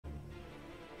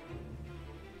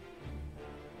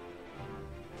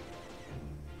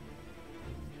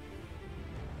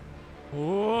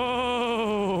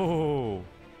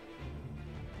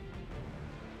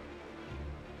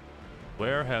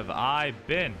have I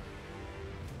been?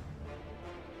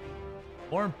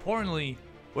 More importantly,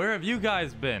 where have you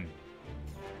guys been?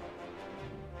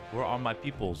 Where are my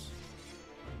peoples?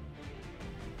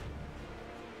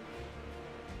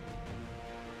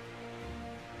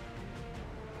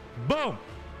 Boom!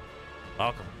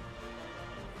 Welcome.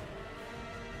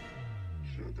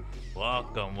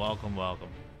 Welcome, welcome, welcome.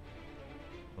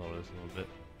 Lower this a little bit.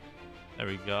 There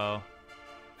we go.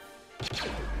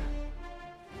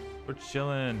 We're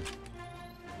chilling.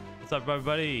 What's up,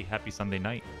 everybody? Happy Sunday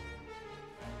night.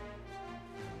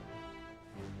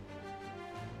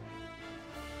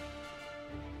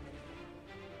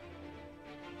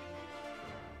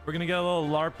 We're gonna get a little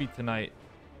Larpy tonight.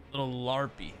 A little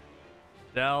Larpy.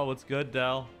 Dell, what's good,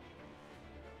 Dell?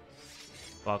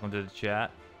 Welcome to the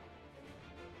chat.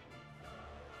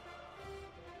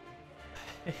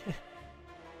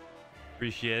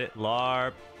 Appreciate it.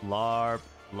 LARP, LARP,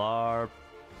 LARP.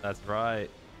 That's right.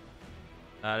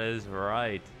 That is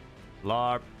right.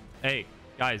 LARP. Hey,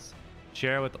 guys,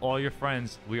 share with all your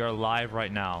friends. We are live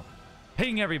right now.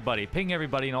 Ping everybody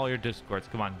in all your discords.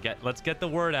 Come on, let's get the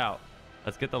word out.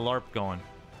 Let's get the LARP going.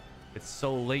 It's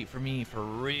so late for me, for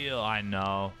real. I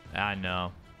know. I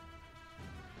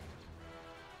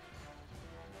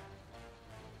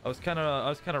was kind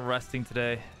of resting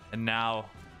today, and now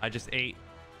I just ate,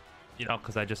 you know,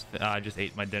 because I just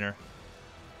ate my dinner.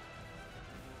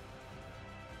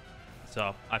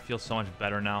 So I feel so much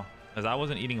better now, because I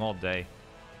wasn't eating all day,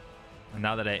 and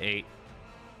now that I ate,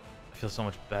 I feel so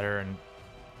much better, and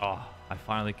oh, I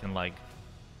finally can, like,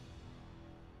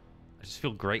 I just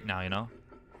feel great now, you know.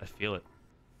 I feel it.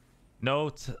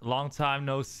 Long time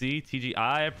no see, TG.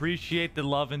 I appreciate the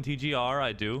love in TGR.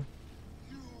 I do.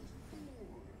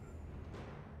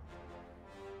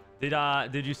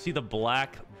 Did you see the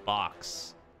black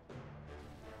box?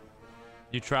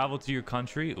 You traveled to your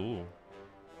country? Ooh,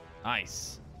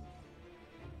 nice.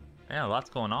 Yeah, lots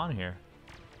going on here.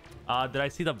 Did I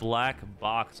see the black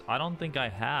box? I don't think I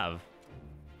have.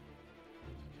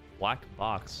 Black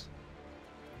box.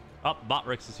 Oh,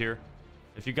 Botrix is here.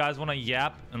 If you guys want to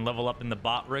yap and level up in the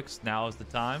Botrix, now is the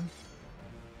time.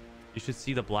 You should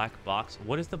see the black box.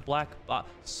 What is the black box?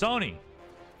 Sony!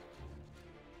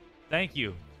 Thank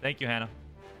you. Thank you, Hannah.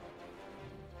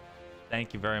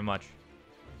 Thank you very much.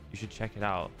 You should check it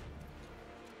out.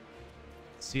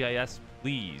 CIS,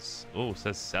 please. Oh,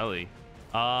 says Selly.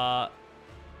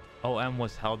 OM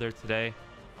was held there today.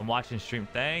 I'm watching stream.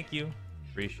 Thank you.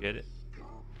 Appreciate it.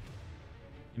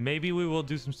 Maybe we will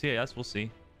do some CIS. We'll see.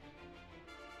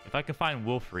 If I can find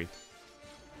Wolfrey.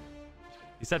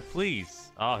 He said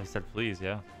please. Oh, he said please,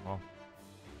 yeah. Well,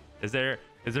 is there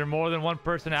more than one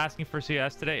person asking for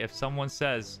CS today? If someone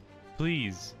says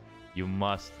please, you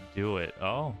must do it.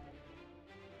 Oh.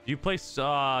 Do you play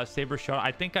Saber Shot?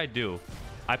 I think I do.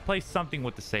 I play something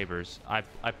with the sabers. I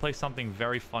play something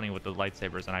very funny with the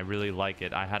lightsabers, and I really like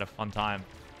it. I had a fun time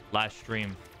last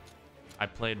stream. I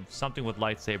played something with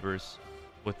lightsabers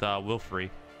with Wilfrey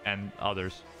and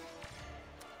others.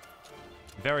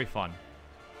 Very fun.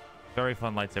 Very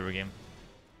fun lightsaber game.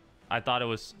 I thought it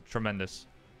was tremendous.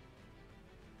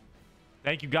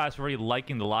 Thank you guys for already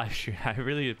liking the live stream. I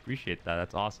really appreciate that.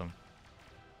 That's awesome.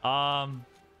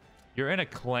 You're in a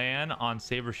clan on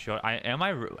Saber Show. Am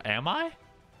I?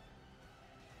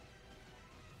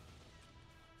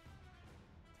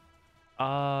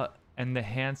 And the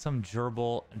handsome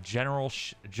gerbil General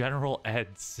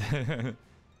Eds.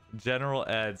 General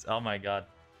Eds. Oh my god.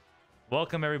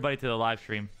 Welcome everybody to the live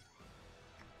stream.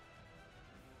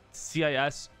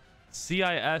 CIS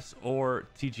or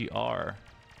TGR?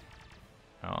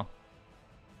 Oh.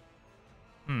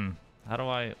 How do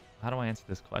I answer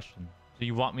this question? Do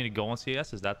you want me to go on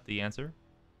CIS? Is that the answer?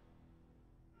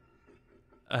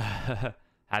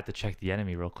 Had to check the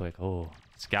enemy real quick. Oh,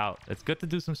 scout. It's good to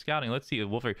do some scouting. Let's see.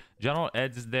 Wolfrey. General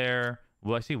Eds is there.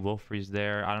 Well, I see Wolfrey's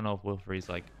there. I don't know if Wolfrey's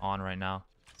like on right now.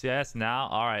 CIS now.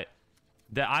 All right.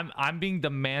 I'm being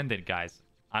demanded, guys.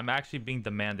 I'm actually being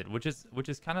demanded, which is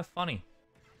kind of funny,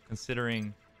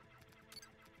 considering.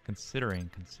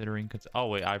 Oh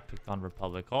wait, I picked on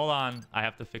Republic. Hold on, I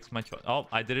have to fix my choice. Oh,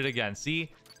 I did it again. See,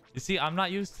 you see, I'm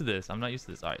not used to this. All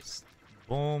right,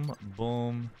 boom,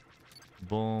 boom,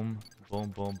 boom, boom,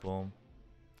 boom, boom.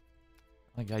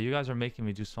 Oh my god, you guys are making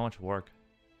me do so much work.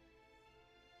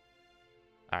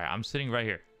 All right, I'm sitting right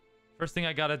here. First thing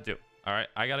I gotta do. All right,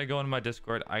 I gotta go into my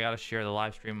Discord. I gotta share the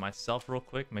live stream myself real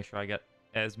quick. Make sure I get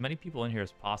as many people in here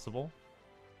as possible.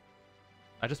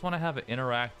 I just want to have an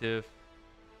interactive.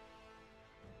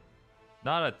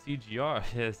 Not a TGR.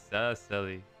 Yes, that's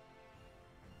silly.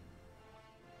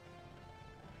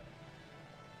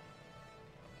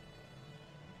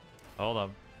 Hold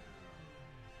up.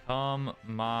 Come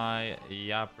my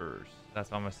yappers.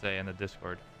 That's what I'm gonna say in the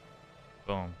Discord.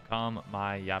 Boom. Come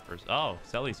my yappers. Oh,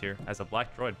 Selly's here as a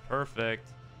black droid.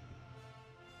 Perfect.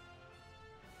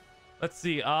 Let's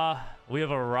see. We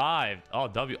have arrived.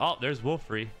 Oh, Oh, there's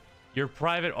Wolfrey. Your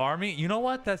private army? You know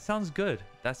what? That sounds good.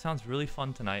 That sounds really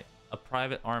fun tonight. A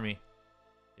private army.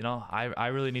 You know, I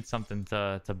really need something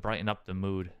to brighten up the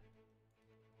mood.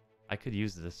 I could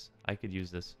use this. I could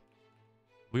use this.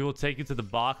 We will take you to the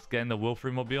box. Get in the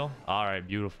Wolfrey mobile. All right,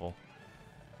 beautiful.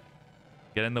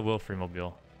 Get in the Wolfrey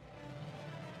mobile.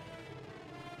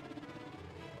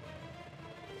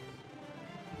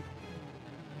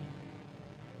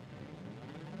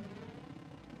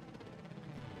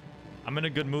 I'm in a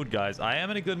good mood, guys. I am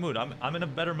in a good mood. I'm in a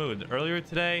better mood. Earlier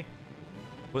today,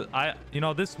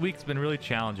 this week's been really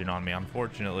challenging on me,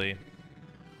 unfortunately.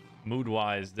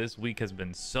 Mood-wise, this week has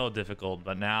been so difficult,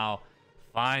 but now,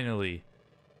 finally,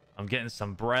 I'm getting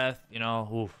some breath,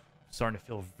 starting to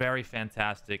feel very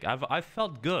fantastic. I've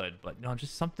felt good, but,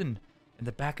 just something in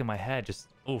the back of my head, just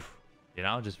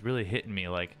really hitting me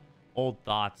like old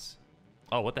thoughts.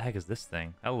 Oh, what the heck is this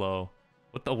thing? Hello.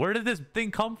 Where did this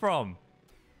thing come from?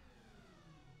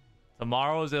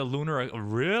 Tomorrow is a lunar...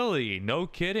 Really? No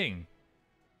kidding.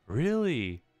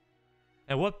 Really?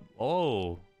 And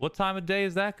what time of day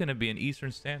is that going to be in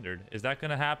Eastern Standard? Is that going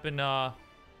to happen?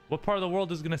 What part of the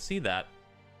world is going to see that?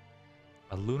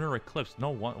 A lunar eclipse.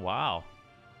 No one. Wow.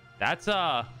 That's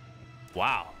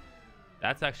wow.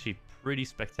 That's actually pretty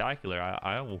spectacular.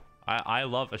 I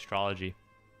love astrology.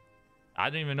 I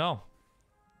didn't even know.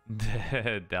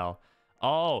 Dell.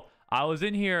 Oh, I was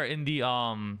in here in the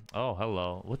oh,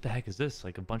 hello. What the heck is this?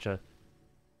 Like a bunch of...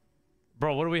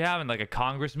 Bro, what are we having? Like a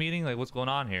Congress meeting? Like, what's going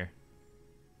on here?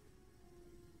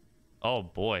 Oh,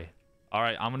 boy. All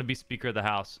right, I'm going to be Speaker of the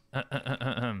House. All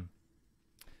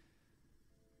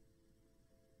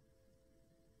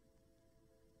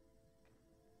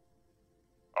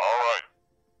right.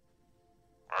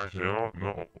 Actually, I don't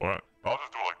know. What? I'll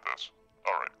just do it like this.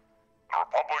 All right. The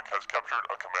Republic has captured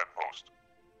a command post.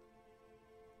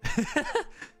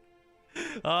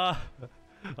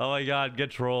 Oh my god,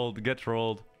 get trolled. Get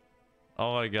trolled.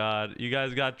 Oh my god. You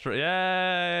guys got Yay!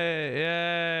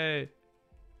 Yay!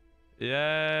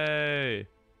 Yay!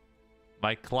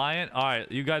 My client?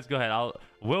 Alright, you guys go ahead.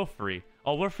 Wilfrey.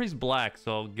 Oh, Wilfrey's black,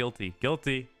 so guilty.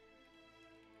 Guilty.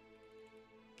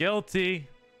 Guilty.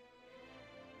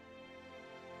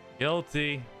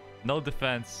 Guilty. No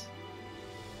defense.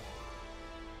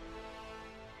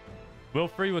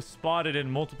 Wilfrey was spotted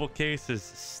in multiple cases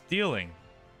stealing.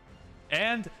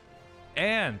 And.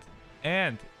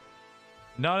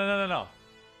 No.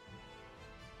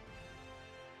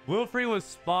 Wilfrey was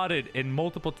spotted in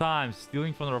multiple times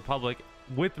stealing from the Republic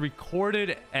with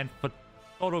recorded and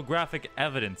photographic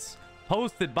evidence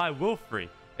posted by Wilfrey.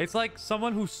 It's like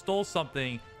someone who stole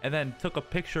something and then took a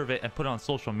picture of it and put it on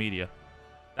social media.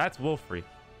 That's Wilfrey.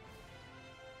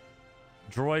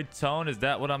 Droid tone, is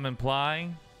that what I'm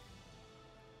implying?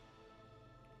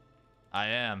 I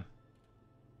am.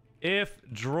 If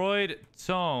droid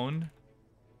tone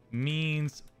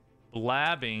means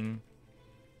blabbing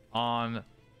on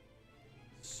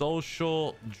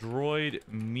social droid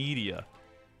media,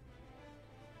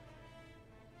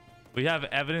 we have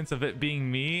evidence of it being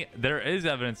me. There is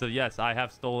evidence of, yes, I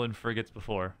have stolen frigates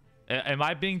before. Am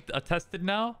I being attested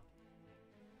now?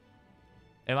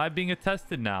 Am I being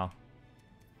attested now?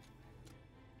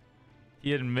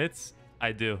 He admits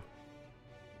I do.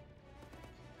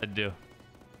 I do.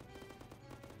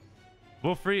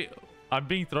 Wilfrey, I'm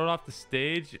being thrown off the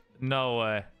stage? No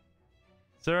way.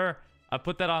 Sir, I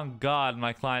put that on God.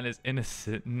 My client is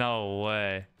innocent. No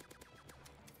way.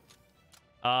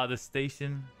 The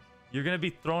station. You're gonna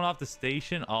be thrown off the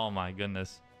station? Oh my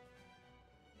goodness.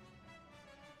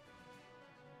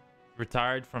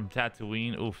 Retired from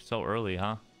Tatooine? Oof, so early,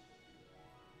 huh?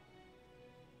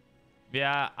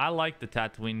 Yeah, I like the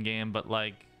Tatooine game, but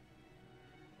like...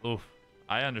 Oof,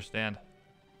 I understand.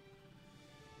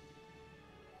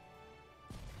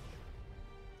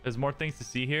 There's more things to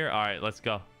see here. All right, let's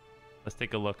go. Let's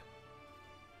take a look.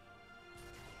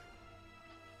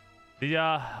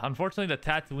 Unfortunately, the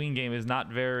Tatooine game is not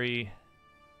very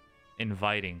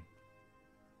inviting.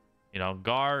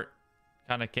 Gar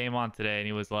kind of came on today and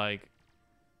he was like,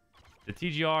 the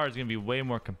TGR is going to be way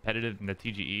more competitive than the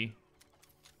TGE.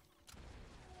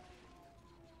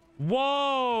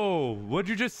 Whoa! What'd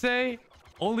you just say?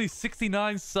 Only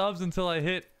 69 subs until I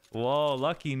hit... Whoa,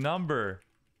 lucky number.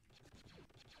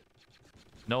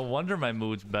 No wonder my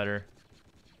mood's better.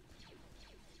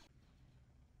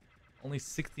 Only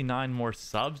 69 more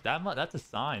subs? That's a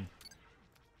sign.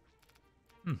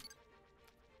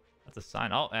 That's a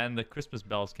sign. Oh, and the Christmas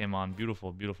bells came on.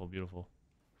 Beautiful, beautiful, beautiful.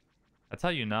 That's how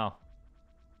you know.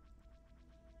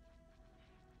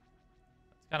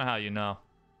 That's kind of how you know.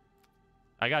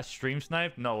 I got stream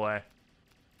sniped? No way.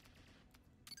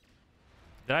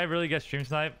 Did I really get stream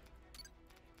sniped?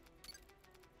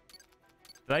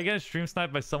 Did I get stream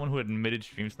sniped by someone who admitted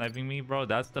stream sniping me, bro?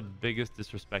 That's the biggest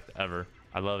disrespect ever.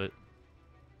 I love it.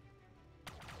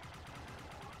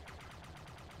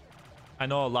 I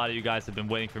know a lot of you guys have been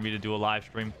waiting for me to do a live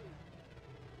stream.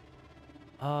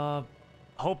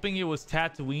 Hoping it was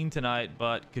Tatooine tonight,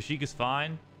 but Kashyyyk is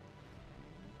fine.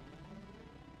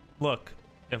 Look,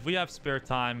 if we have spare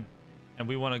time and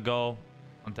we want to go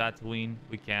on Tatooine,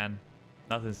 we can.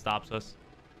 Nothing stops us.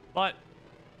 But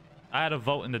I had a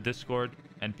vote in the Discord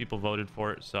and people voted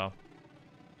for it, so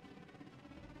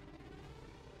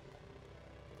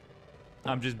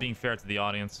I'm just being fair to the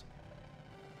audience.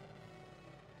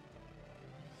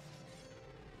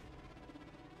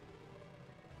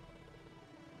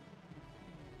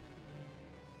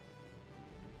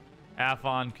 Half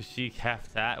on Kashyyyk,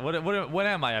 half tat. What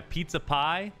am I? A pizza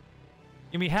pie?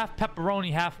 Give me half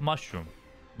pepperoni, half mushroom.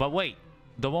 But wait,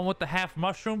 the one with the half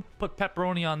mushroom, put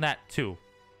pepperoni on that too.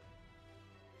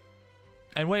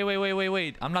 And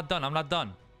wait. I'm not done. I'm not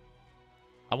done.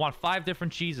 I want 5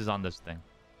 different cheeses on this thing.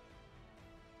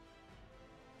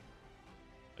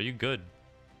 Are you good?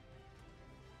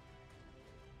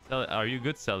 Are you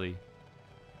good, Selly?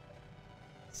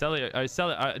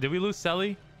 Selly, did we lose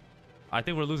Selly? I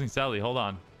think we're losing Selly. Hold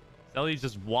on. Selly's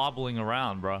just wobbling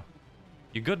around, bro.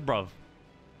 You good, bruv?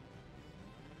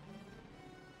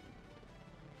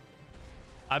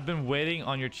 I've been waiting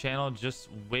on your channel, just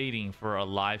waiting for a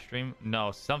live stream.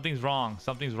 No, something's wrong.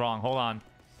 Something's wrong. Hold on.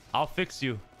 I'll fix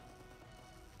you.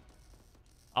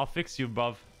 I'll fix you,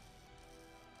 bruv.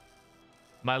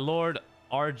 My lord,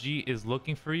 RG is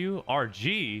looking for you.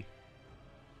 RG?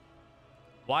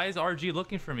 Why is RG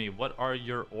looking for me? What are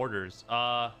your orders?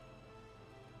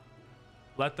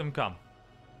 Let them come.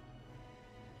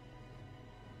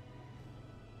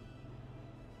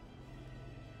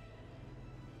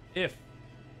 If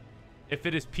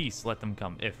it is peace, let them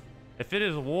come. If it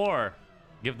is war,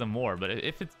 give them war. But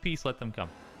if it's peace, let them come.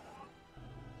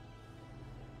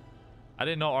 I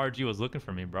didn't know RG was looking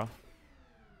for me, bro.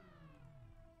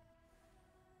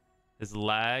 Is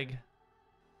lag?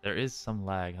 There is some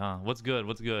lag, huh? What's good?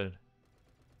 What's good?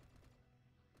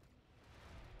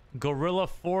 Gorilla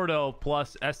Fordo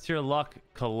plus STierLuck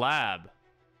collab.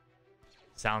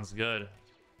 Sounds good.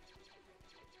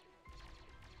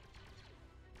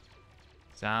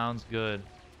 Sounds good.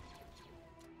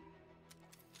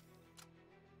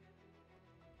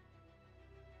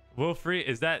 Wilfrey,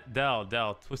 is that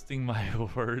Dell twisting my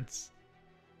words?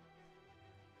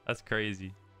 That's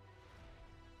crazy.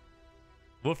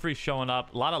 Wilfrey showing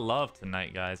up. A lot of love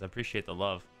tonight, guys. I appreciate the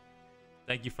love.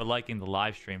 Thank you for liking the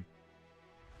live stream.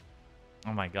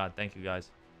 Oh my god, thank you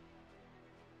guys.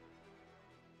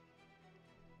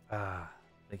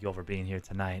 Thank you all for being here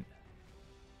tonight.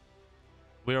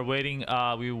 We were waiting.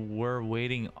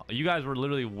 You guys were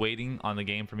literally waiting on the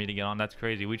game for me to get on. That's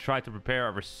crazy. We tried to prepare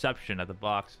a reception at the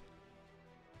box.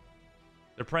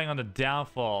 They're preying on the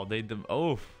downfall. They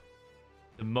demoted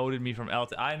me from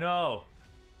LT. I know.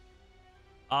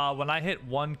 When I hit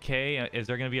 1K, is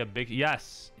there gonna be a big?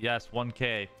 Yes,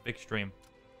 1K, big stream,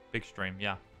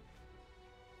 yeah.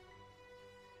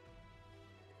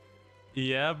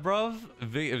 Yeah, bruv.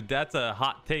 Vic, that's a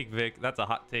hot take, Vic. That's a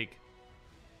hot take.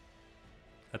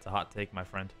 That's a hot take, my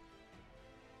friend.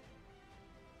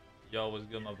 Yo, what's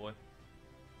good, my boy?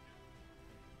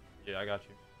 Yeah, I got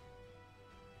you.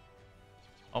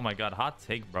 Oh my god, hot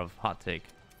take, bruv. Hot take.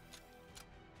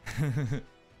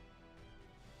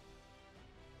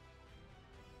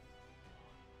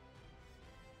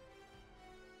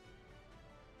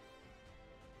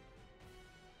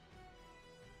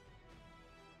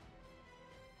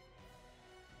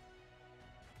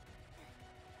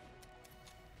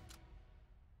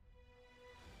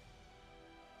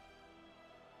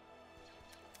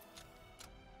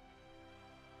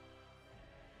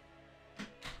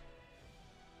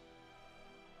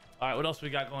 All right, what else we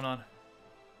got going on?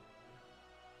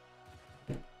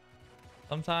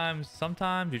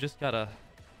 Sometimes you just gotta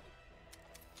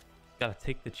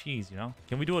take the cheese, you know?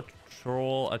 Can we do a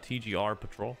TGR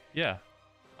patrol? Yeah.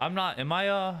 I'm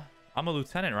a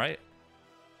lieutenant, right?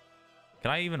 Can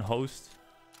I even host?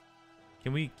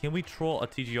 Can we troll a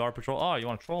TGR patrol? Oh, you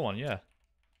want to troll one? Yeah.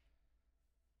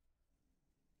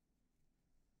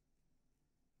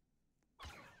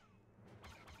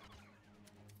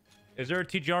 Is there a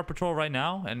TGR patrol right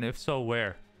now? And if so,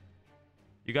 where?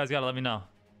 You guys gotta let me know.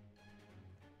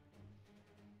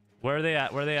 Where are they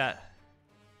at? Where are they at?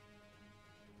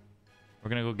 We're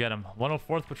gonna go get them.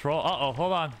 104th patrol. Uh-oh,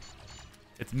 hold on.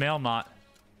 It's Mailmot.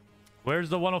 Where's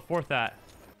the 104th at?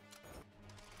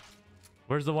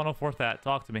 Where's the 104th at?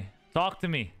 Talk to me. Talk to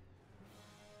me.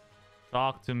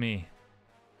 Talk to me.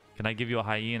 Can I give you a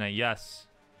hyena? Yes.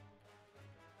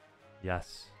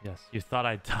 Yes. Yes. You thought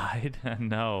I died?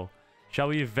 No. Shall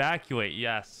we evacuate?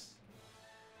 Yes.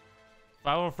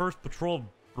 501st Patrol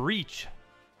breach.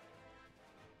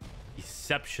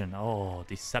 Deception. Oh,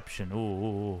 deception.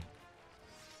 Ooh.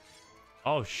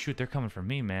 Oh, shoot. They're coming for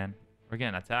me, man. We're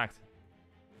getting attacked.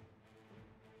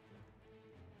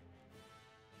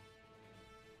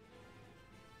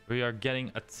 We are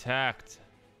getting attacked.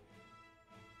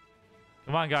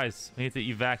 Come on, guys. We need to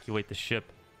evacuate the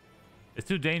ship. It's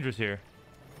too dangerous here.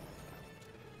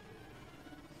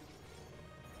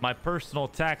 My personal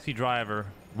taxi driver,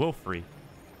 Wilfrey,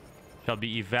 shall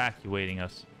be evacuating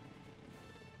us.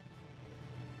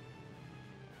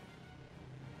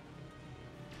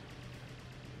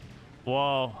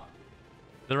 Whoa.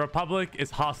 The Republic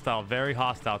is hostile. Very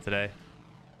hostile today.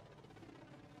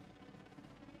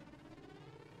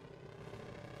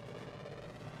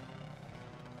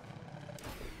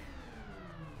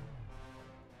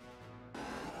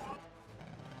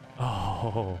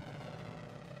 Oh.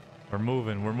 We're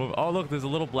moving. We're moving. Oh, look. There's a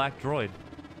little black droid.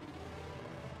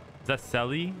 Is that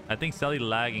Selly? I think Selly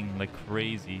lagging like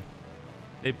crazy.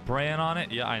 They preying on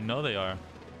it? Yeah, I know they are.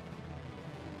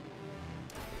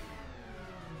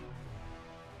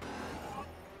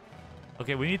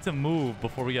 Okay, we need to move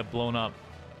before we get blown up.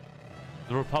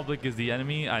 The Republic is the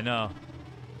enemy? I know.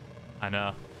 I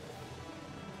know.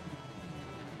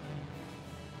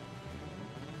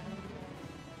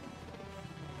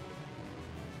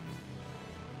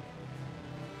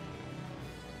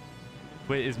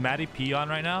 Wait, is Matty P on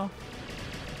right now?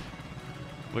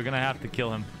 We're gonna have to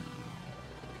kill him.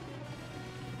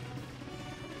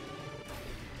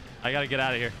 I gotta get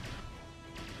out of here.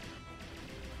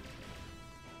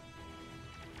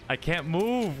 I can't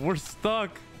move. We're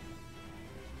stuck.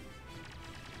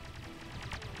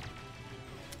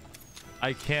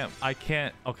 I can't.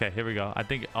 Okay, here we go. I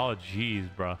think. Oh, jeez,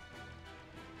 bro.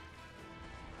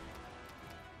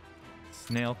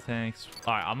 Snail tanks.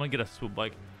 All right, I'm gonna get a swoop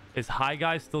bike. Is High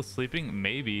Guy still sleeping?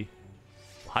 Maybe.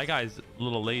 High Guy's a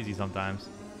little lazy sometimes.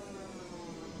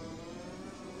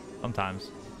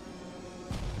 Sometimes.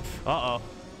 Uh-oh.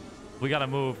 We gotta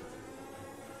move.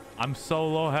 I'm so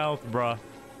low health, bruh.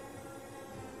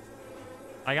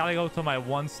 I gotta go to my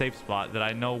one safe spot that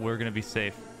I know we're gonna be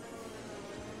safe.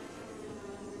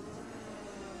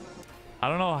 I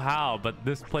don't know how, but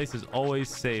this place is always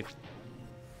safe.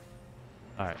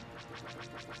 Alright.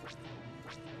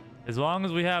 As long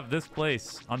as we have this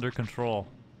place under control,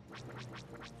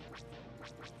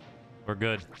 we're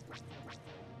good.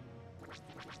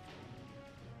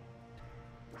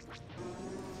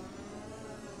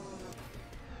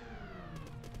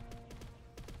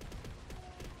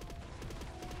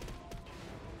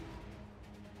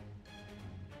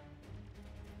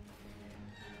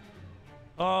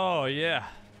 Oh, yeah.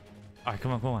 All right,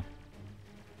 come on.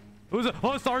 Who's it?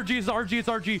 Oh, it's RG, it's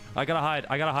RG. I gotta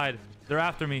hide. They're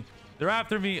after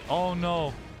me. Oh,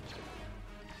 no.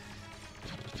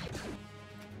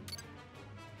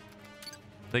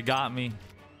 They got me.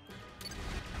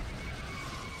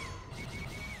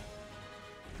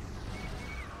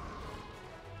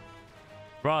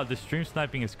 Bro, the stream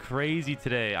sniping is crazy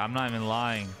today. I'm not even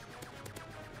lying.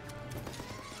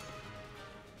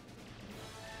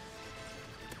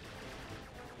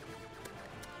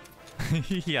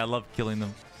 Yeah, I love killing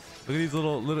them. Look at these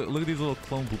little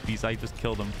clone poopies. I just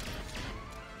killed them.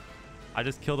 I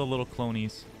just killed the little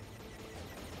clonies.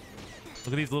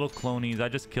 Look at these little clonies. I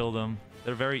just killed them.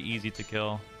 They're very easy to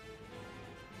kill.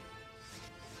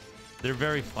 They're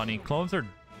very funny. Clones are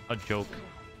a joke.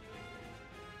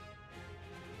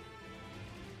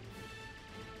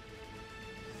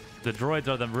 The droids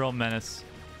are the real menace.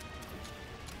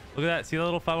 Look at that. See the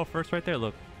little 501st right there?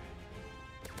 Look.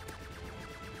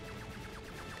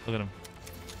 Look at him.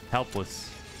 Helpless.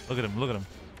 Look at him.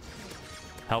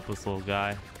 Helpless little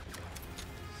guy.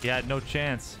 He had no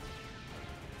chance.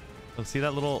 Look, see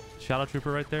that little shadow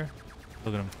trooper right there?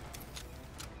 Look at him.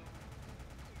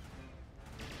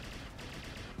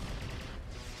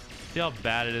 See how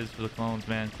bad it is for the clones,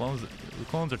 man. The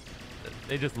clones are,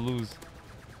 they just lose.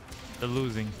 They're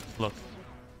losing. Look.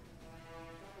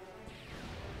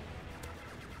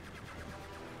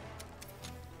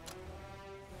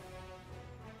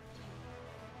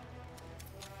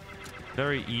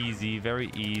 Very easy,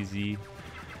 very easy.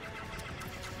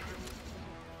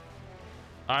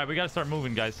 All right, we gotta start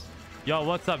moving, guys. Yo,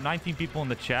 what's up? 19 people in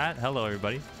the chat. Hello,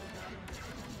 everybody.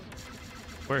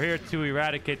 We're here to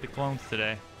eradicate the clones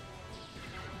today.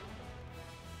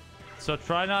 So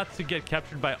try not to get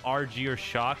captured by RG or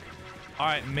Shock. All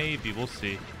right, maybe. We'll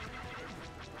see.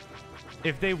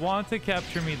 If they want to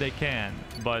capture me, they can.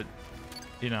 But,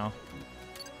 you know,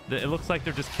 it looks like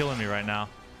they're just killing me right now.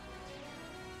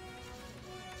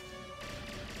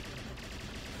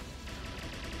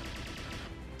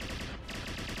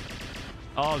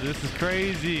 Oh, this is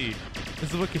crazy.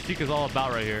 This is what Kashyyyk is all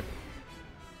about right here.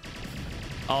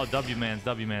 Oh, W-mans.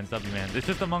 It's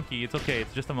just a monkey. It's okay.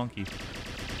 It's just a monkey.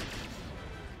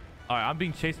 All right, I'm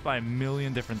being chased by a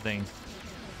million different things.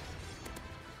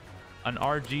 An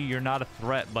RG, you're not a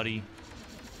threat, buddy.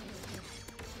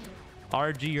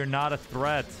 RG, you're not a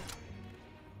threat.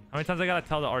 How many times I gotta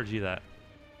tell the RG that?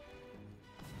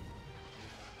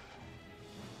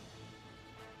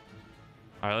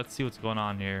 All right, let's see what's going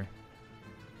on here.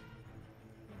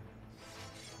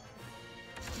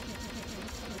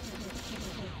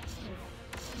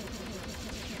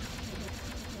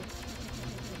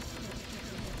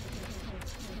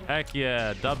 Heck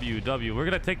yeah, W. We're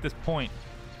gonna take this point.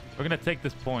 We're gonna take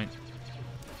this point.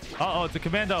 Uh-oh, it's a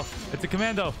commando. It's a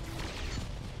commando.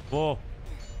 Whoa.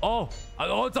 Oh,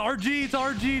 it's RG. It's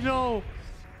RG. No.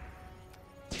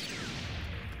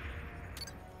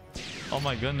 Oh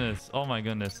my goodness. Oh my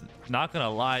goodness. Not gonna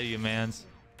lie to you, mans.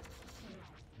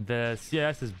 The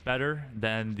CS is better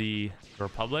than the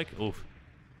Republic. Oof.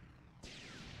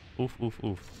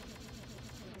 Oof.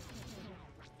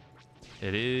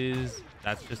 It is.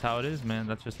 That's just how it is, man.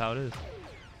 That's just how it is.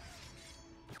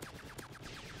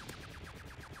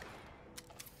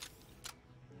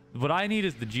 What I need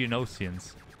is the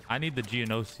Geonosians. I need the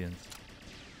Geonosians.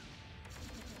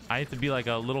 I need to be like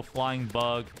a little flying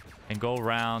bug and go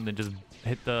around and just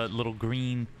hit the little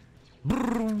green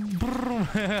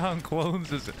on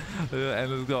clones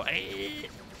and let's go.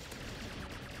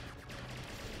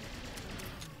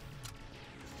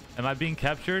 Am I being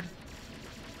captured?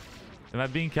 Am I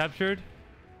being captured?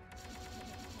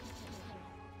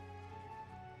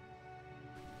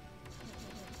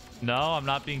 No, I'm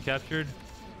not being captured.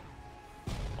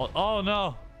 Oh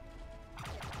no.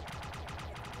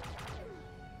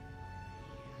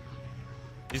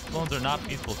 These clones are not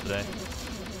peaceful today.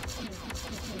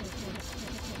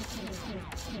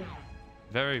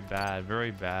 Very bad,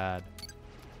 very bad.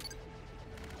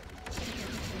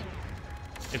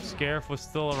 If Scarif was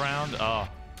still around, oh,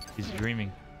 he's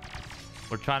dreaming.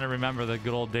 We're trying to remember the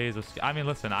good old days of. I mean,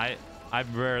 listen, I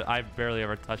barely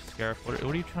ever touched Scarif. What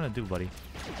are you trying to do, buddy?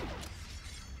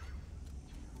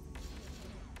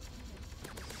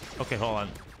 Okay, hold on.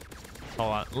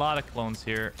 A lot of clones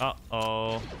here.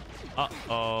 Uh-oh.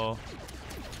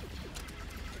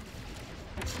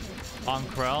 On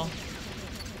Krell.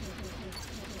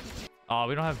 Oh,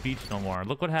 we don't have beach no more.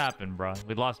 Look what happened, bro.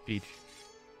 We lost beach.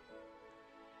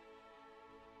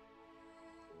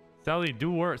 Sally,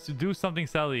 do work. So do something,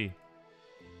 Sally.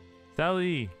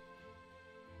 Sally.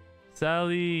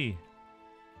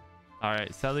 All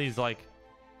right, Sally's like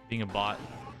being a bot.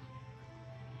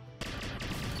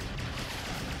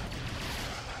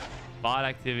 Bot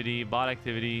activity.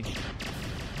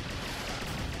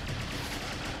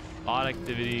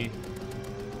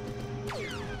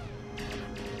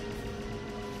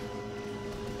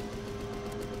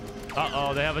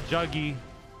 Uh-oh, they have a juggy.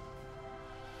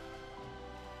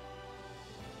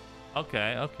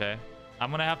 Okay.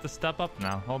 I'm gonna have to step up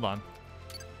now. Hold on.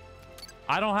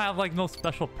 I don't have like no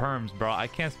special perms, bro. I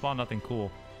can't spawn nothing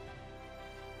cool.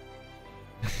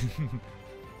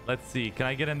 Let's see. Can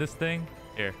I get in this thing?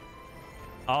 Here.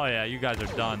 Oh yeah, you guys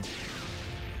are done.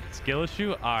 Skill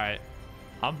issue? Alright.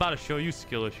 I'm about to show you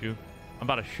skill issue. I'm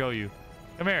about to show you.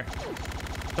 Come here.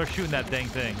 Start shooting that dang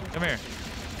thing. Come here.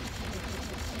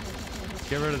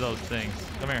 Get rid of those things.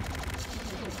 Come here.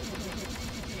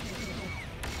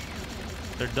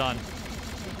 They're done.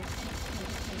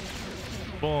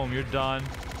 Boom, you're done.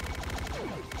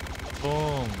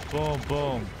 Boom.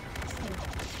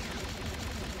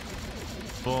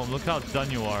 Boom, look how done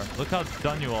you are. Look at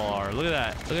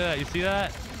that. You see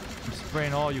that? I'm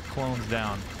spraying all you clones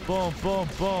down. Boom.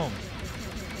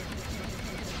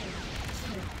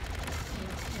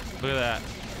 Look at that.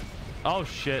 Oh,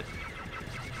 shit.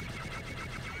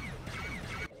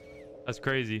 That's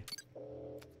crazy.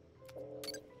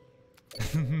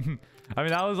 I mean,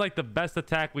 that was like the best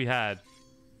attack we had.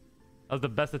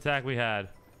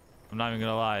 I'm not even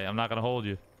gonna lie. I'm not gonna hold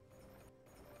you.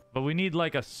 But we need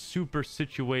like a super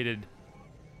situated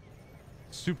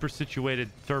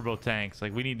turbo tanks.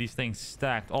 Like we need these things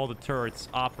stacked. All the turrets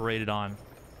operated on.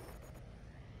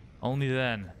 Only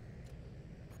then.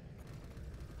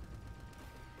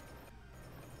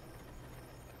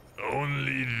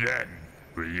 Only then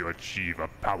will you achieve a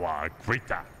power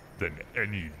greater than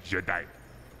any Jedi.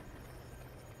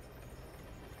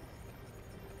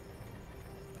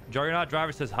 Juggernaut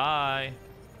driver says hi.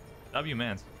 W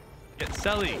mans. Get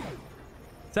Sally.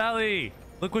 Sally,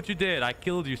 look what you did. I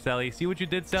killed you, Sally. See what you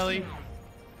did, Sally?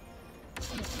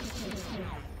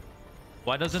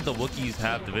 Why doesn't the Wookiees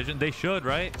have division? They should,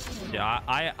 right? Yeah,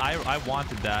 I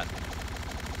wanted that.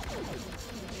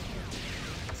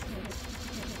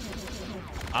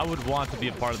 I would want to be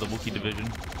a part of the Wookiee division.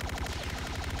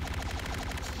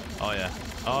 Oh yeah.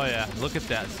 Oh yeah. Look at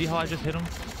that. See how I just hit him?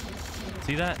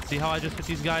 See that? See how I just hit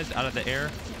these guys out of the air?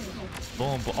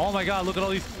 Boom. Oh my god, look at all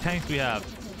these tanks we have.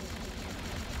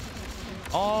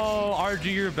 Oh, RG,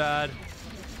 you're bad.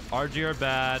 RG are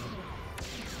bad.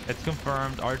 It's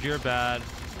confirmed. RG are bad.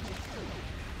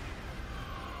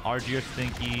 RG are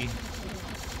stinky.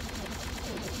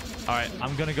 Alright,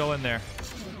 I'm gonna go in there.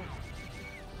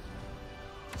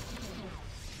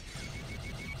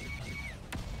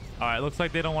 Alright, looks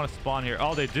like they don't want to spawn here.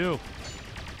 Oh, they do.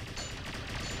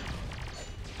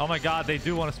 Oh my god, they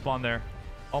do want to spawn there.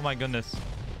 Oh my goodness.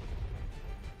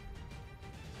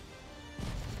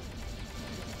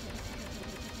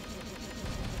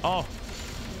 Oh.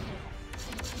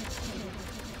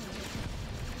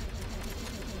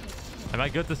 Am I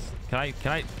good this? Can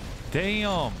I?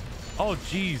 Damn. Oh,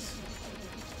 jeez.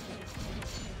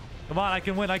 Come on, I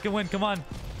can win. Come on.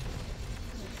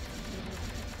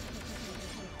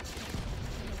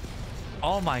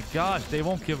 Oh my gosh, they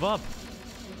won't give up.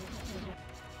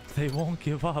 They won't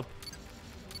give up.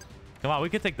 Come on, we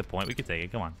can take the point. We can take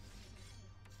it. Come on.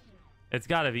 It's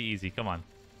got to be easy. Come on.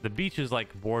 The beach is like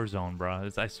war zone, bro.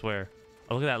 I swear.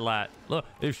 Oh, look at that lat. Look,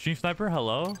 there's Stream Sniper.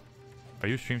 Hello? Are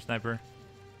you a Stream Sniper?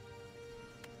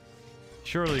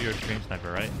 Surely you're a Stream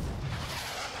Sniper, right?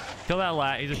 Kill that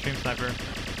lat. He's a Stream Sniper.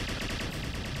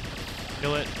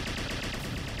 Kill it.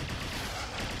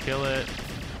 Kill it.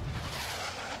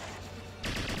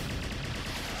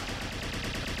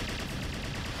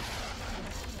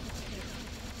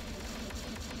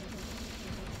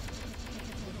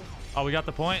 Oh, we got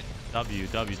the point. W.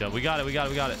 We got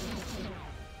it.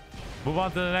 Move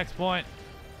on to the next point.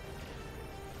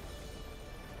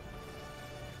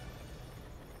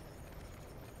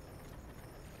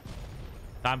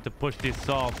 Time to push the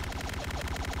assault.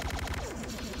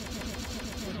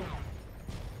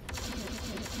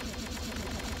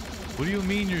 What do you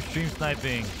mean you're stream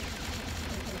sniping?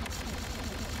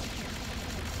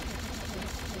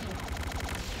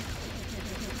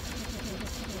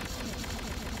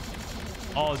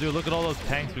 Oh, dude, look at all those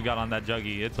tanks we got on that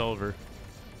Juggy. It's over.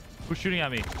 Who's shooting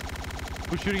at me?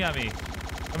 Who's shooting at me?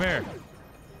 Come here.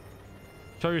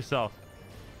 Show yourself.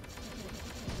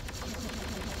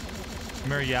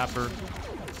 Come here, yapper.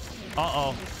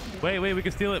 Uh-oh. Wait, we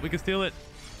can steal it. We can steal it.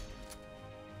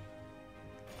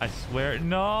 I swear.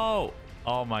 No!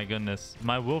 Oh, my goodness.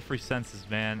 My Wilfrey senses,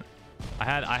 man. I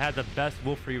had the best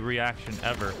Wilfrey reaction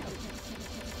ever.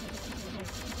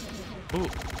 Ooh,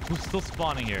 who's still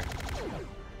spawning here?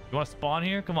 You want to spawn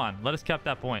here? Come on. Let us cap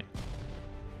that point.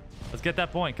 Let's get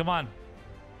that point. Come on.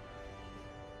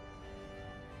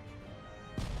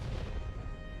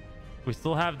 We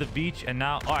still have the beach and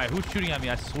now... All right, who's shooting at me?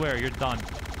 I swear, you're done.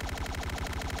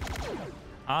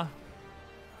 Huh?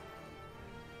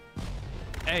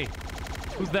 Hey,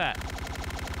 who's that?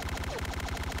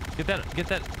 Get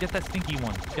that stinky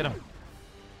one. Get him.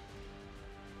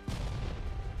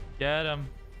 Get him.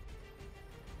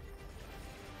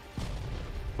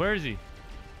 Where is he?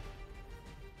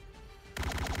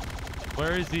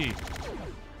 Where is he?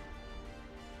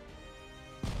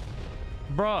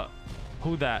 Bruh.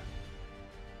 Who that?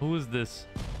 Who is this?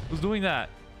 Who's doing that?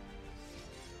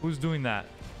 Who's doing that?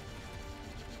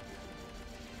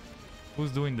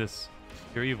 Who's doing this?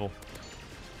 You're evil.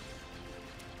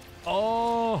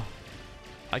 Oh!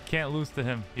 I can't lose to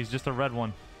him. He's just a red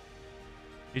one.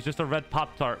 He's just a red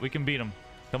Pop-Tart. We can beat him.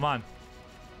 Come on.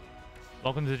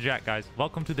 Welcome to the chat, guys.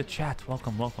 Welcome to the chat.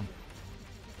 Welcome.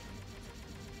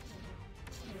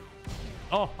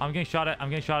 Oh, I'm getting shot at.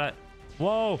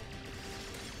 Whoa.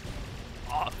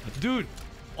 Oh, dude,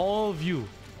 all of you,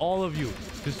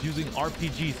 just using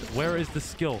RPGs. Where is the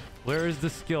skill?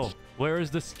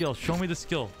 Show me the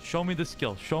skill. Show me the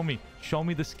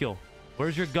skill.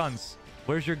 Where's your guns?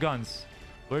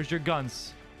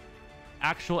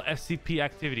 Actual SCP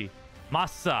activity.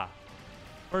 Massa.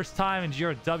 First time in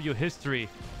GRW history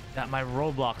that my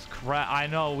Roblox I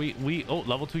know oh,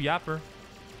 level 2 yapper.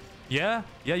 Yeah,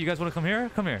 you guys want to come here?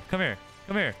 Come here.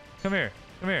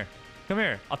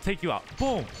 I'll take you out.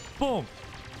 Boom. Come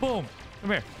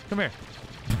here.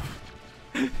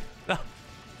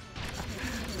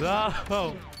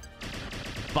 No.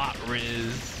 Bot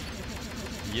Riz.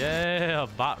 Yeah,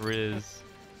 Bot Riz.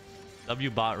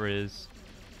 W Bot Riz.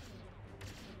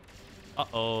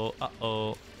 Uh-oh,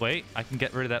 uh-oh. Wait, I can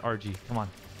get rid of that RG. Come on.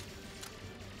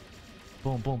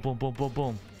 Boom, boom, boom, boom, boom,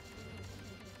 boom.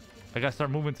 I gotta start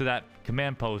moving to that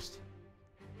command post.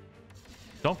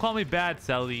 Don't call me bad,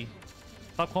 Selly.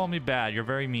 Stop calling me bad. You're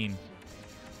very mean.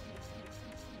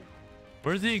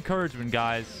 Where's the encouragement,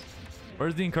 guys?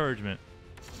 Where's the encouragement?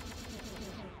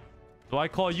 Do I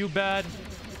call you bad?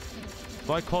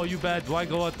 Do I call you bad? Do I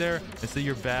go out there and say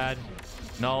you're bad?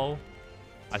 No.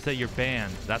 I say you're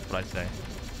banned. That's what I say.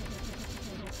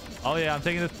 Oh yeah, I'm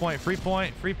taking this point. Free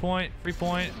point. Free point. Free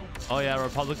point. Oh yeah,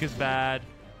 Republic is bad.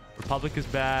 Republic is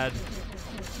bad.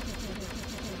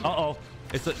 Uh-oh.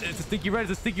 It's a stinky red.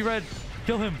 It's a stinky red.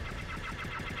 Kill him.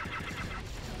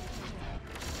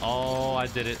 Oh, I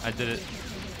did it. I did it.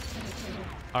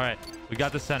 All right. We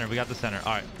got the center. We got the center.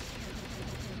 All right.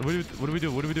 What do we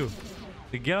do? What do we do?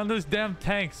 To get on those damn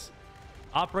tanks.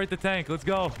 Operate the tank. Let's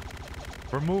go.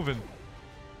 We're moving.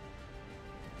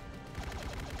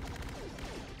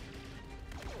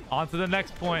 On to the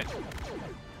next point.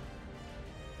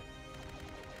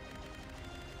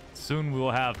 Soon we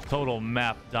will have total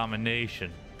map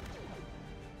domination.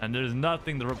 And there's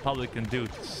nothing the Republic can do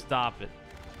to stop it.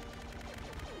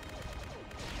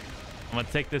 I'm gonna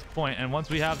take this point, and once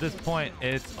we have this point,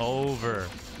 it's over.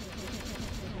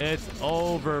 It's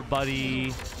over,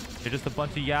 buddy. You're just a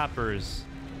bunch of yappers.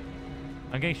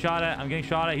 I'm getting shot at. I'm getting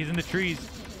shot at. He's in the trees.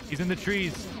 He's in the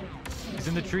trees. He's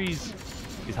in the trees.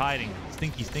 He's hiding.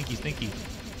 Stinky, stinky, stinky.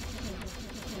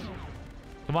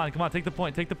 Come on, come on. Take the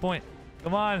point. Take the point.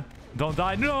 Come on. Don't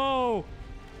die. No!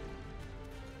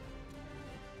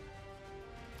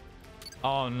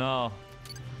 Oh, no.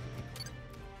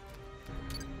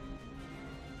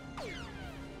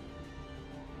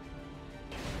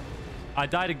 I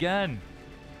died again.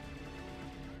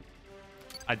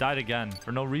 I died again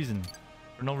for no reason.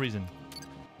 For no reason.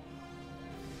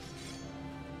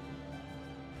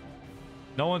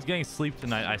 No one's getting sleep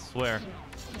tonight, I swear.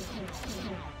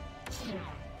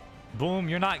 Boom,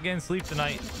 you're not getting sleep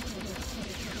tonight.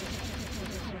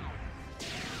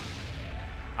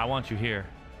 I want you here.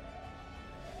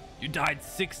 You died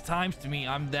 6 times to me.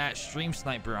 I'm that stream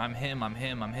sniper. I'm him, I'm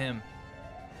him, I'm him.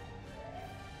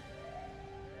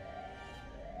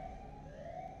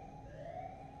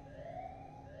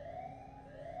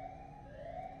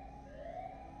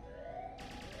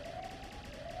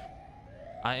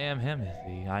 I am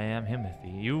Himothy. I am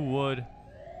Himothy. You would.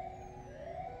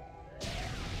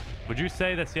 Would you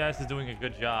say that CIS is doing a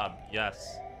good job?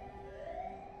 Yes.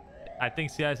 I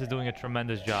think CIS is doing a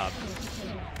tremendous job.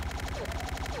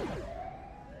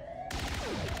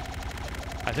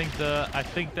 I think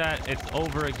that it's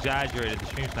over exaggerated, the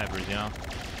stream snipers, you know?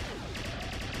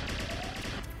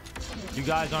 You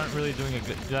guys aren't really doing a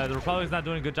good the Republic's not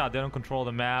doing a good job. They don't control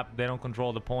the map, they don't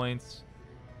control the points.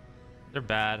 They're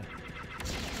bad.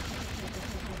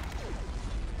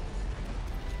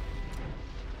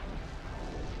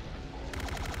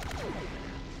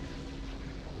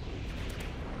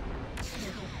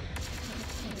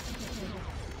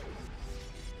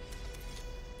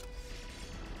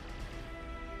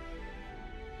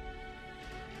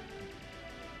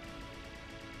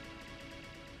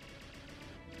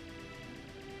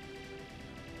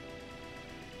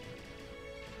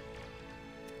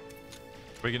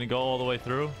 We're gonna go all the way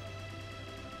through.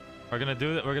 We're gonna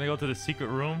do that. We're gonna go to the secret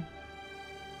room.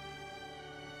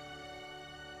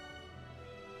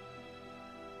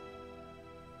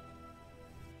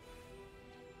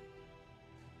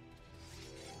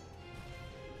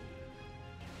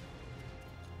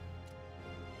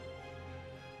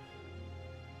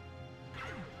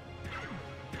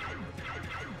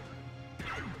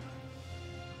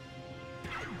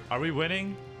 Are we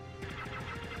winning?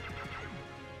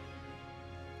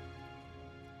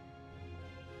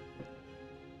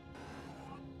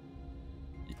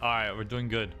 All right, we're doing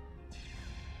good.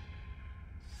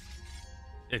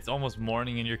 It's almost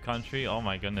morning in your country. Oh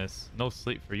my goodness. No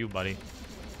sleep for you, buddy.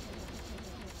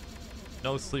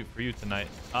 No sleep for you tonight.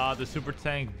 The super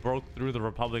tank broke through the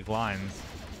Republic lines.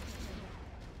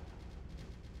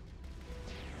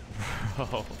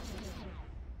 Bro.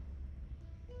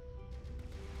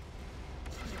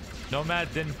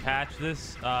 Nomad didn't patch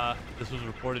this. This was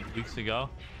reported weeks ago.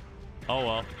 Oh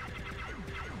well.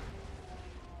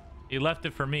 He left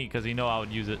it for me because he know I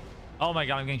would use it. Oh my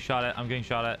god, I'm getting shot at. I'm getting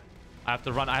shot at. I have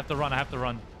to run. I have to run. I have to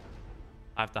run.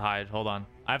 I have to hide. Hold on.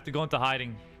 I have to go into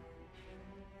hiding.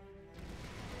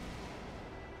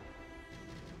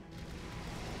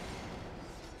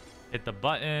 Hit the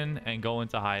button and go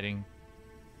into hiding.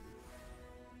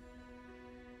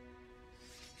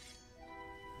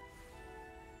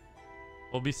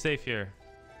 We'll be safe here.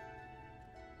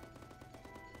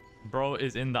 Bro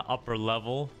is in the upper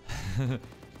level.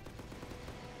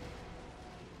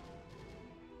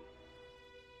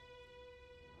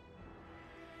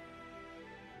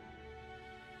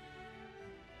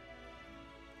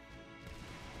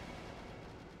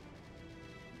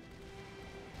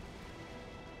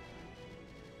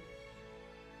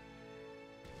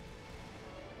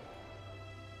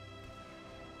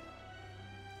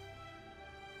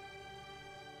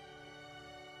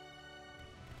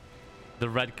 The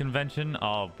red convention?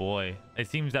 Oh boy. It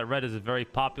seems that red is a very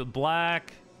popular.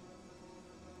 Black.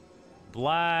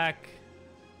 Black.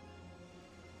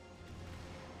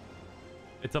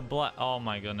 It's a black. Oh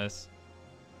my goodness.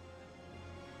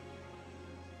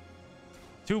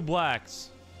 2 blacks.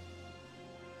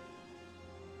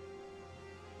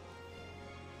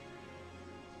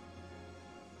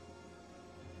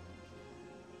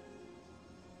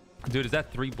 Dude, is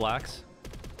that 3 blacks?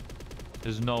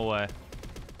 There's no way.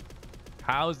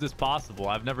 How is this possible?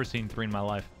 I've never seen 3 in my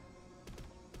life.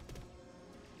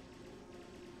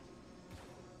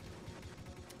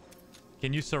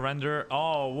 Can you surrender?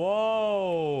 Oh,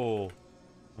 whoa.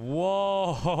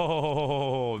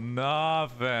 Whoa. Nah,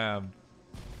 fam.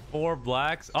 4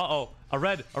 blacks. Uh-oh. A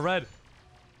red. A red.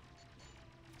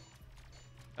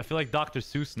 I feel like Dr.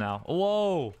 Seuss now.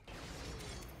 Whoa.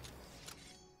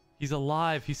 He's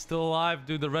alive. He's still alive,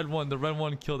 dude. The red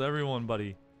one killed everyone,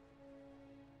 buddy.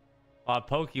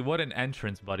 Pokey, what an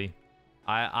entrance, buddy.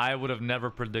 I would have never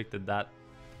predicted that.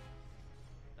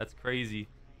 That's crazy.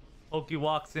 Pokey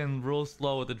walks in real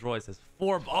slow with the droid. Says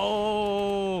 4.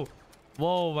 Oh!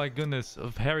 Whoa, my goodness.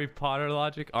 Of Harry Potter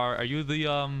logic. Are you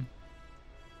the,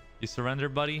 you surrender,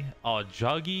 buddy? Oh,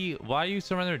 Juggy? Why you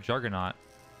surrender Juggernaut?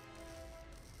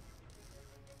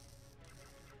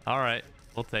 Alright,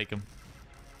 we'll take him.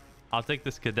 I'll take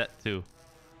this cadet, too.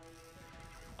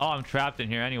 Oh, I'm trapped in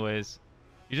here anyways.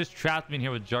 You just trapped me in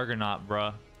here with Juggernaut,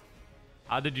 bruh.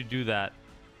 How did you do that?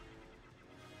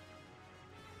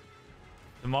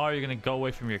 Tomorrow you're gonna go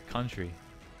away from your country.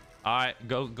 Alright,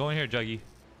 go in here, Juggy.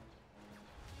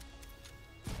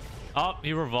 Oh,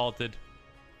 he revolted.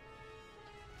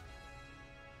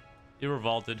 He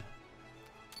revolted.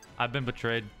 I've been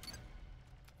betrayed.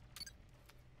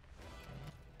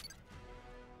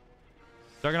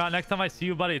 Juggernaut, next time I see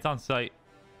you, buddy, it's on sight.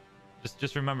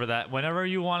 Just remember that. Whenever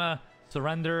you wanna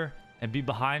surrender and be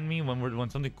behind me when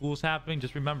something cool is happening,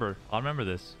 just remember. I'll remember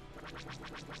this.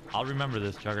 I'll remember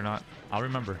this, Juggernaut. I'll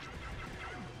remember.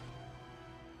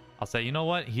 I'll say, you know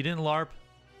what? He didn't LARP.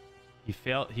 He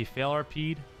fail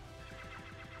RP'd.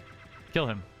 Kill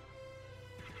him.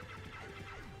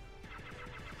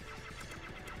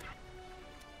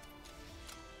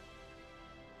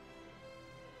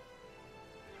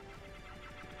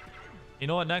 You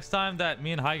know what? Next time that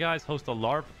me and Hi Guys host a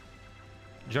LARP,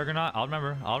 Juggernaut, I'll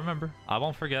remember. I'll remember. I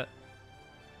won't forget.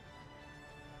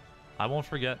 I won't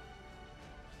forget.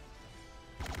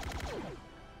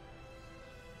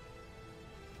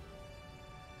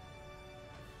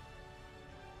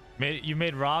 You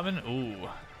made Robin? Ooh.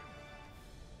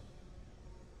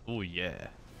 Ooh, yeah.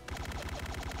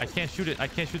 I can't shoot it. I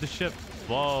can't shoot the ship.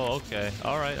 Whoa, okay.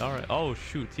 Alright, alright. Oh,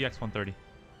 shoot. TX-130.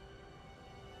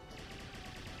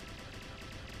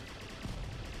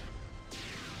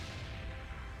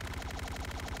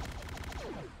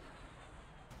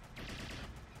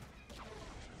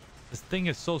 This thing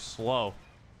is so slow.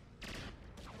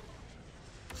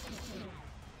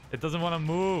 It doesn't want to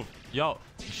move. Yo,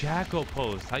 Jacko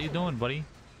Post. How you doing, buddy?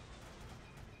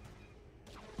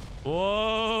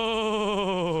 Whoa.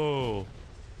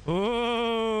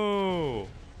 Whoa.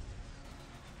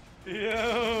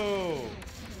 Yo.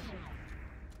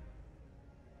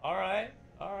 All right.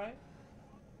 All right.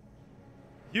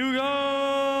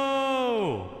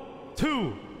 Hugo.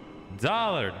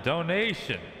 $2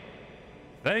 donation.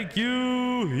 Thank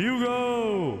you,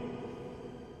 Hugo.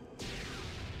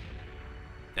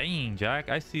 Dang,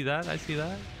 Jack. I see that. I see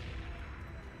that.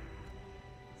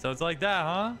 So it's like that,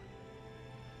 huh?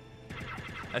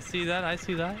 I see that. I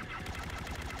see that.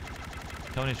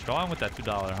 Tony strong with that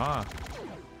 $2, huh?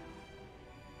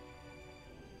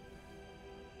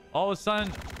 All of a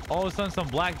sudden, some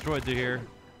black droids are here,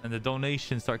 and the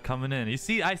donations start coming in. You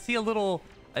see, I see a little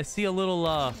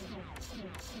formula.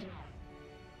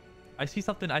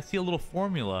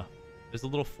 There's a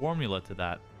little formula to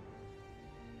that.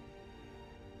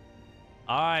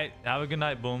 All right, have a good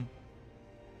night, Boom.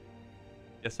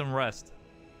 Get some rest.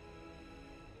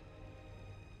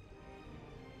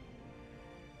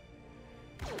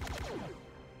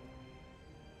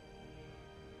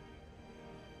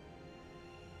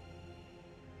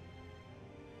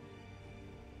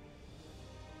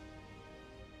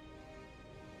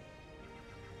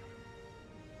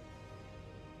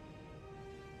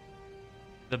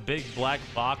 The big black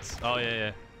box. Oh yeah,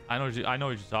 yeah. I know what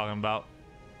you're talking about.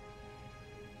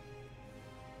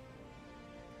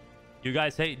 You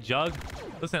guys hate Jug?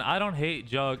 Listen, I don't hate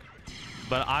Jug,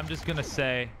 but I'm just gonna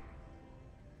say,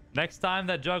 next time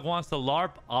that Jug wants to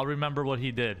LARP, I'll remember what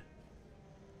he did.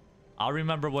 I'll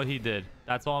remember what he did.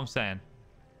 That's all I'm saying.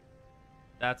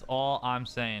 That's all I'm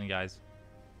saying, guys.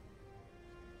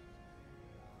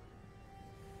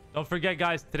 Don't forget,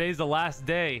 guys, today's the last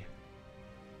day.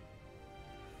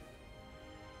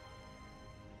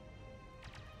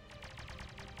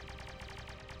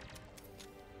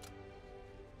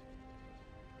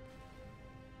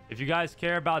 If you guys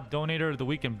care about Donator of the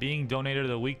Week and being Donator of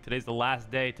the Week, today's the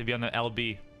last day to be on the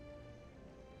LB.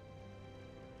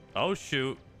 Oh,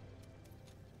 shoot.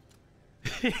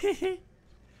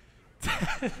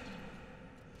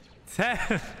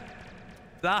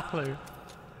 $10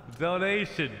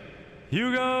 donation.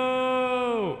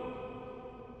 Hugo!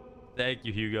 Thank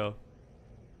you, Hugo.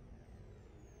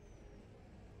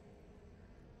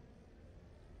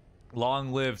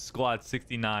 Long live Squad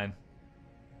 69.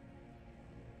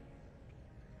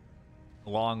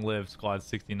 Long live Squad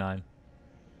 69.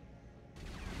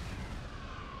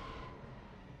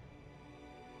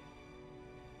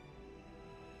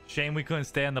 Shame we couldn't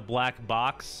stay in the black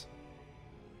box.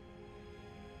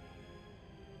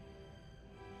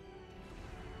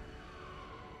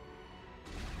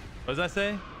 What does that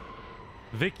say?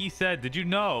 Vicky said, did you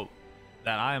know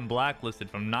that I am blacklisted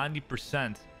from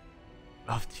 90%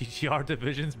 of TGR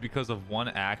divisions because of one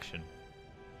action?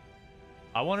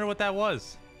 I wonder what that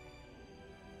was.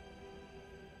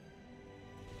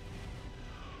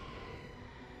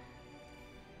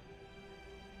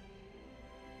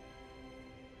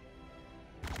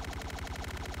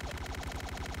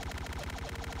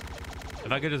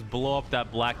 If I could just blow up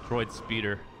that black droid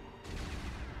speeder.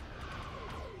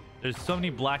 There's so many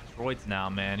black droids now,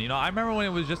 man. You know, I remember when it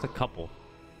was just a couple.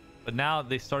 But now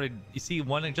they started, you see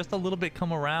one just a little bit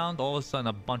come around, all of a sudden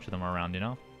a bunch of them are around, you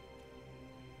know?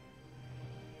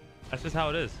 That's just how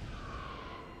it is.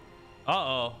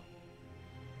 Uh-oh.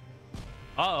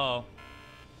 Uh-oh.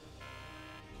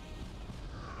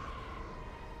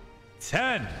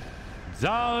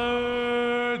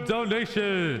 $10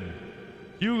 donation.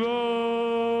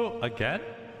 Hugo again?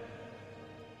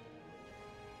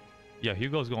 Yeah,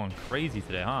 Hugo's going crazy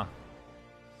today, huh?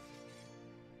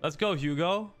 Let's go,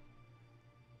 Hugo.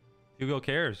 Hugo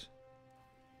cares.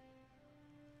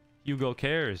 Hugo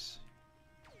cares.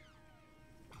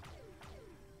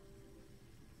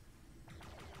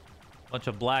 Bunch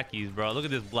of blackies, bro. Look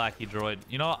at this blackie droid.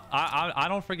 You know, I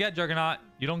don't forget, Juggernaut.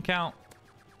 You don't count.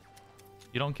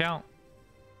 You don't count.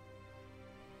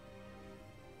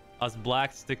 Us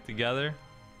blacks stick together.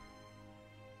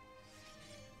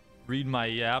 Read my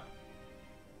yap.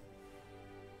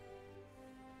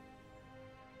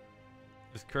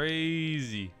 It's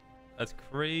crazy. That's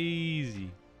crazy.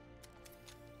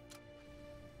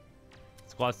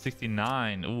 Squad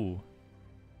 69. Ooh.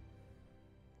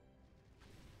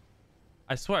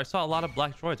 I swear I saw a lot of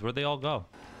black droids. Where'd they all go?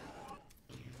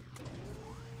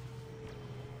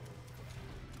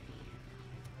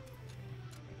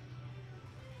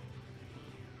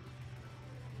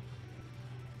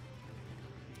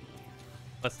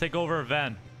 Let's take over a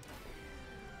van.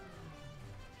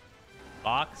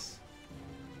 Box.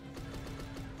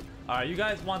 All right, you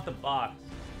guys want the box.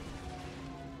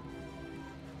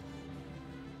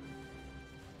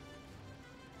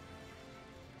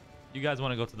 You guys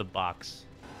want to go to the box.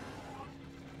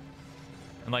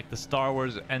 And like the Star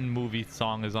Wars end movie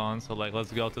song is on, so like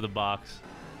let's go to the box.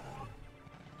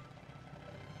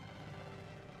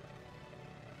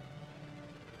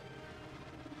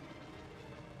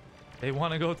 They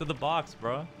want to go to the box,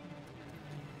 bro.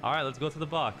 All right, let's go to the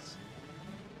box.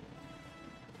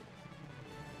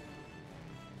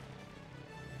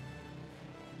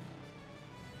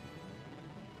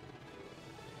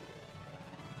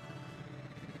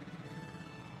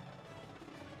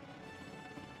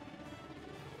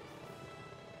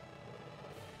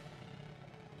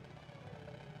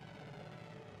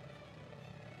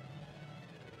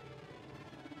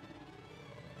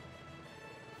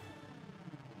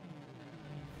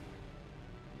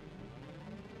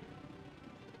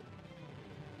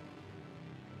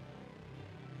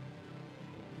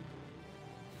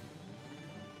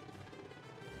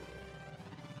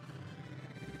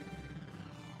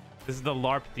 This is the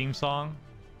LARP theme song.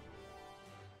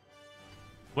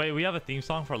 Wait, we have a theme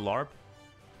song for LARP?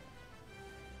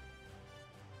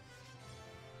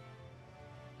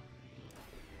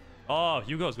 Oh,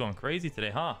 Hugo's going crazy today,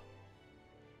 huh?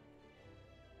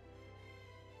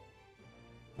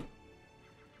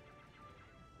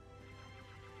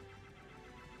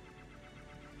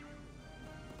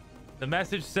 The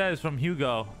message says from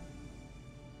Hugo,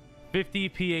 50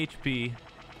 PHP.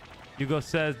 Hugo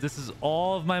says, this is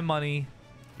all of my money.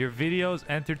 Your videos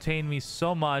entertain me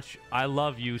so much. I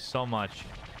love you so much.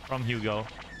 From Hugo.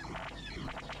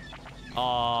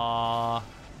 Aww.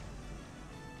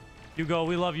 Hugo,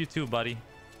 we love you too, buddy.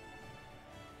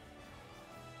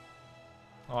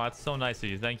 Oh, that's so nice of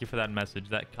you. Thank you for that message,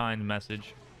 that kind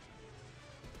message.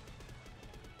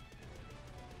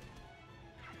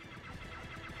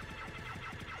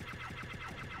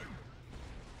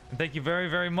 And thank you very,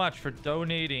 very much for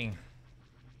donating.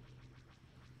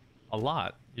 A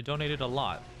lot. You donated a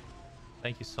lot.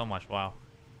 Thank you so much. Wow.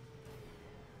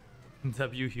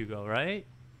 W Hugo, right?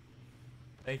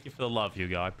 Thank you for the love,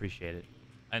 Hugo. I appreciate it.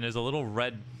 And there's a little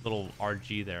red little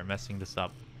RG there messing this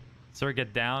up. Sir,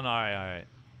 get down. All right, all right.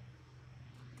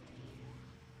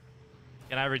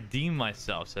 Can I redeem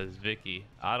myself, says Vicky.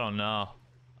 I don't know.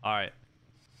 All right.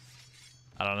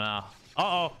 I don't know.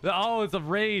 Uh-oh. Oh, it's a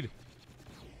raid.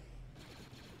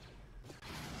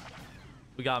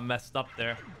 We got messed up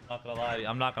there. Not gonna lie to you.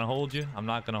 I'm not gonna hold you. I'm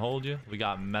not gonna hold you. We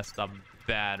got messed up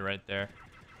bad right there.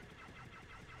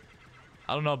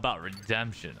 I don't know about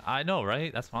redemption. I know,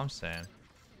 right? That's what I'm saying.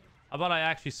 How about I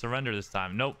actually surrender this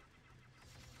time? Nope.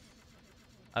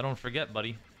 I don't forget,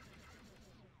 buddy.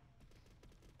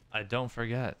 I don't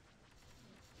forget.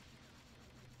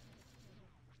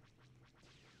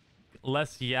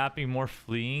 Less yapping, more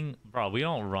fleeing. Bro, we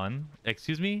don't run.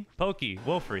 Excuse me? Pokey,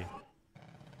 Wolfrey.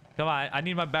 Come on, I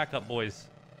need my backup, boys.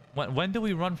 When do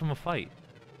we run from a fight?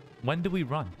 When do we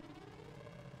run?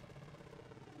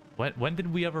 When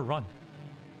did we ever run?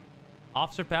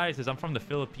 Officer Patty says, I'm from the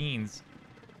Philippines.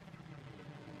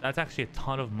 That's actually a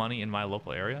ton of money in my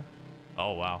local area.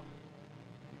 Oh, wow.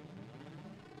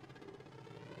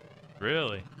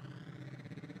 Really?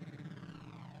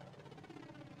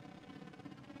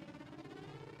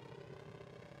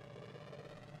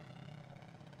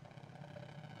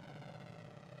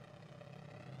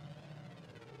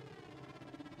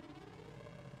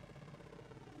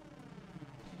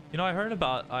 You know, I heard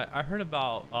about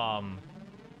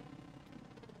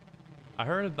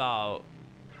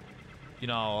you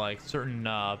know, like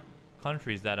certain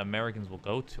countries that Americans will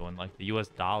go to, and like the US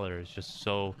dollar is just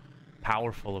so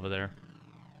powerful over there.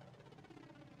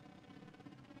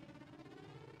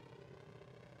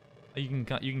 You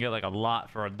can get like a lot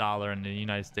for $1 in the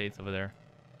United States over there.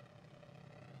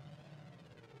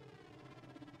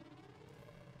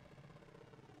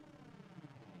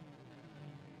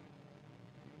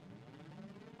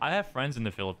 I have friends in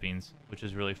the Philippines, which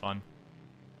is really fun.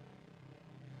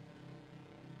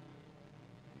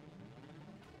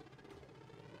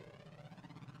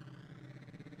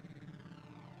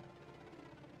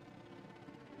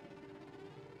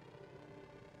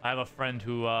 I have a friend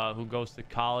who goes to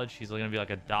college. He's gonna be like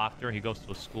a doctor. He goes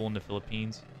to a school in the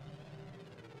Philippines.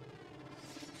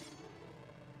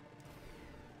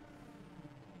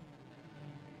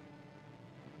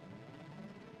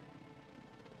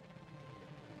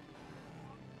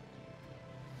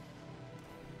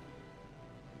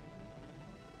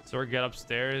 So get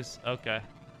upstairs. Okay.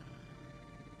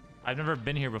 I've never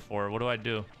been here before. What do I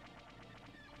do?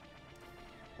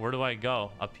 Where do I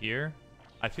go? Up here?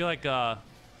 I feel like up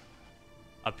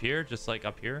here, just like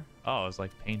up here. Oh, it's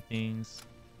like paintings.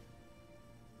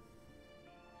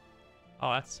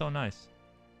 Oh, that's so nice.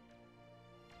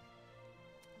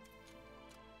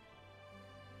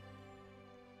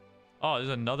 Oh, there's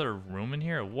another room in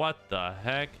here. What the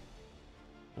heck?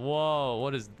 Whoa,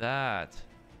 what is that?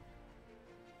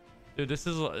 Dude, this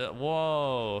is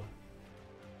whoa.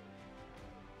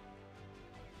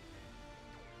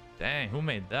 Dang, who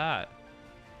made that?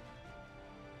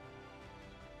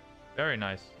 Very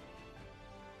nice.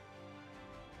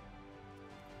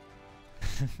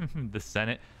 The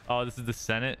Senate. Oh, this is the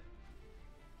Senate.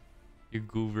 You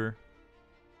goober.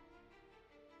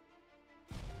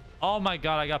 Oh my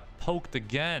god, I got poked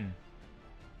again.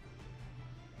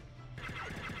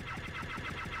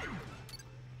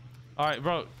 All right,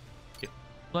 bro.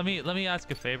 Let me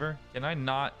ask a favor. Can I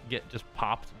not get just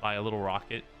popped by a little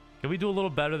rocket? Can we do a little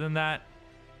better than that?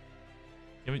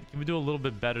 Can we do a little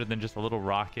bit better than just a little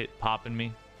rocket popping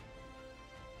me?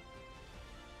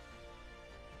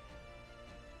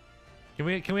 Can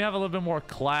we have a little bit more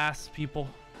class, people?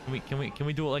 Can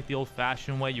we do it like the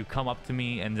old-fashioned way? You come up to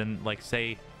me and then like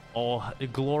say, "Oh,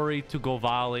 glory to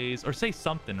Govales," or say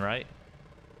something, right?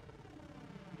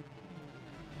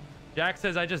 Jack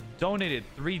says I just donated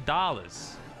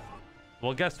 $3.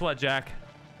 Well, guess what, Jack?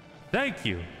 Thank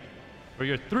you for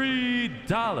your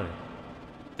 $3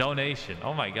 donation.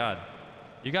 Oh my god,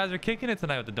 you guys are kicking it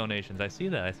tonight with the donations. I see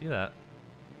that. I see that.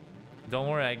 Don't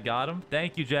worry, I got him.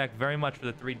 Thank you, Jack, very much for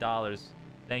the $3.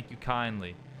 Thank you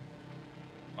kindly.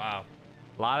 Wow.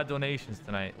 A lot of donations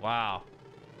tonight. Wow.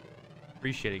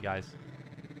 Appreciate it, guys.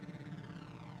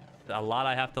 A lot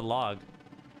I have to log.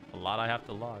 A lot I have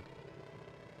to log.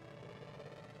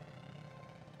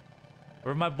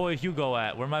 Where my boy Hugo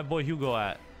at? Where my boy Hugo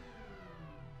at?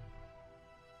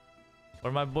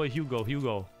 Where my boy Hugo?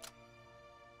 Hugo.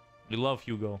 We love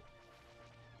Hugo.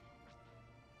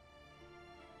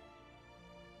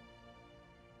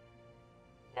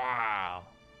 Wow.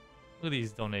 Look at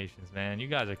these donations, man. You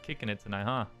guys are kicking it tonight,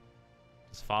 huh?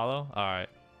 Just follow? Alright.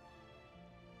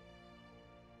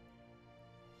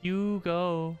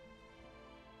 Hugo.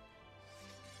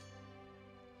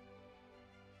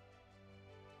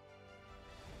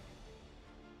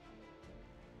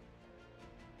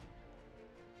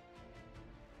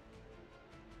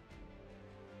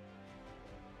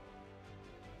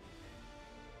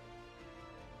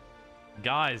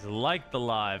 Guys, like the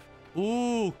live.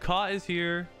 Ooh, Ka is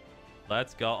here.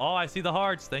 Let's go. Oh, I see the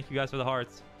hearts. Thank you guys for the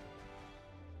hearts.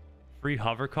 Free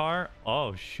hover car?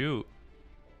 Oh, shoot.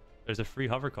 There's a free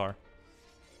hover car.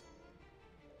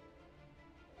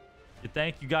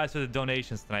 Thank you guys for the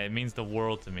donations tonight. It means the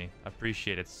world to me. I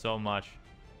appreciate it so much.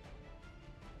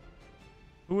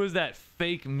 Who is that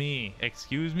fake me?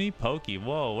 Excuse me? Pokey.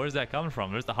 Whoa, where's that coming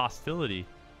from? There's the hostility.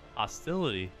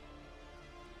 Hostility.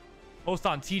 Post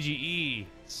on TGE,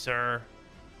 sir.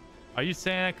 Are you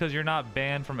saying that because you're not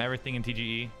banned from everything in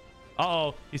TGE?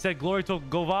 Uh-oh. He said glory to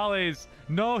Govales.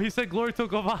 No, he said glory to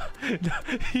Govales.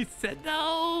 He said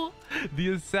no.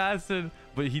 The assassin.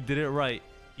 But he did it right.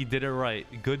 He did it right.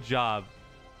 Good job.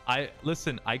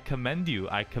 Listen, I commend you.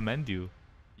 I commend you.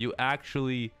 You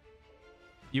actually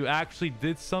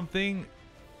did something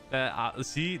that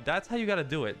see, that's how you got to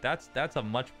do it. That's a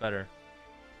much better.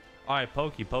 All right,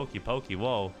 Pokey.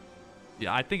 Whoa.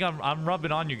 Yeah, I think I'm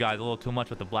rubbing on you guys a little too much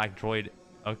with the black droid.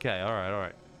 Okay, all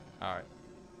right.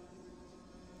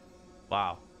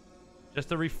 Wow.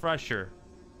 Just a refresher.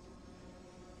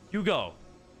 Hugo.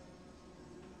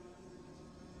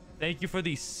 Thank you for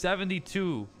the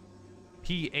 72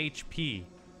 PHP.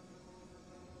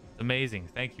 Amazing.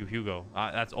 Thank you, Hugo.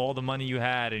 That's all the money you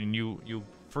had, and you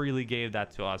freely gave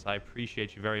that to us. I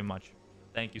appreciate you very much.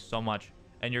 Thank you so much.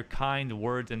 And your kind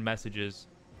words and messages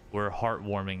were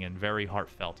heartwarming and very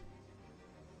heartfelt.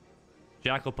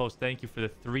 Jackal Post, thank you for the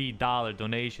 $3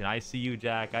 donation. I see you,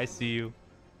 Jack. I see you.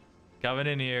 Coming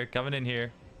in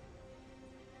here.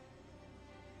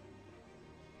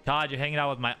 Todd, you're hanging out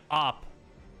with my op.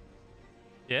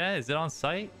 Yeah, is it on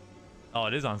site? Oh,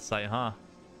 it is on site, huh?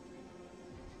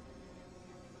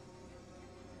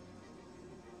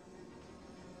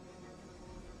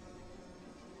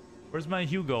 Where's my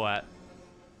Hugo at?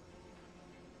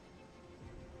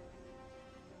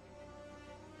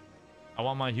 I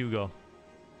want my Hugo.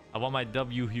 I want my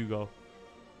W Hugo.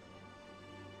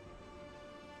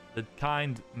 The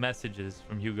kind messages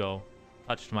from Hugo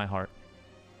touched my heart.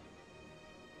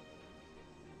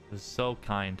 It was so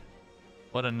kind.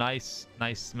 What a nice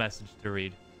message to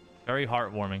read. Very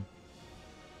heartwarming.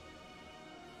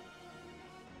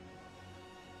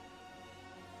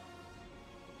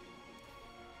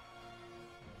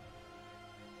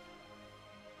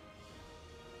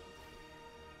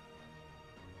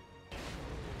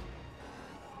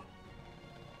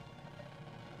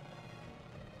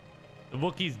 The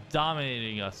Wookiees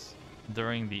dominating us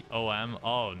during the OM.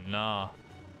 Oh no.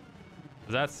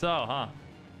 Is that so, huh?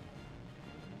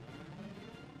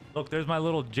 Look, there's my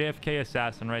little JFK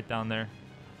assassin right down there.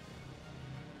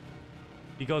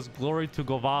 He goes glory to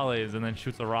Govales and then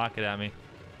shoots a rocket at me.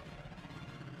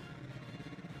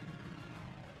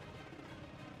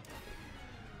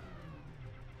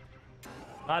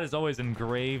 That is always in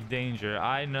grave danger.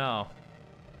 I know.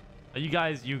 You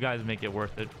guys make it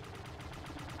worth it.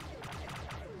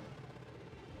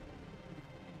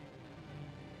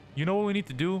 You know what we need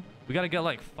to do? We gotta get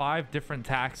like 5 different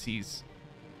taxis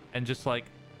and just like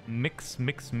mix,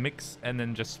 and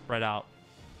then just spread out.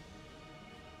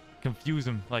 Confuse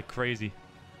them like crazy.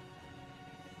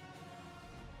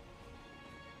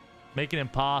 Make it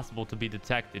impossible to be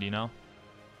detected, you know?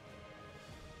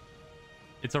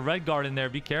 It's a red guard in there.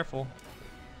 Be careful.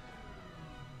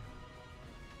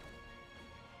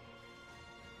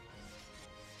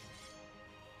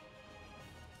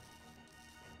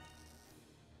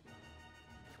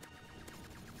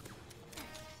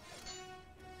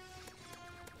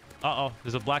 Uh-oh,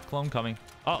 there's a black clone coming.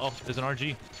 Uh-oh, there's an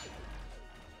RG.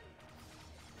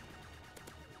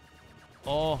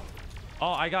 Oh,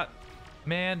 I got...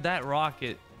 Man, that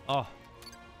rocket. Oh.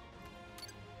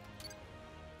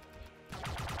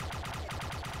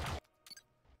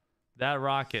 That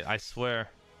rocket, I swear.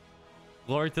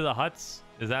 Glory to the Huts?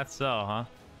 Is that so, huh?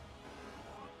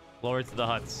 Glory to the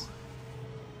Huts.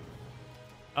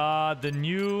 The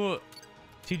new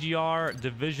TGR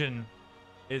division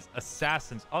is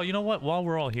Assassins. Oh, you know what? While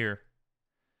we're all here,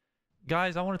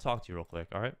 guys, I want to talk to you real quick,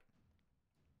 all right?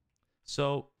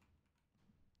 So,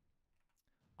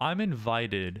 I'm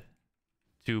invited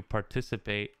to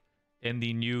participate in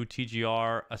the new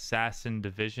TGR Assassin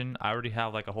division. I already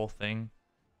have like a whole thing.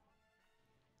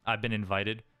 I've been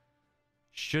invited.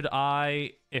 Should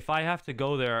I, if I have to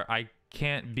go there, I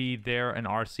can't be there and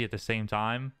RC at the same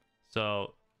time.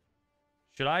 So,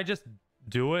 should I just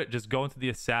do it? Just go into the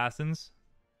Assassins?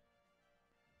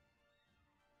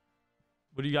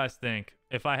 What do you guys think?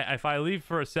 If I leave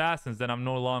for Assassins, then I'm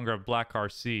no longer a Black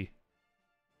RC.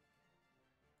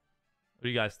 What do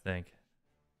you guys think?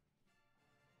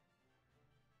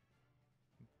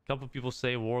 A couple people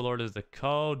say Warlord is the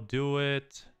code. Do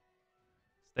it.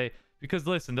 Stay, because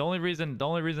listen, the only reason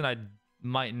I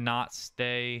might not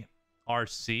stay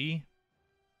RC.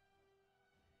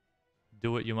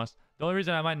 Do it, you must. The only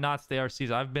reason I might not stay RC is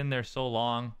I've been there so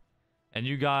long, and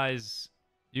you guys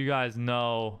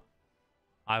know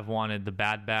I've wanted the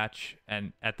Bad Batch,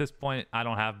 and at this point I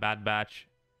don't have Bad Batch,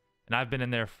 and I've been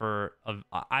in there for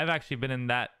I've actually been in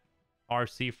that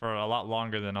RC for a lot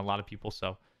longer than a lot of people.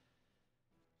 So,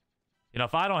 you know,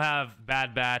 if I don't have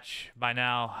Bad Batch by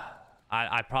now,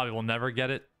 I probably will never get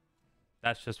it.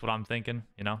 That's just what I'm thinking,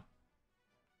 you know.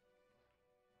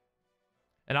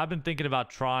 And I've been thinking about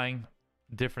trying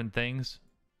different things.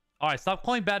 All right, stop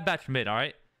calling Bad Batch mid, all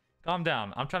right? Calm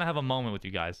down. I'm trying to have a moment with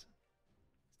you guys.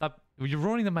 Stop. You're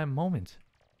ruining my moment.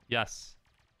 Yes.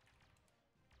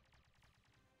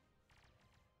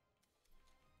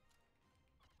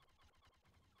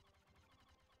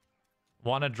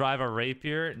 Want to drive a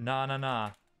rapier? Nah, nah,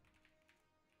 nah.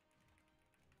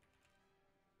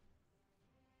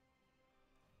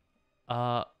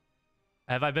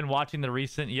 Have I been watching the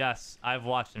recent? Yes, I've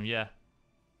watched them. Yeah.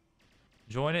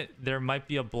 Join it. There might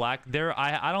be a black there.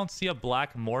 I don't see a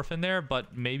black morph in there,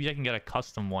 but maybe I can get a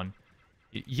custom one.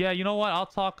 Yeah, you know what? I'll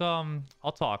talk.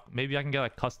 Maybe I can get a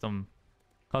custom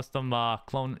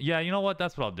clone. Yeah, you know what?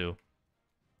 That's what I'll do.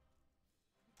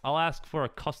 I'll ask for a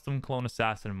custom clone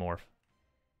assassin morph.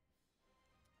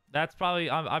 That's probably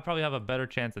I probably have a better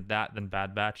chance at that than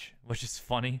Bad Batch, which is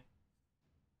funny.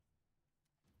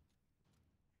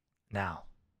 Now.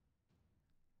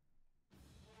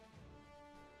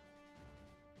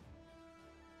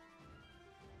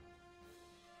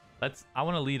 I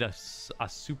want to lead a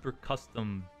super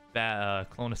custom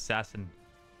clone assassin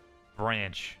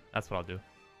branch. That's what I'll do.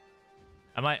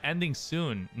 Am I ending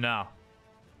soon? No.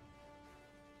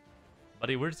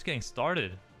 Buddy, we're just getting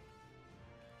started.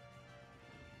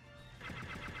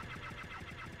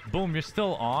 Boom, you're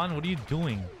still on? What are you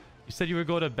doing? You said you would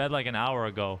go to bed like an hour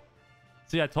ago.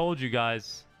 See, I told you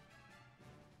guys.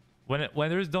 When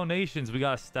there's donations, we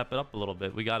gotta step it up a little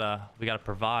bit. We gotta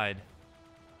provide.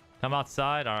 Come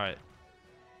outside? Alright.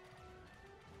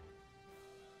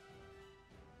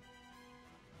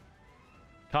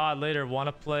 COD later.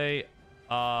 Wanna play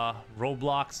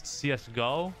Roblox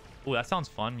CSGO? Oh, that sounds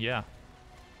fun, yeah.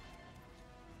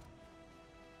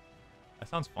 That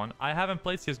sounds fun. I haven't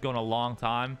played CSGO in a long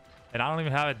time, and I don't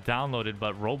even have it downloaded,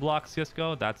 but Roblox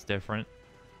CSGO, that's different.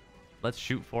 Let's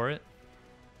shoot for it.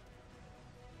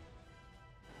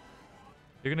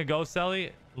 You're gonna go,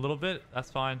 Selly? A little bit?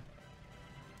 That's fine.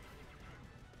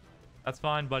 That's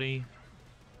fine, buddy.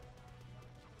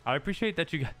 I appreciate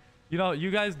that you know, you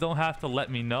guys don't have to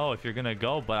let me know if you're gonna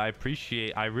go, but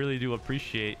I really do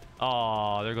appreciate.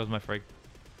 Oh, there goes my frig.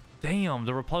 Damn,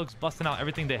 the Republic's busting out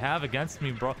everything they have against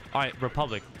me, bro. All right,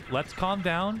 Republic, let's calm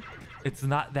down. It's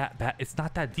not that bad. It's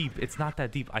not that deep. It's not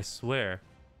that deep, I swear.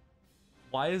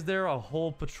 Why is there a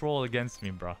whole patrol against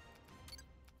me, bro?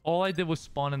 All I did was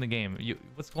spawn in the game.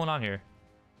 What's going on here?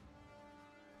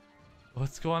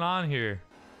 What's going on here?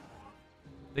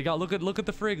 They got look at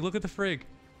the frig. Look at the frig.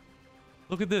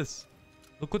 Look at this.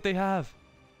 Look what they have.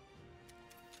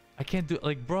 I can't do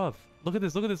like, bruv. Look at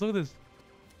this. Look at this. Look at this.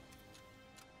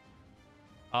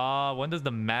 When does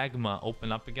the magma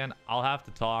open up again? I'll have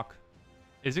to talk.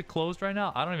 Is it closed right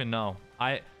now? I don't even know.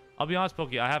 I'll be honest,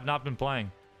 Pokey. I have not been playing.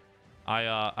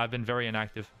 I've been very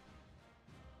inactive.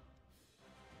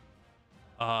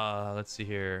 Let's see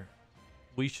here.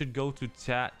 We should go to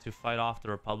Tat to fight off the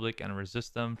Republic and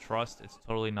resist them. Trust, it's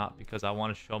totally not because I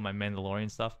want to show my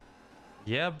Mandalorian stuff.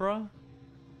 Yeah, bro.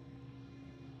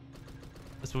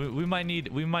 So we might need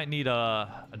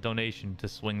a donation to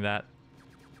swing that.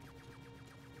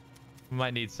 We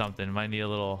might need something. Might need a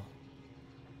little.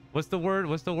 What's the word?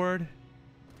 What's the word?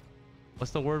 What's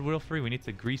the word, Wilfrey? We need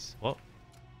to grease. Well,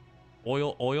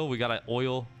 oil. We gotta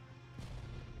oil.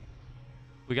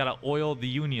 We gotta oil the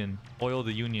union. Oil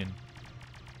the union.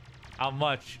 How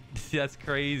much? That's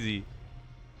crazy.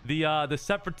 The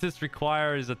separatist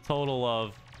requires a total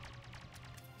of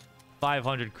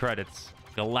 500 credits.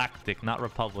 Galactic, not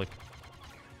Republic.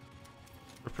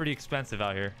 We're pretty expensive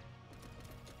out here.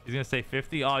 He's gonna say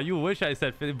 50. Oh, you wish I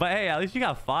said 50. But hey, at least you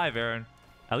got 5, Aaron.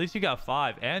 At least you got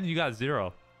 5, and you got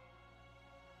 0.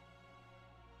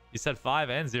 You said 5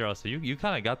 and 0, so you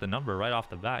kind of got the number right off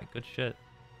the bat. Good shit.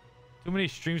 Too many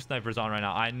stream snipers on right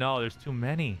now. I know, there's too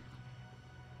many.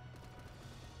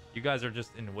 You guys are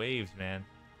just in waves, man.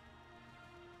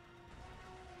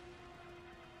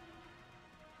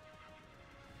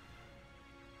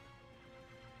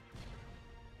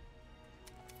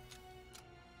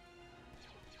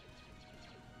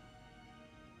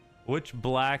 Which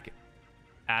black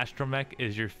astromech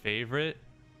is your favorite?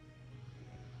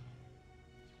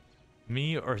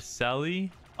 Me or Selly?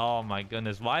 Oh my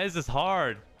goodness. Why is this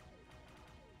hard?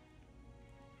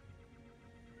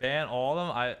 Ban all of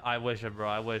them? I wish it, bro.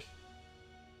 I wish.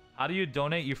 How do you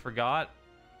donate? You forgot?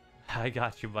 I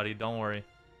got you, buddy. Don't worry.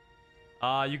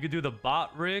 You could do the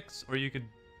bot Ricks, or you could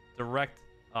direct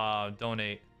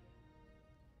donate.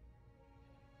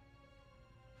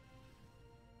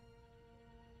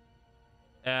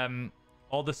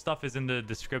 All the stuff is in the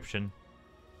description.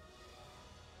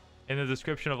 In the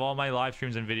description of all my live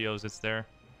streams and videos, it's there.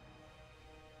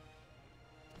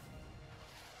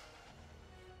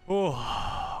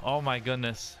 Oh my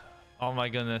goodness. Oh my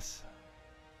goodness.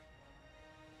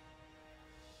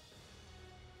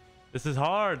 This is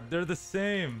hard. They're the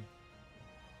same.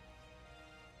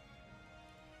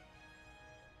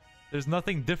 There's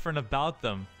nothing different about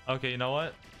them. Okay, you know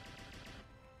what?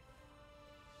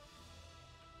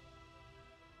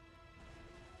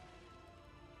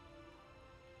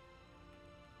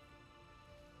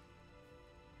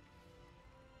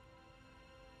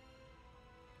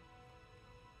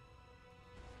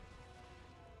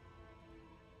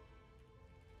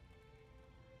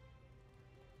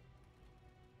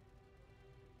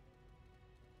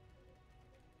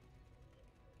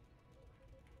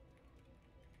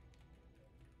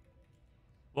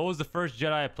 What was the first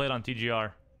Jedi I played on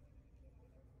TGR?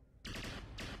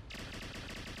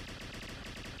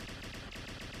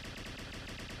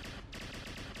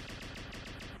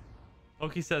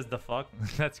 Pokey says the fuck?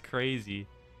 That's crazy.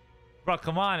 Bro,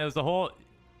 come on. It was a whole...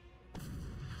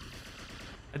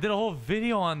 I did a whole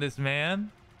video on this,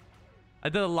 man. I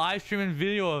did a live stream and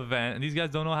video event, and these guys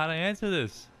don't know how to answer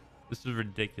this. This is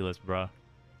ridiculous, bro.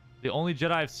 The only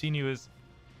Jedi I've seen you is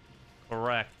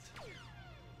correct.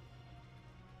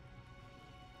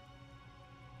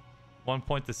 1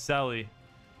 point to Selly.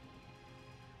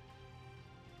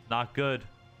 Not good.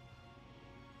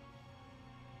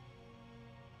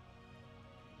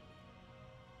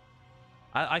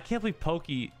 I can't believe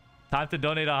Pokey. Time to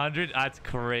donate 100? That's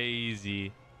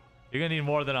crazy. You're gonna need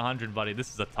more than 100, buddy.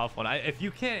 This is a tough one. If you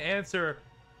can't answer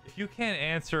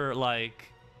like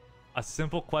a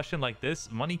simple question like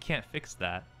this, money can't fix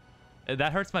that.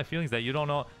 That hurts my feelings that you don't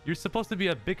know. You're supposed to be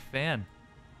a big fan.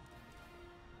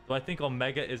 Do I think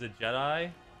Omega is a Jedi?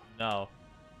 No.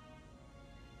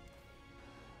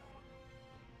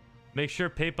 Make sure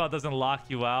PayPal doesn't lock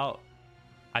you out.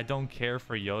 I don't care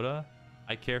for Yoda.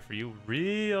 I care for you.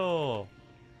 Real.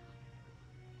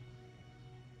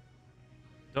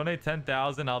 Donate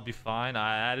 10,000. I'll be fine.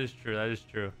 That is true. That is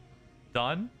true.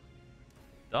 Done?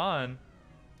 Done.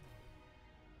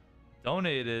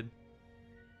 Donated.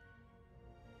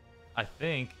 I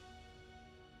think.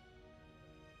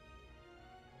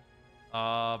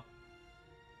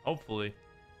 Hopefully.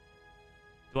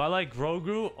 Do I like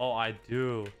Grogu? Oh, I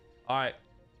do. All right.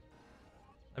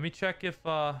 Let me check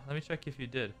if you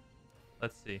did.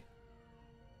 Let's see.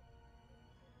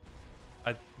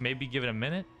 I maybe give it a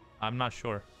minute. I'm not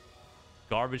sure.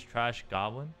 Garbage trash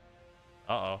goblin.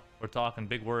 Uh-oh. We're talking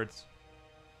big words.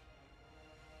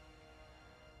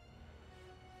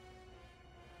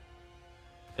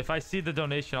 If I see the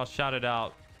donation, I'll shout it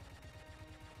out.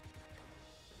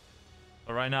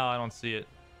 But right now, I don't see it.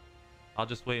 I'll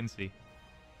just wait and see.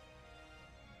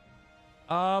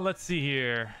 Let's see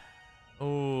here.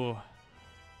 Oh.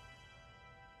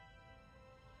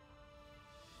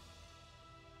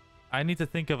 I need to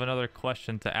think of another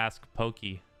question to ask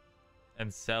Pokey and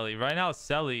Selly. Right now,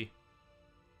 Selly's...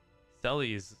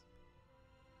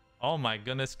 Oh my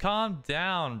goodness. Calm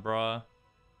down, bruh.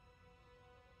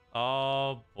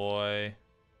 Oh boy.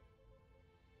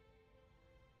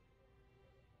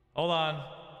 Hold on.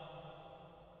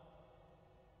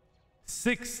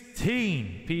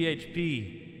 16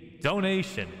 PHP.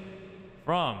 donation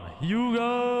from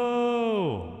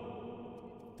Hugo.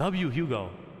 Hugo.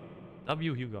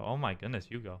 Hugo. Oh my goodness,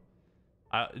 Hugo.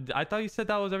 I thought you said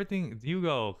that was everything.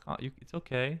 Hugo, it's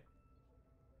okay.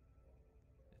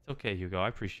 It's okay, Hugo. I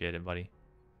appreciate it, buddy.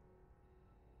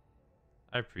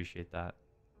 I appreciate that.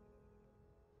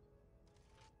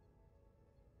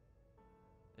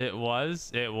 It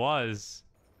was.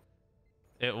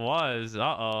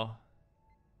 Uh-oh.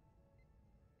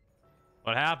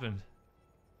 What happened?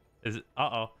 Is it?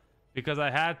 Uh-oh. Because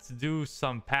I had to do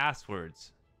some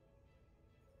passwords.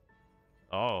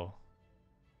 Oh.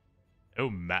 Oh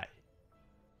my.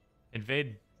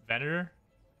 Invade Venator?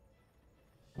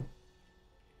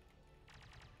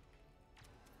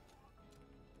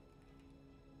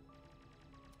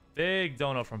 Big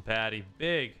dono from Patty.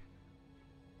 Big.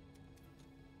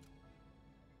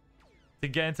 To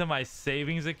get into my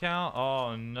savings account?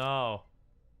 Oh no.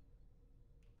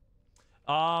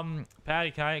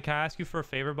 Patty, can I ask you for a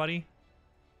favor, buddy?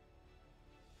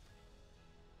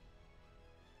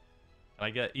 I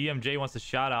get EMJ wants to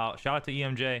shout out. Shout out to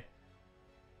EMJ.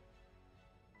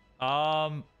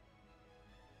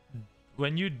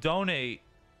 When you donate,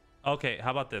 okay,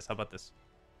 how about this?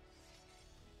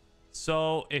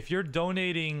 So if you're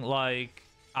donating like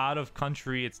out of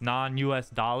country, it's non-US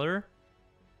dollar,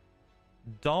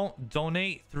 don't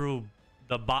donate through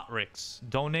the Botrix.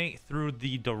 Donate through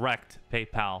the direct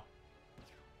PayPal.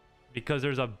 Because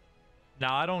there's a,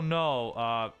 now I don't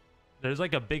know, there's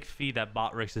like a big fee that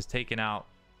Botrix is taking out.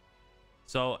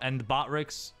 So, and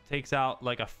Botrix takes out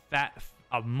like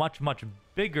a much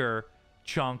bigger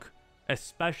chunk,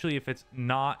 especially if it's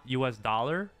not US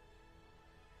dollar.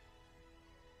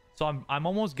 So I'm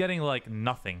almost getting like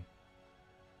nothing.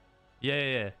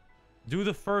 Yeah. Do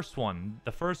the first one.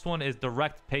 The first one is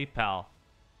direct PayPal.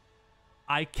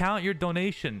 I count your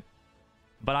donation,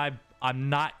 but I'm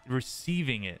not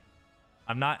receiving it.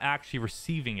 I'm not actually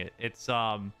receiving it. It's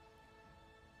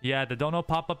yeah, the dono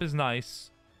pop-up is nice,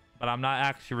 but I'm not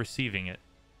actually receiving it.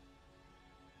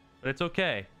 But it's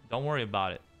okay. Don't worry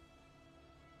about it.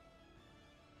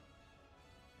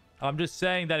 I'm just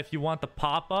saying that if you want the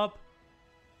pop-up,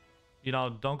 you know,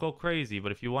 don't go crazy.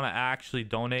 But if you want to actually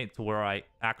donate to where I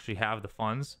actually have the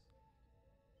funds,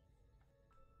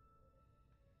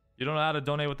 you don't know how to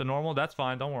donate with the normal? That's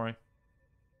fine. Don't worry.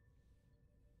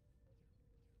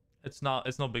 It's no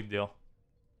big deal.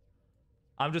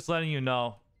 I'm just letting you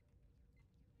know.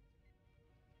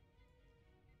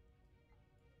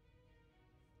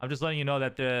 I'm just letting you know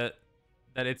that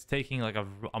that it's taking like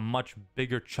a much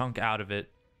bigger chunk out of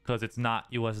it because it's not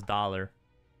US dollar.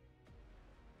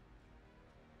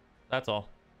 That's all.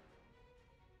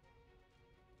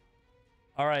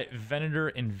 All right, Venator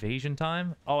invasion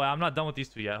time. Oh, I'm not done with these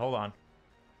two yet. Hold on.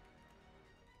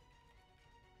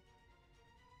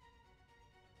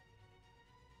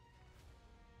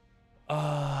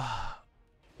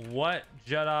 What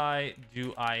Jedi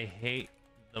do I hate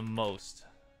the most?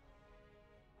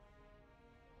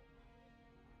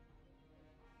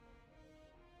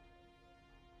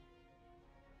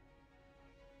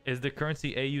 Is the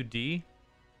currency AUD?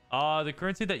 The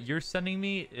currency that you're sending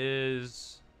me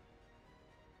is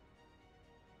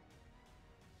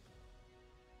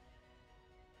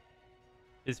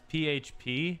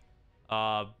PHP.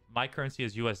 My currency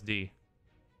is USD.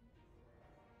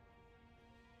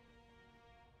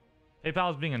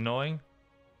 PayPal is being annoying.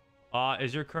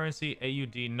 Is your currency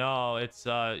AUD? No, it's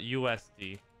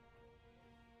USD.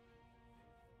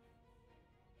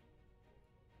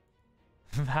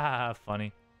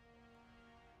 Funny.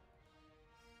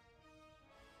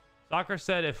 Soccer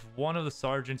said if one of the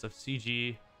sergeants of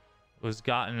CG was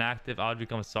gotten active, I would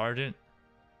become a sergeant.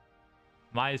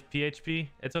 My is PHP.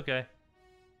 It's okay.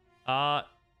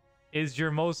 Is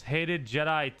your most hated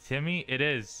Jedi Timmy? It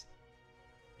is.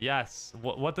 Yes.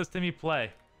 What does Timmy play?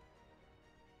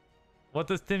 What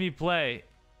does Timmy play?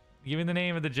 Give me the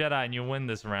name of the Jedi and you win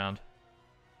this round.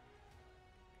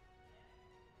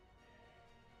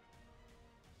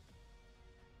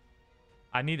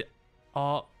 I need...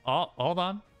 hold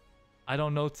on. I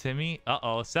don't know Timmy.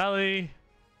 Uh-oh. Sally!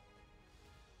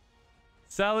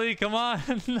 Sally, come on!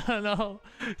 No.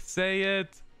 Say it.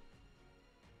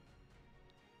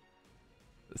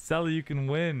 Sally, you can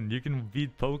win. You can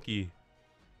beat Pokey.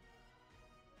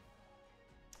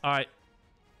 Alright.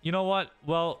 You know what?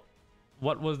 Well,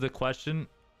 what was the question?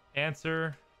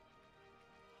 Answer.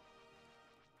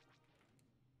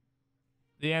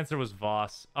 The answer was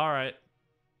Voss. Alright.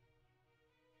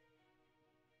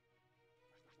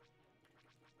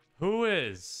 Who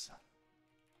is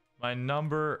my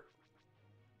number...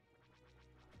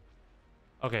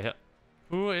 Okay.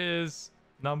 Who is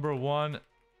number one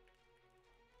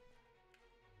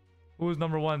Who's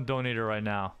number one donator right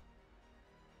now?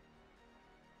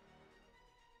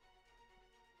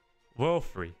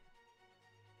 Wilfrey.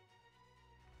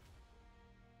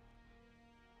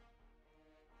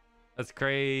 That's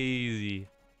crazy.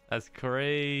 That's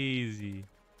crazy.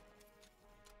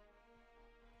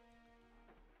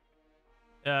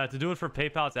 To do it for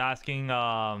PayPal, it's asking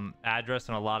address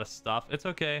and a lot of stuff. It's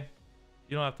okay.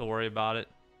 You don't have to worry about it.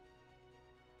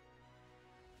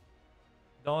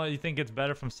 Don't you think it's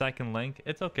better from second link?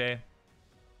 It's okay.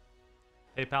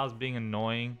 PayPal's being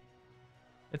annoying.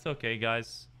 It's okay,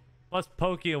 guys. Plus,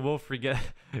 Pokey and Wolf forget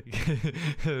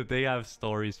they have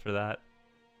stories for that.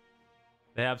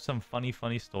 They have some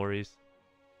funny stories.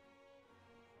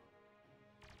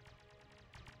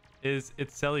 Is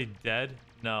Itselli dead?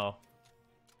 No.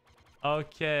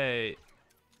 Okay.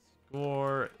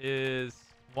 Score is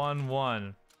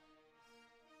 1-1.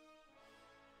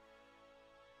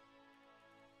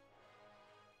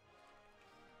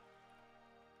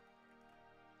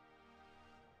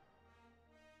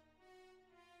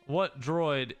 What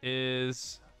droid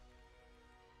is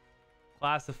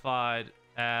classified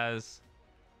as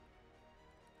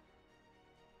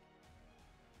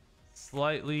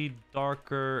slightly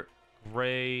darker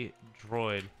gray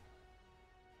droid?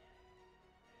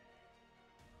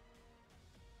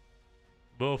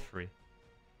 Wilfrey.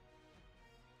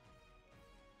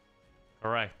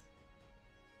 Correct.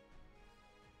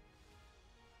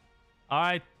 All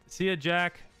right. See ya,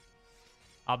 Jack.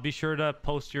 I'll be sure to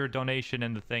post your donation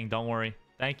in the thing. Don't worry.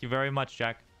 Thank you very much,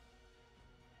 Jack.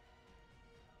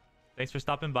 Thanks for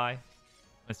stopping by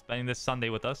and spending this Sunday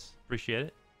with us. Appreciate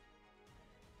it.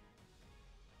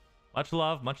 Much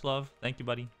love. Much love. Thank you,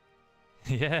 buddy.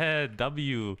 Yeah,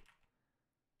 W.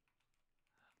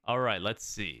 All right, let's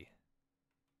see.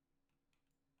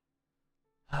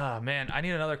 Ah, man, I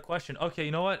need another question. Okay,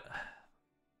 you know what?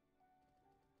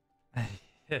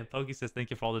 Yeah, Pokey says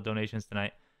thank you for all the donations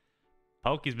tonight.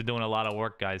 Pokey's been doing a lot of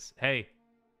work, guys. Hey,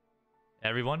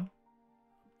 everyone.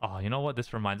 Oh, you know what?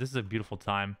 This is a beautiful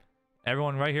time.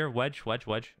 Everyone right here, wedge.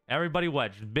 Everybody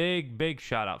wedge. Big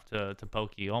shout out to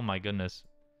Pokey. Oh my goodness.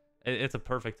 It's a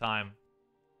perfect time.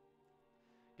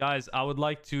 Guys, I would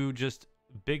like to just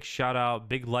big shout out,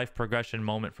 big life progression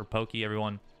moment for Pokey,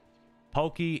 everyone.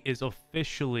 Pokey is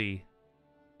officially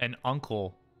an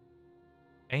uncle.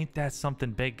 Ain't that something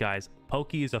big, guys?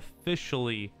 Pokey is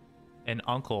officially an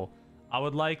uncle. I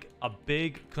would like a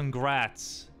big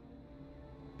congrats.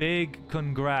 Big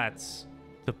congrats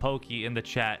to Pokey in the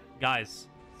chat. Guys,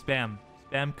 spam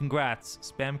congrats.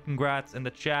 Spam congrats in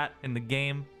the chat, in the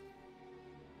game.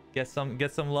 Get some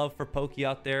love for Pokey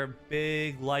out there.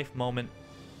 Big life moment.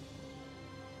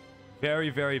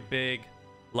 Very big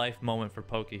life moment for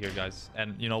Pokey here, guys.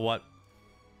 And you know what?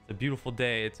 It's a beautiful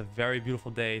day. It's a very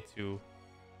beautiful day to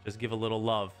just give a little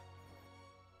love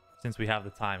since we have the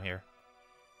time here.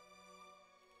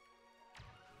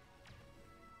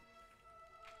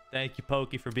 Thank you,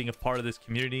 Pokey, for being a part of this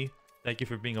community. Thank you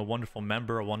for being a wonderful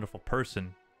member, a wonderful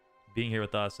person, being here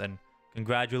with us. And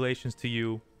congratulations to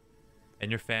you and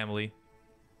your family.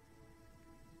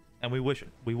 And we wish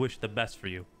the best for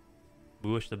you.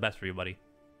 We wish the best for you, buddy.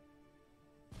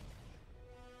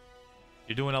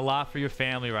 You're doing a lot for your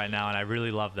family right now, and I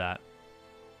really love that.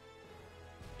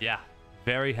 Yeah,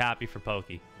 very happy for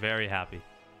Pokey. Very happy.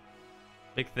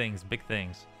 Big things, big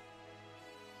things.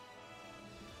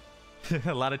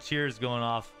 A lot of cheers going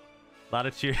off. A lot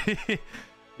of cheers.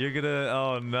 You're gonna...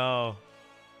 Oh, no.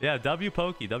 Yeah, W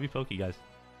Pokey, guys.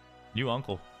 New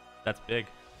uncle. That's big.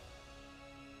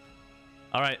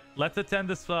 All right, let's attend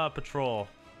this patrol.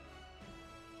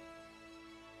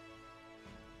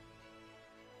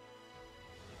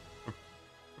 For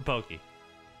Pokey.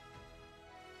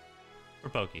 For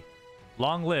Pokey.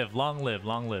 Long live, long live,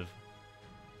 long live.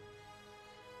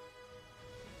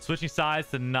 Switching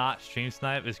sides to not stream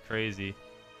snipe is crazy.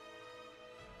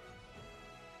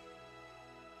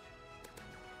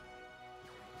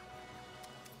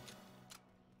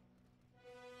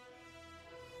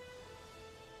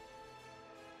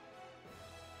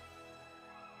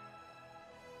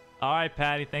 All right,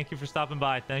 Patty, thank you for stopping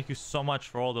by. Thank you so much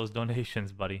for all those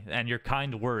donations, buddy. And your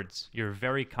kind words. Your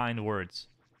very kind words.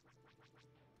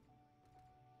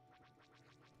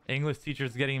 English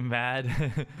teacher's getting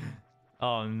mad.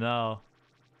 Oh, no.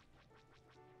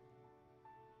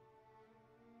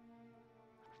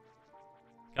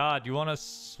 God, you want to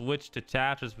switch to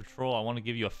Taft as patrol? I want to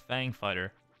give you a Fang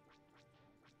fighter.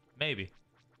 Maybe.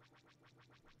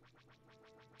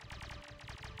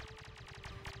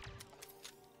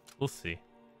 We'll see.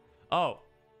 Oh.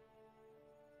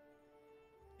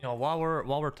 You know, while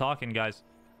we're talking, guys,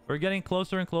 we're getting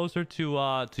closer and closer to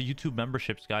YouTube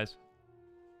memberships, guys.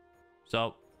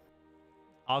 So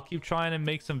I'll keep trying to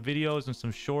make some videos and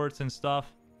some shorts and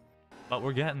stuff, but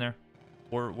we're getting there.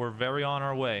 We're very on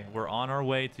our way. We're on our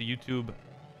way to YouTube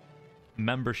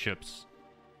memberships.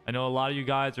 I know a lot of you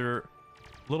guys are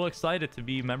a little excited to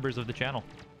be members of the channel.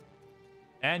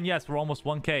 And yes, we're almost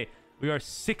 1K. We are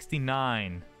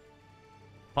 69,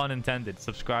 pun intended,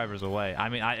 subscribers away. I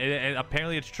mean,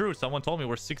 apparently it's true. Someone told me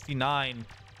we're 69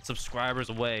 subscribers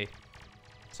away.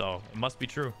 So it must be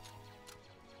true.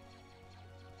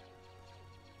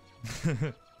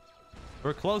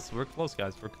 We're close. We're close,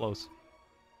 guys. We're close.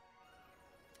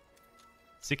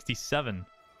 67.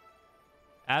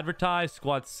 Advertise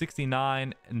squad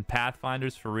 69 and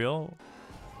Pathfinders for real.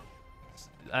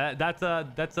 That's an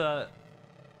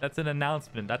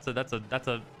announcement. That's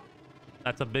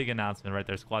a big announcement right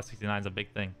there. Squad 69 is a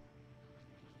big thing.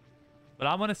 But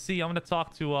I'm gonna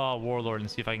talk to Warlord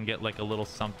and see if I can get like a little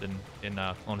something in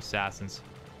Clone Assassins.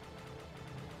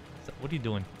 What are you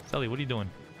doing, Sully? What are you doing?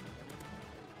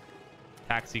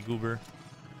 Taxi goober.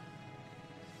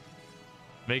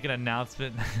 Make an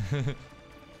announcement.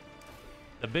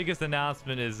 The biggest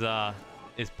announcement is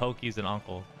Pokies and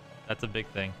Uncle. That's a big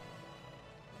thing.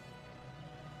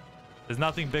 There's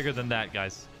nothing bigger than that,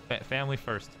 guys. Family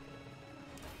first.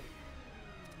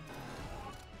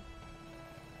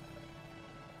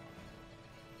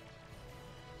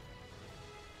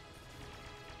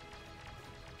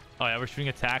 Oh yeah, we're shooting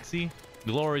a taxi.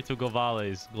 Glory to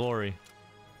Govales. Glory.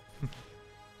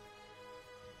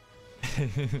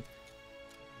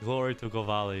 Glory to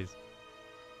Govales.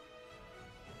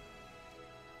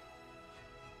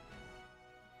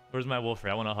 Where's my Wolfrey?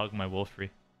 I want to hug my Wolfrey.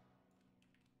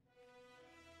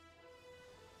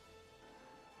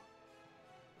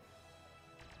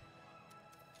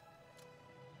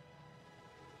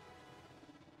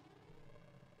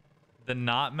 The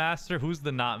Knot Master? Who's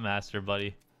the Knot Master,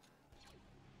 buddy?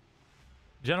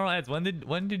 General Eds, when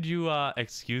did you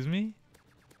excuse me?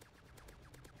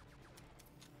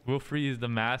 Wolfrey is the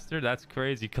master? That's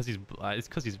crazy because it's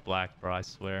because he's black, bro, I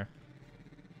swear.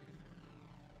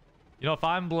 You know, if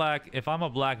I'm a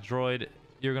black droid,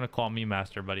 you're gonna call me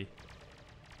master, buddy.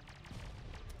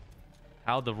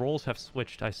 How the roles have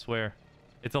switched, I swear.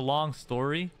 It's a long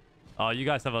story. Oh, you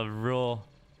guys have a real...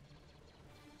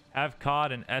 Have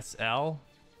COD and SL?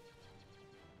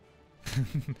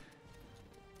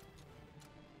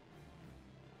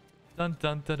 Dun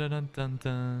dun dun dun dun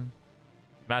dun.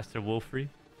 Master Wolfrey.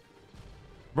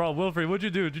 Bro, Wolfrey, what'd you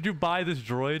do? Did you buy this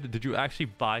droid? Did you actually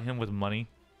buy him with money?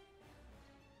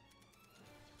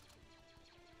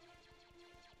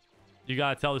 You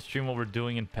gotta tell the stream what we're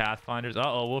doing in Pathfinders.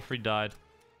 Uh-oh, Wolfrey died.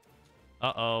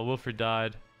 Uh-oh, Wolfrey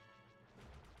died.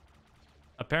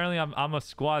 Apparently, I'm a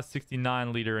Squad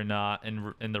 69 leader in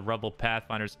the Rebel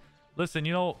Pathfinders. Listen,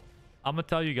 you know, I'm gonna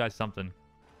tell you guys something.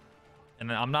 And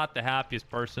I'm not the happiest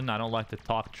person. I don't like to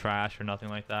talk trash or nothing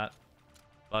like that.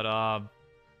 But I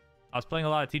was playing a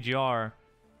lot of TGR,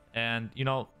 and you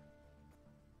know,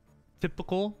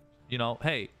 typical. You know,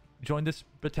 hey, join this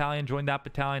battalion, join that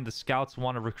battalion. The scouts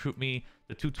want to recruit me.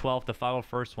 The 212th, the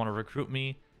 501st want to recruit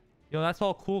me. You know, that's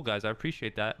all cool, guys. I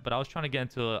appreciate that. But I was trying to get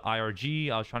into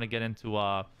IRG. I was trying to get into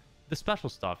the special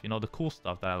stuff. You know, the cool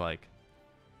stuff that I like.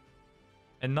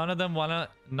 And none of them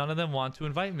want to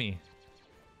invite me.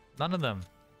 None of them.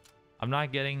 I'm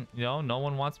not getting, you know, no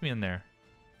one wants me in there.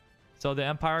 So the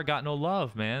Empire got no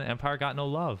love, man. Empire got no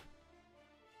love.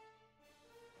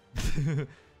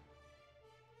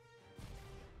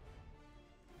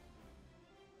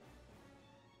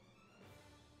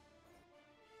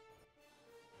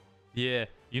 Yeah.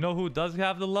 You know who does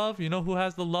have the love? You know who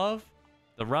has the love?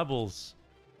 The Rebels.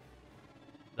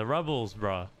 The Rebels,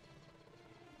 bruh.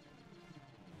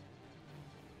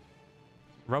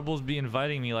 Rebels be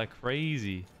inviting me like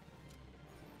crazy.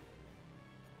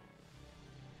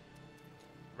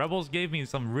 Rebels gave me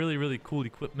some really, really cool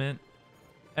equipment.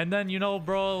 And then, you know,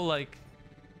 bro, like...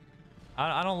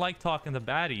 I don't like talking to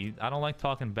baddie. I don't like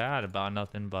talking bad about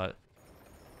nothing, but...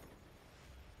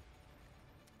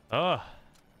 Ugh.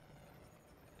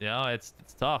 Yeah, it's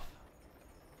tough.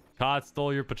 COD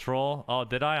stole your patrol. Oh,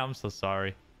 did I? I'm so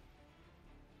sorry.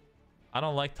 I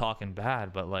don't like talking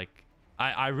bad, but like...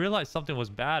 I realized something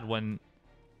was bad when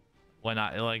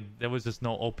I, like, there was just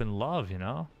no open love, you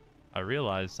know? I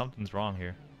realized something's wrong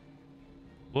here.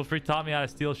 Wolfrey taught me how to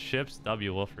steal ships.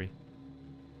 W, Wolfrey.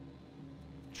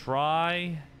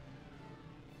 Try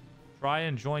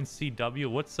and join CW.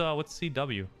 What's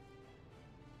CW?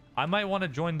 I might want to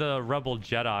join the Rebel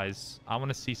Jedis. I want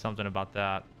to see something about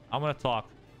that. I want to talk.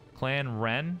 Clan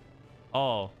Ren?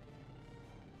 Oh.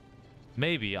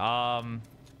 Maybe.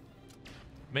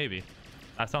 Maybe.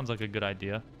 That sounds like a good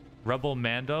idea. Rebel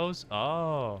Mandos?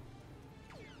 Oh.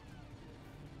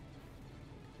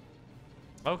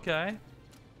 Okay.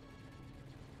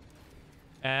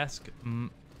 Ask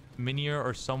Minier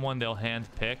or someone they'll hand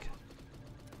pick.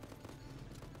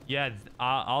 Yeah,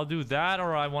 I'll do that,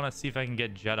 or I want to see if I can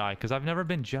get Jedi, because I've never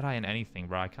been Jedi in anything,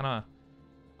 bro.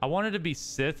 I wanted to be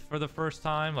Sith for the first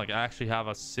time. Like, I actually have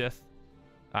a Sith.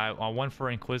 I went for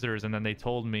Inquisitors, and then they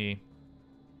told me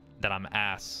that I'm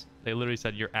ass. They literally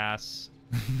said, you're ass.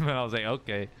 And I was like,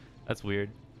 okay, that's weird.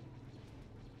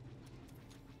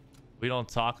 We don't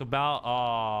talk about...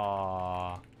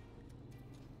 Aww.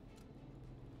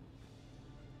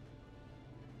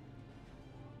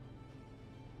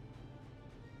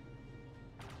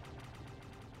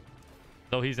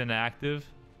 So he's inactive.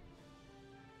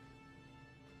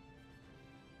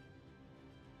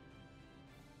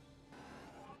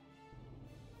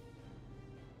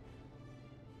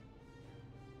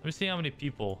 Let me see how many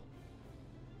people.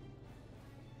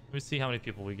 Let me see how many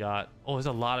people we got. Oh, there's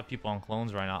a lot of people on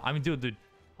clones right now. I mean, dude.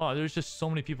 Oh, there's just so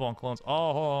many people on clones.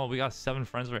 Oh, we got 7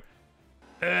 friends.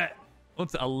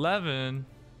 What's 11?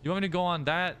 You want me to go on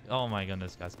that? Oh my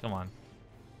goodness, guys. Come on.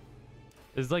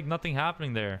 There's like nothing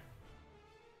happening there.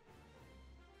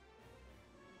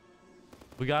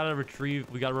 We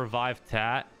gotta revive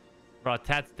Tat. Bro,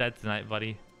 Tat's dead tonight,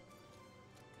 buddy.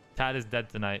 Tat is dead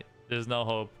tonight. There's no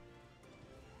hope.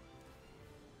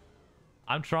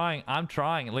 I'm trying.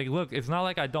 Like, look, it's not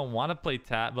like I don't want to play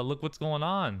Tat, but look what's going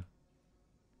on.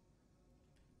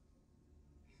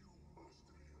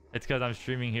 It's because I'm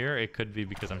streaming here. It could be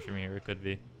because I'm streaming here. It could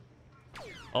be.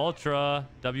 Ultra,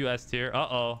 WS tier.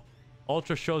 Uh-oh.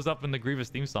 Ultra shows up in the Grievous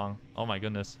theme song. Oh my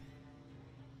goodness.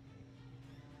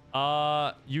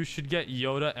 You should get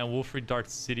Yoda and Wolfrey Darth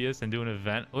Sidious and do an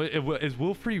event. Is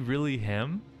Wolfrey really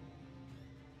him?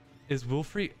 Is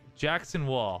Wolfrey Jackson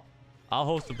Wall? I'll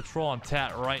host a patrol on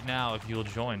Tat right now if you'll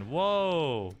join.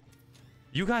 Whoa.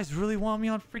 You guys really want me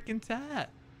on freaking Tat?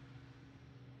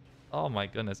 Oh my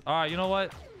goodness. All right, you know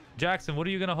what? Jackson, what are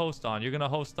you going to host on? You're going to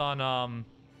host on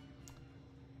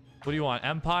what do you want?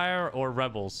 Empire or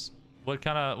Rebels? What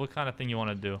kind of thing you want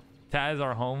to do? Tat is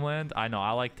our homeland. I know.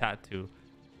 I like Tat too.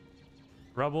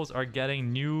 Rebels are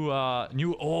getting new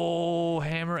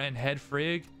hammer and head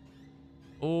frig.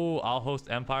 Oh, I'll host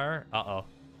Empire. Uh-oh.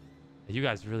 You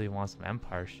guys really want some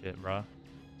Empire shit, bro.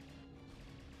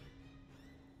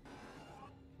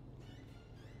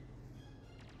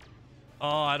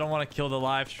 Oh, I don't want to kill the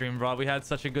live stream, bro. We had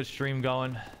such a good stream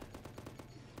going.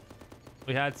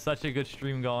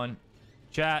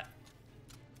 Chat.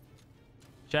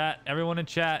 Everyone in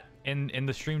chat, in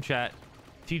the stream chat.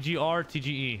 TGR,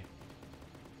 TGE.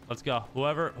 Let's go.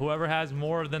 Whoever has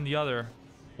more than the other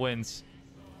wins.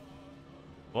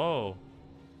 Whoa.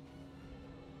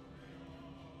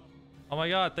 Oh my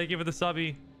god, thank you for the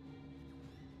subby.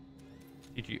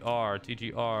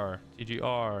 TGR.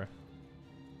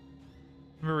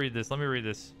 Let me read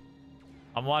this.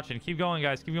 I'm watching. Keep going,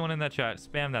 guys. Keep going in that chat.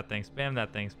 Spam that thing.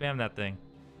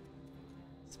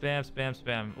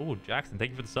 Spam. Ooh, Jackson,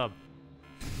 thank you for the sub.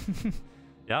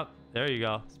 Yep, there you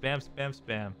go.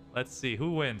 Spam. Let's see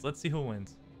who wins.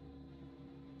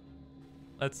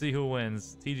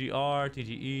 TGR,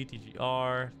 TGE,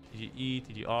 TGR.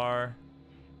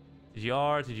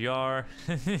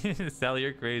 Sally,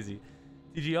 you're crazy.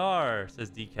 TGR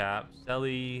says Decap.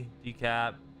 Sally,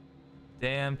 Decap.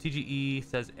 Damn, TGE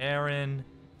says Aaron.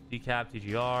 Decap,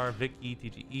 TGR. Vicky,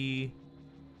 TGE.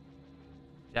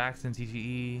 Jackson,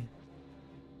 TGE.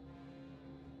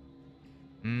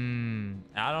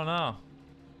 I don't know.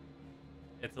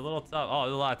 It's a little tough. Oh,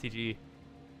 there's a lot of TGE.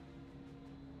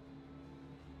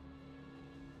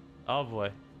 Oh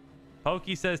boy.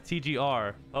 Pokey says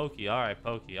TGR. Pokey. All right,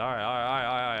 Pokey. All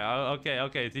right.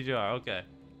 Okay, TGR. Okay.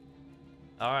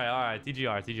 All right.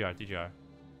 TGR.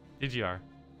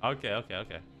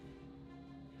 Okay.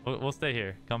 We'll stay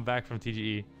here. Come back from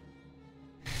TGE.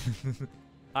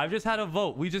 I've just had a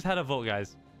vote. We just had a vote,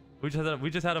 guys. We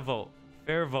just had a vote.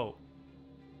 Fair vote.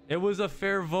 It was a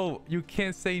fair vote. You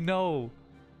can't say no.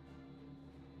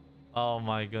 Oh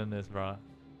my goodness, bro.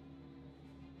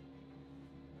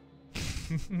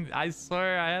 I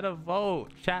swear I had a vote.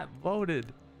 Chat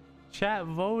voted,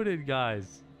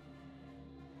 guys.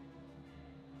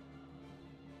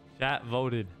 Chat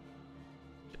voted.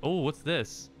 Oh, what's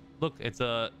this? Look, it's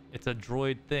a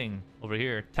droid thing over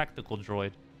here. Tactical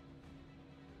droid.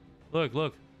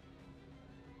 Look.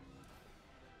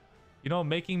 You know,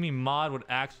 making me mod would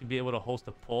actually be able to host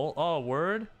a poll. Oh,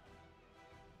 word?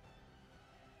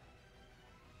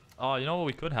 Oh, you know what?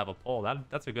 We could have a poll.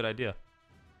 That's a good idea.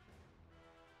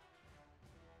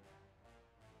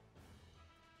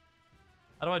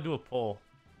 How do I do a poll?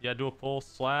 Yeah, do a poll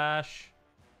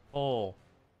 / poll.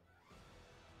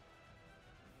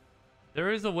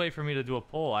 There is a way for me to do a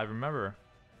poll, I remember.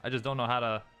 I just don't know how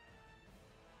to...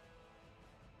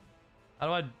 How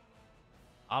do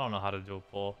I don't know how to do a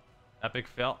poll. Epic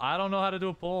fail. I don't know how to do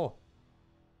a poll.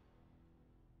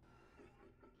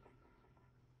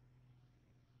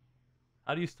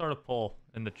 How do you start a poll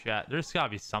in the chat? There's gotta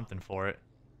be something for it.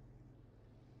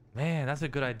 Man, that's a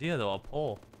good idea though, a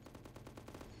poll.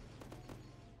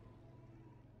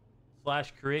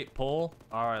 / create poll.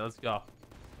 Alright, let's go.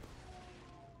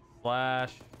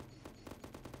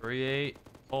 / create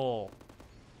poll.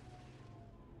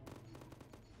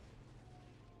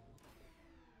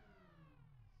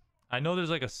 I know there's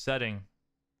like a setting.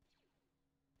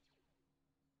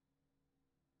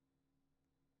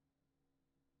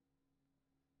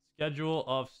 Schedule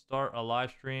of start a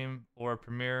live stream or a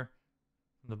premiere.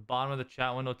 From the bottom of the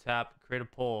chat window, tap create a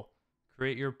poll.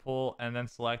 Create your poll and then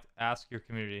select ask your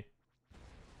community.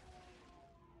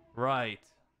 Right.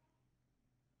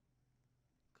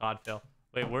 God fail.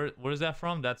 Wait, where is that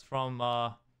from? That's from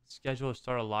schedule to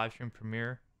start a live stream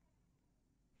premiere.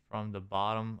 From the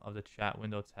bottom of the chat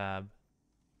window tab.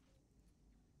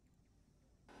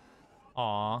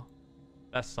 Aw.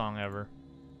 Best song ever.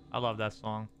 I love that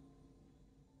song.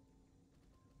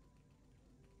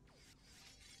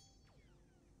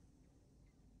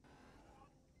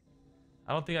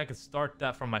 I don't think I can start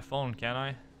that from my phone, can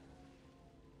I?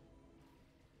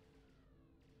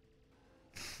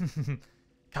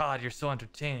 God, you're so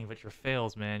entertaining, but your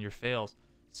fails, man. Your fails.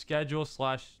 Schedule /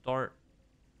 start.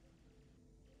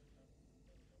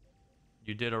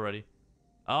 You did already.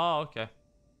 Oh, okay.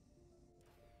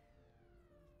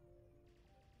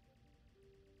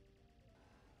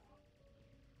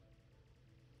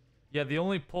 Yeah, the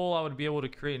only poll I would be able to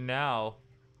create now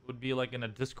would be like in a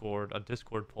Discord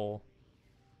poll.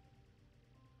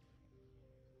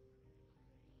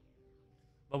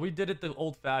 But we did it the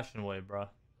old-fashioned way, bruh.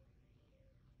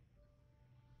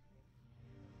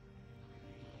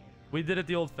 We did it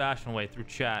the old-fashioned way through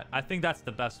chat. I think that's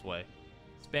the best way.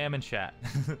 Spam and chat.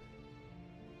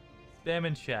 Spam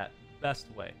and chat. Best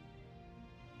way.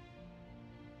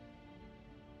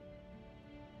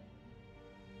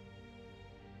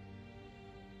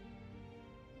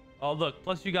 Oh, look.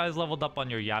 Plus, you guys leveled up on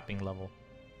your yapping level.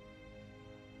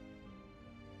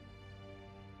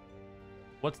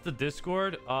 What's the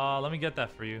Discord? Let me get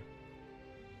that for you.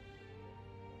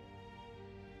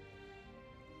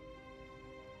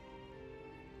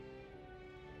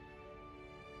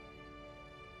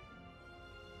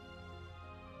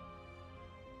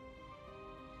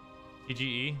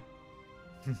 TGE?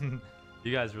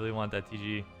 You guys really want that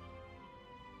TGE.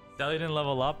 Sally didn't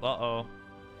level up? Uh-oh.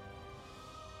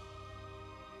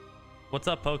 What's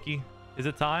up, Pokey? Is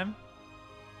it time?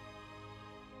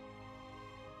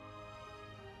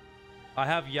 I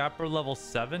have Yapper level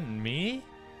 7. Me?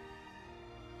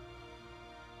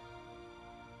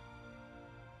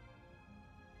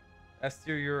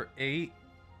 STier, you're 8.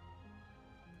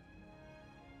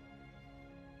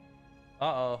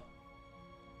 Uh-oh.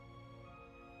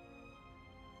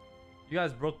 You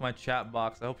guys broke my chat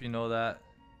box. I hope you know that.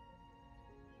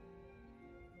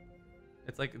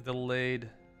 It's like delayed.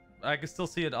 I can still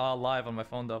see it live on my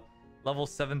phone though. Level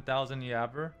 7,000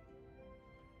 Yapper.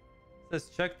 It says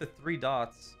check the 3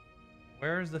 dots.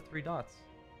 Where is the 3 dots?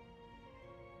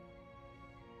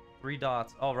 3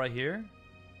 dots. Oh, right here?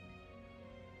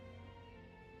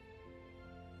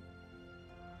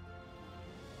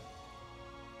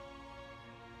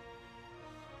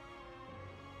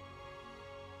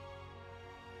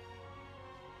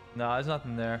 No, there's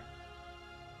nothing there.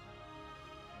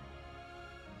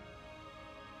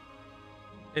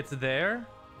 It's there?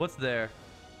 What's there?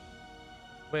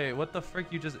 Wait, what the frick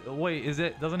you just... Wait, is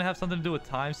it... Doesn't it have something to do with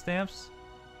timestamps?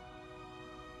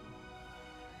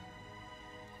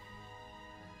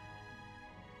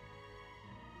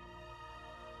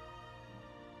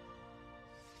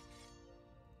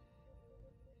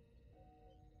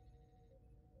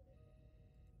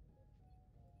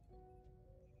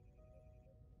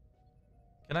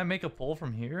 Can I make a poll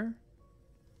from here?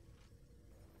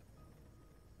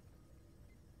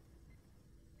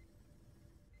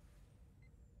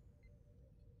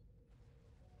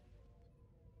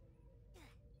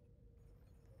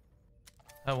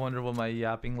 I wonder what my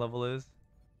yapping level is.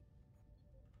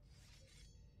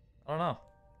 I don't know.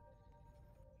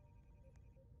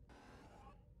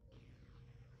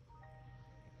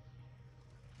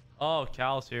 Oh,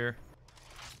 Cal's here.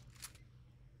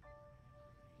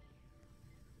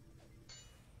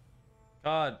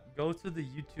 God, go to the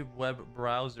YouTube web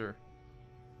browser.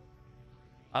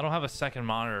 I don't have a second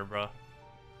monitor, bro.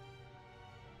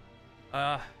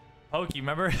 Pokey,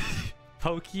 remember?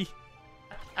 Pokey.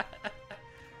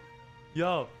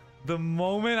 Yo, the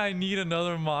moment I need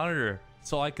another monitor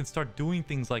so I can start doing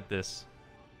things like this.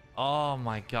 Oh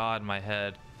my god, my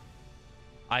head.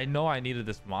 I know I needed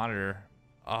this monitor.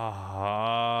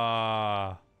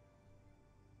 I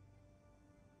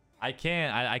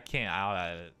can't. I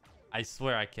can't. I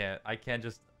swear I can't. I can't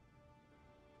just.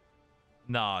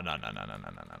 No. No.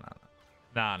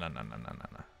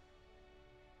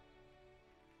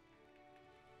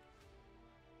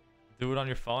 Do it on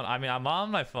your phone. I mean, I'm on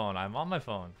my phone.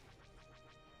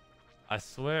 I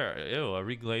swear. Ew, are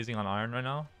we glazing on iron right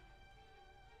now?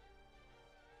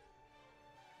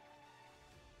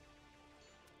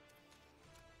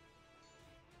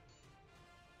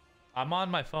 I'm on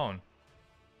my phone.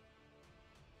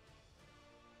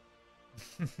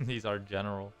 He's our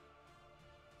general.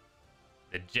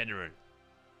 The general.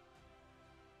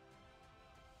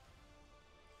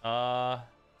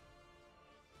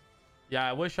 Yeah,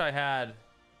 I wish I had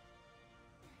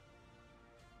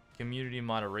community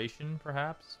moderation,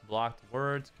 perhaps. Blocked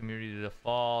words, community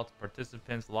default,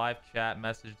 participants, live chat,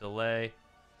 message delay.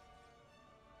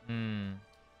 No,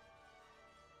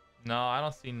 I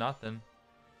don't see nothing.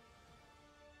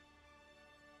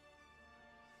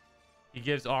 He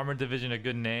gives Armored Division a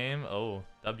good name. Oh,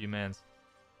 W-mans.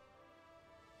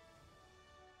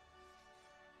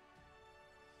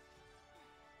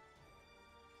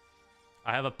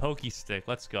 I have a pokey stick.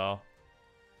 Let's go.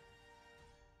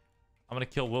 I'm gonna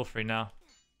kill Wilfrey now.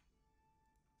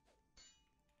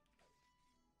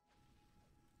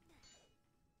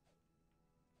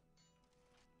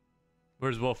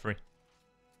 Where's Wilfrey?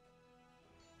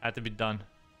 Had to be done.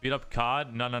 Beat up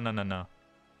COD? No.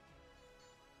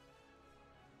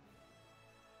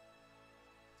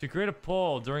 To create a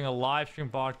poll during a live stream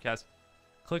broadcast,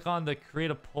 click on the create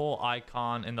a poll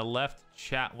icon in the left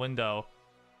chat window.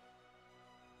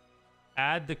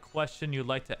 Add the question you'd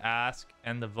like to ask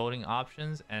and the voting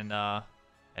options, and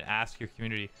ask your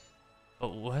community.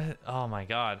 But what? Oh my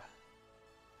god.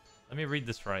 Let me read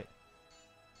this right.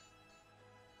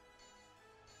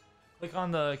 Click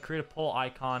on the create a poll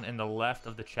icon in the left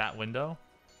of the chat window.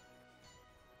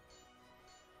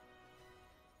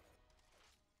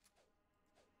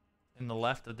 In the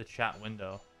left of the chat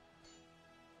window.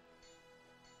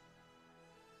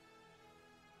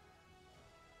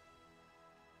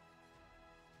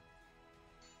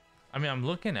 I mean, I'm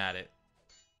looking at it,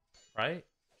 right?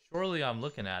 Surely I'm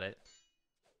looking at it.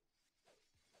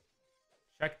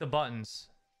 Check the buttons.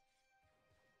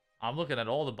 I'm looking at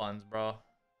all the buttons, bro.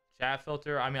 Chat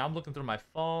filter. I mean, I'm looking through my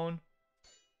phone.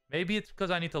 Maybe it's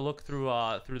because I need to look through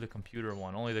through the computer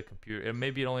one. Only the computer.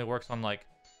 Maybe it only works on like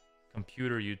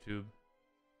computer YouTube.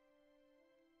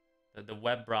 The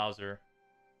web browser.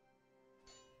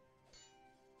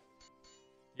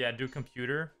 Yeah, do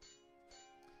computer.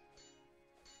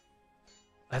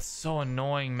 That's so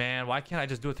annoying, man. Why can't I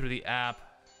just do it through the app?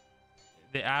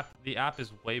 The app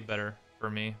is way better for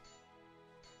me.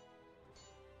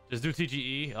 Just do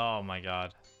TGE? Oh my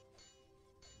god.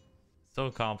 So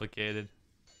complicated.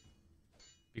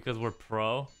 Because we're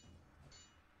pro?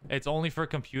 It's only for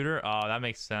computer? Oh, that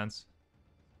makes sense.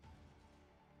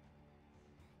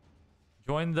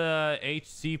 Join the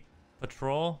HC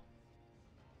patrol.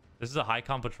 This is a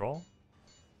high-com patrol?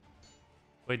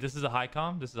 Wait, this is a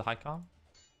high-com? This is a high-com?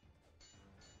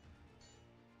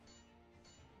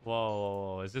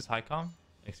 Whoa, is this high-com?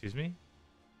 Excuse me?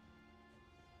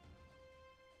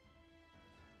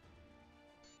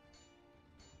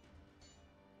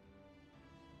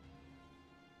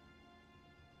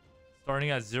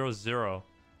 Starting at 00.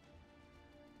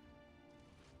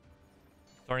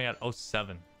 Starting at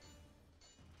 07.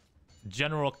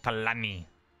 General Kalani.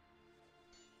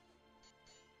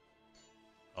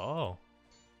 Oh.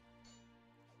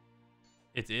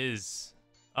 It is.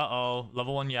 Uh-oh.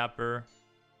 Level 1 Yapper.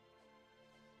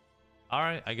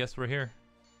 Alright, I guess we're here.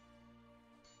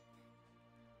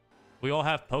 We all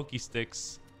have pokey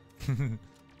sticks.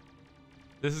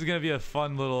 This is gonna be a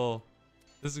fun little...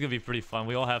 This is gonna be pretty fun.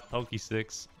 We all have pokey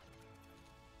sticks.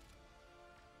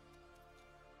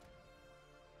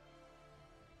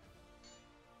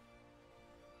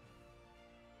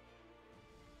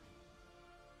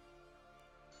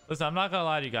 Listen, I'm not gonna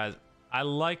lie to you guys. I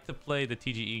like to play the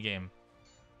TGE game.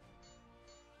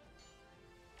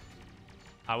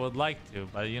 I would like to,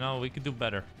 but you know, we could do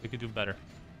better. We could do better.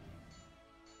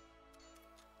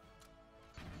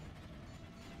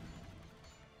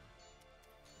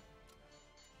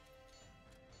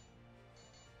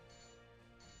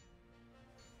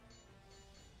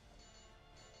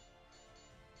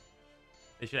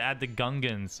 They should add the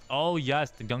Gungans. Oh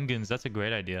yes, the Gungans. That's a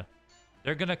great idea.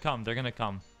 They're gonna come. They're gonna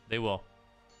come. They will.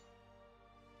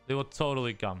 They will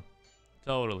totally come.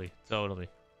 Totally. Totally.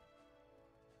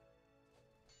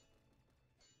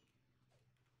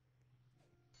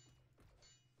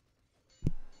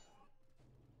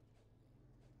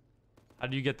 How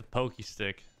do you get the pokey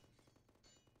stick?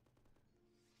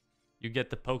 You get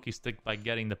the pokey stick by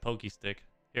getting the pokey stick.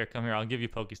 Here, come here. I'll give you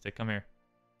pokey stick. Come here.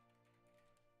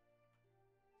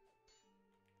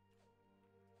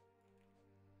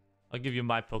 I'll give you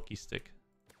my pokey stick.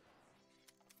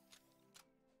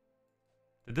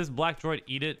 Did this black droid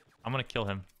eat it? I'm gonna kill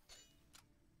him.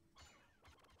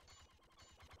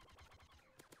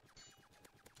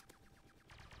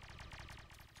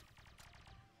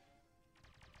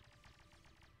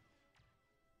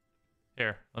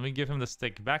 Here, let me give him the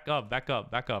stick. Back up, back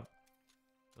up, back up.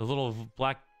 The little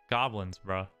black goblins,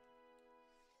 bro.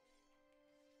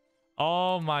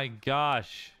 Oh my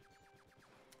gosh.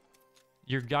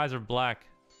 Your guys are black.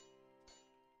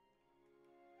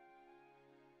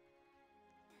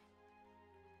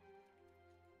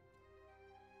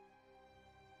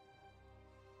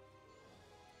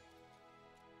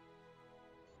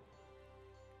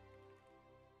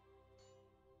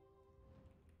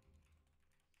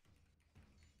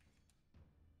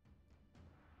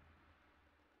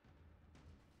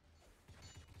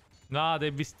 Nah, they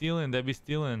be stealing. They be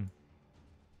stealing.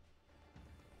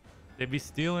 They be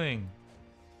stealing.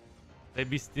 They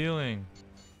be stealing.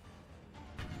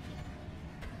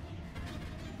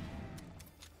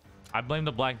 I blame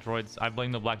the black droids. I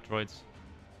blame the black droids.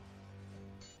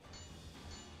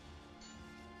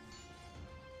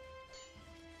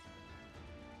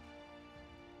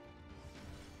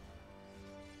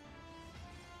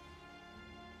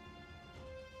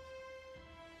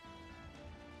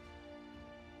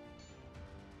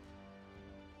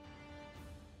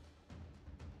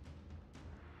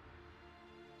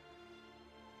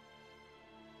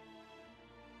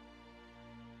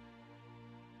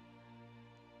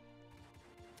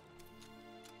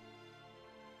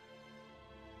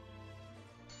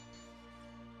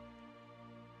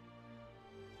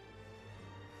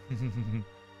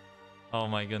 Oh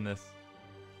my goodness.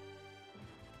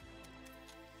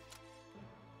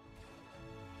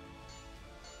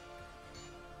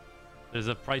 There's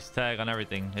a price tag on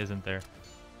everything, isn't there?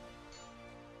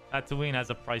 Tatooine has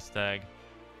a price tag.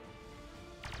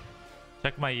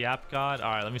 Check my yap god.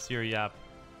 Alright, let me see your yap.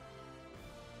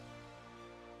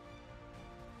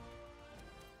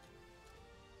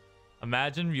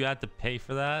 Imagine you had to pay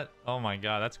for that. Oh my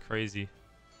god, that's crazy.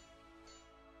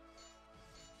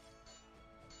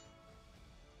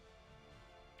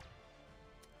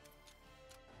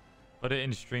 Put it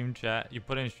in stream chat. You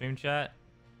put it in stream chat?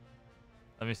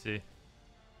 Let me see.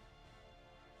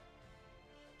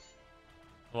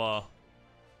 Whoa.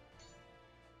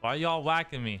 Why are y'all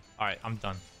whacking me? Alright, I'm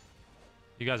done.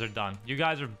 You guys are done. You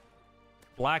guys are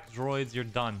black droids. You're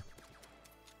done.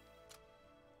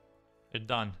 You're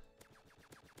done.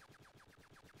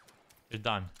 You're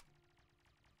done.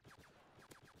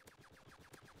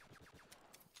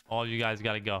 All you guys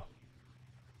gotta go.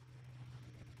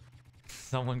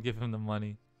 Someone give him the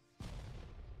money.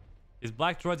 These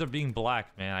black droids are being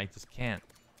black, man. I just can't.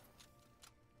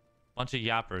 Bunch of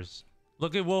yappers.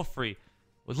 Look at Wolfrey.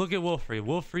 Look at Wolfrey.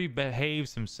 Wolfrey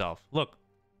behaves himself. Look.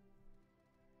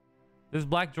 This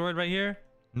black droid right here,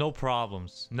 no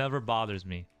problems. Never bothers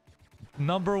me.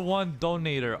 #1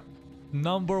 donator.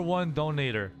 #1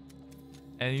 donator.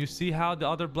 And you see how the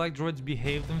other black droids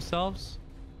behave themselves?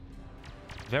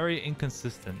 Very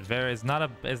inconsistent. It's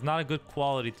not a good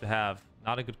quality to have.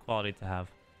 Not a good quality to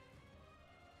have.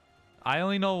 I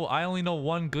only know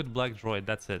one good black droid.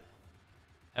 That's it.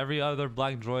 Every other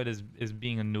black droid is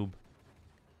being a noob.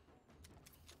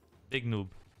 Big noob.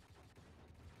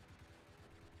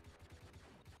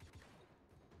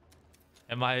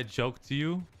 Am I a joke to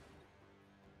you?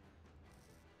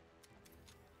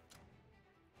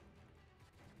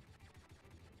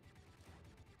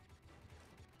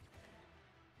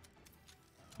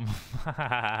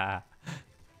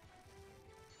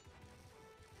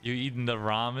 You eating the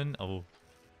ramen? Oh.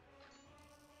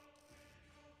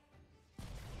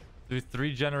 Through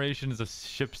 3 generations of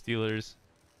ship stealers.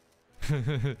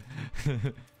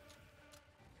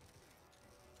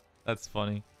 That's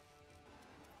funny.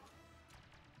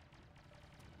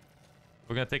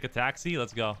 We're gonna take a taxi?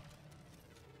 Let's go.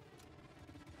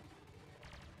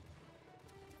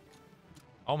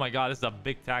 Oh my god, this is a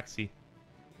big taxi.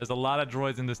 There's a lot of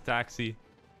droids in this taxi.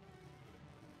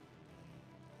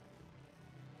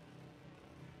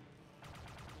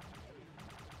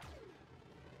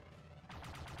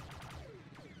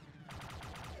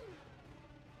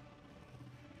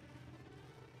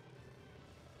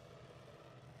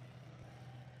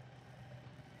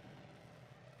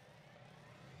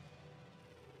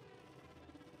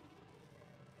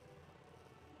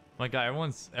 My God,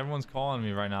 everyone's calling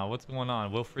me right now. What's going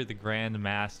on? Wilfrey the Grand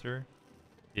Master.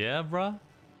 Yeah, bruh.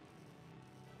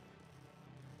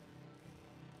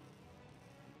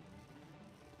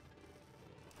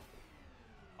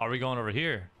 Are we going over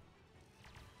here?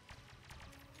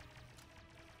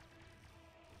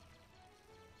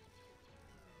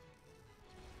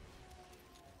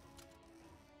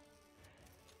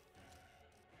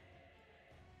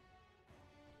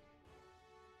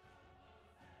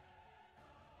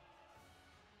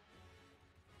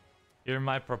 Hear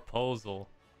my proposal.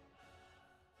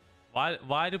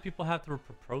 Why do people have to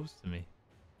propose to me?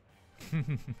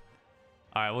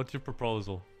 Alright, what's your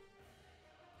proposal?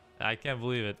 I can't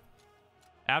believe it.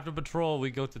 After patrol, we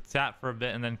go to tap for a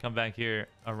bit and then come back here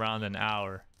around an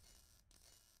hour.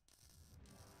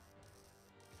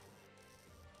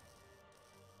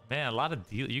 Man, a lot of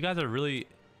deals. You guys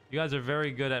are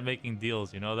very good at making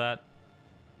deals, you know that?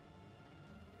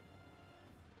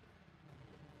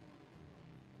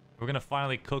 We're gonna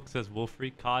finally cook, says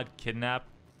Wolfrey. COD kidnap.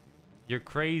 You're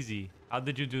crazy. How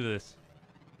did you do this?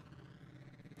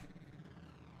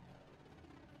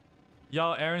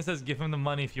 Yo, Aaron says give him the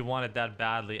money if you want it that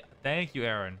badly. Thank you,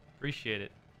 Aaron. Appreciate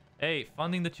it. Hey,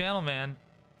 funding the channel, man.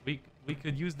 We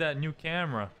could use that new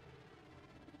camera.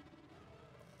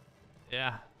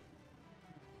 Yeah.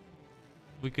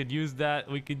 We could use that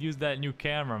new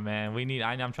camera, man.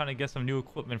 I'm trying to get some new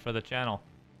equipment for the channel.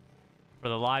 For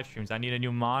the live streams. I need a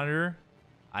new monitor.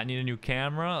 I need a new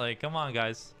camera. Like, come on,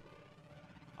 guys.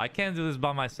 I can't do this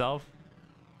by myself.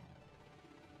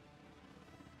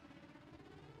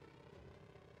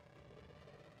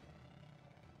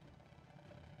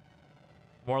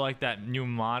 More like that new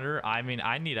monitor. I mean,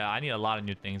 I need a lot of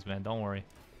new things, man. Don't worry.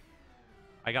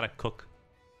 I gotta cook.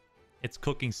 It's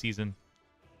cooking season.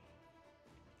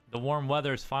 The warm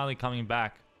weather is finally coming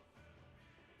back.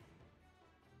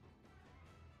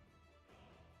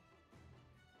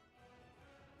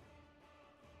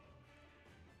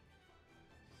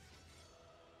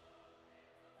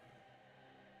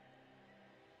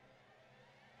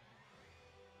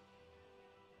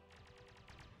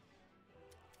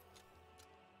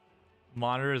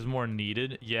 Monitor is more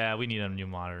needed. Yeah, we need a new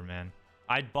monitor, man.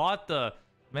 I bought the...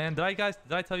 Man, did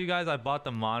I tell you guys I bought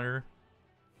the monitor?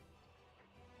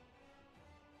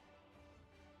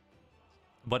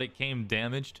 But it came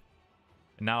damaged.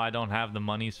 And now I don't have the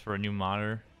monies for a new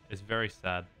monitor. It's very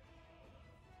sad.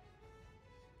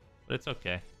 But it's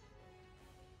okay.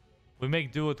 We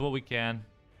make do with what we can.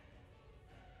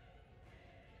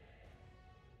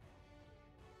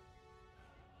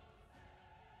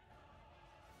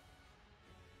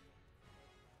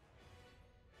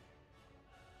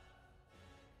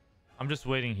 I'm just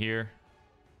waiting here.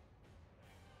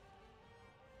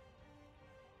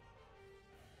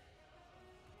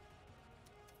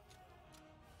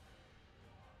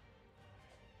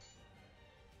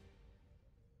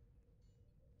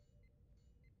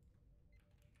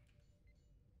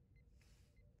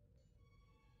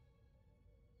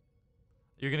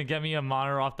 You're gonna get me a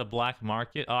monitor off the black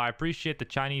market? Oh, I appreciate the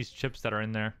Chinese chips that are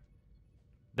in there.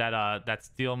 That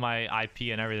steal my IP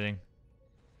and everything.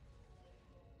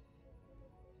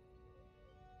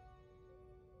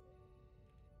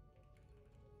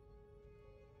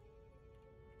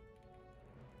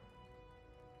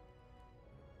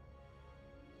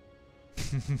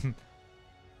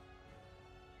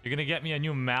 You're gonna get me a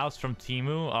new mouse from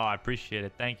Temu? Oh, I appreciate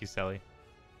it. Thank you, Sally.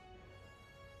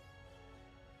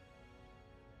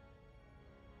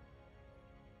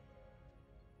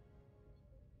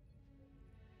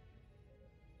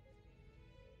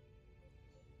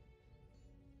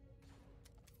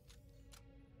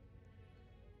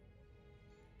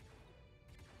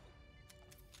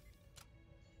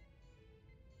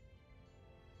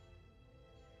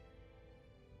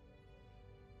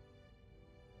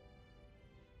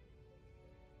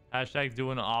 Hashtag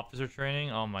doing officer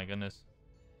training. Oh my goodness.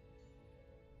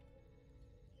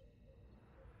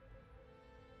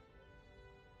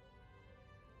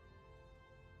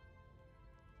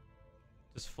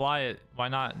 Just fly it. Why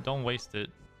not? Don't waste it.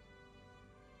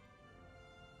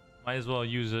 Might as well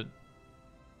use it.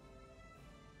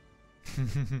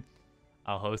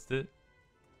 I'll host it.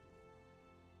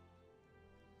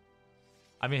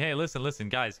 I mean, hey, listen,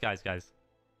 guys.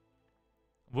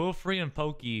 Wilfrey and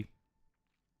Pokey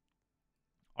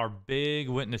are big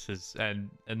witnesses and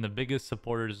the biggest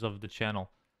supporters of the channel.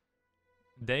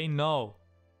 They know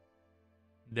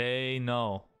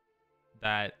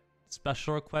that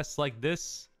special requests like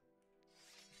this,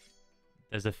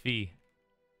 there's a fee.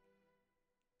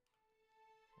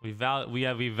 We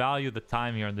value the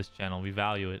time here on this channel. We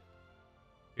value it.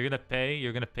 You're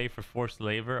gonna pay for forced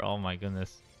labor. Oh my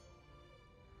goodness.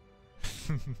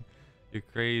 You're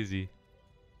crazy.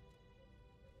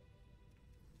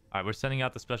 All right, we're sending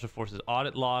out the special forces.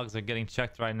 Audit logs are getting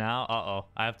checked right now. Uh-oh.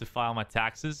 I have to file my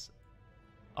taxes.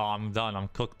 Oh, I'm done. I'm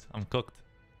cooked. I'm cooked.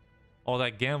 All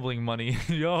that gambling money.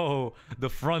 Yo, the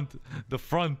front. The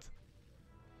front.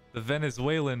 The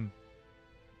Venezuelan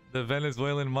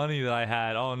money that I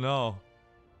had. Oh no.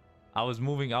 I was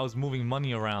moving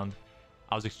money around.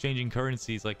 I was exchanging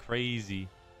currencies like crazy.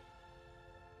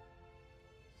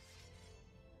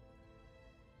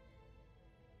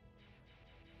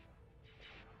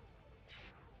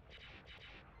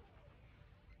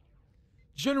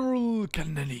 General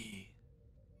Kennedy.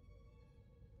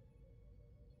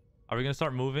 Are we gonna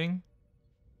start moving?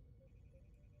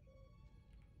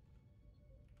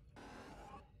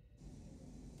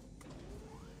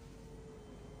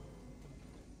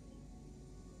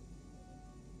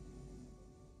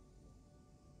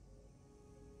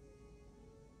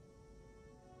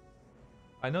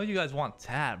 I know you guys want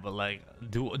Tat, but like,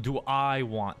 do I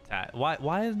want Tat?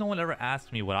 Why has no one ever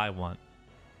asked me what I want?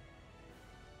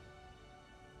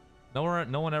 No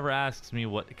one ever asks me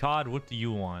what COD. What do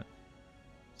you want?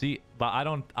 See, but I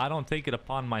don't take it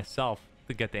upon myself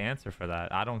to get the answer for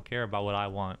that. I don't care about what I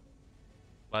want.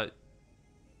 But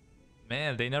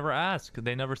man, they never ask.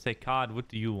 They never say, COD, what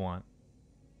do you want?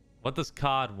 What does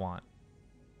COD want?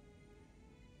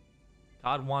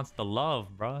 COD wants the love,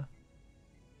 bruh.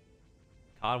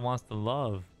 COD wants the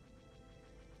love.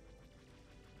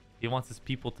 He wants his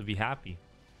people to be happy.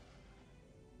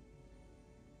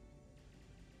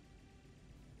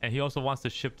 And he also wants the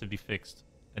ship to be fixed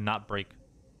and not break.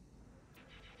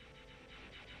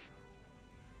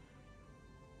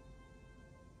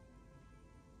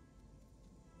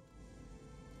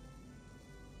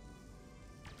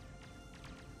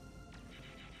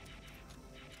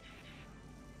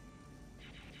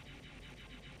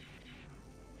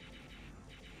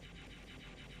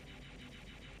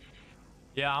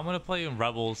 Yeah, I'm gonna play in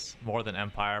Rebels more than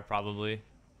Empire, probably.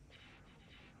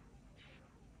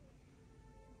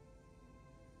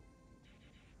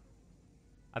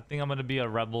 I think I'm gonna be a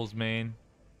Rebels main.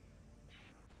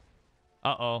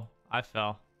 Uh-oh, I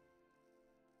fell.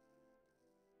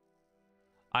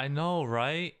 I know,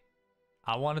 right?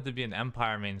 I wanted to be an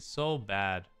Empire main so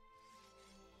bad.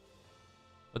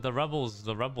 But the Rebels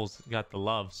got the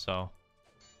love, so.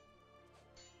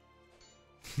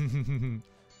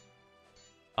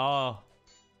 Oh,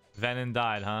 Venom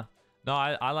died, huh? No,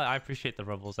 I appreciate the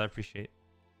Rebels. I appreciate.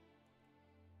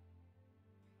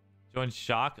 Join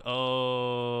Shock.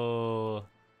 Oh,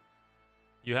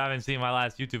 you haven't seen my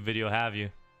last YouTube video, have you?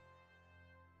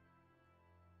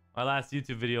 My last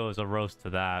YouTube video is a roast to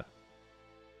that.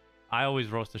 I always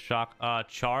roast a Shock.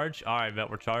 Charge. All right, bet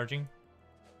we're charging.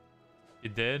 You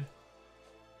did?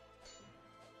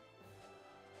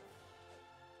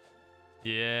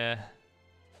 Yeah.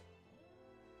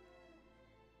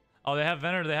 Oh, they have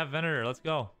Venator. They have Venator. Let's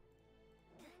go.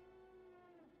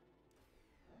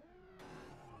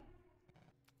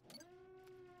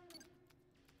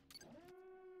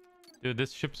 Dude,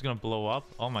 this ship's gonna blow up.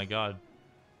 Oh my god.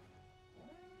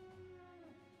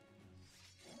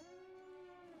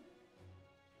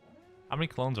 How many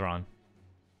clones are on?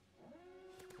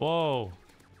 Whoa.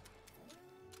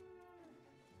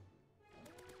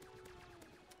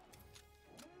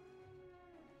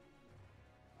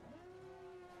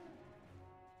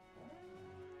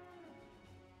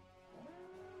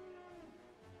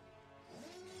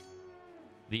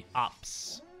 The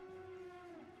ops.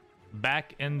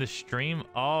 Back in the stream.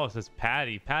 Oh, it says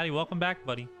Patty. Patty, welcome back,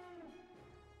 buddy.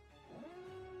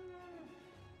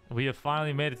 We have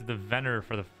finally made it to the Venator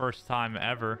for the first time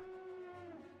ever.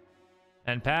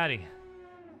 And Patty.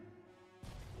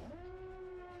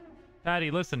 Patty,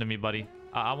 listen to me, buddy.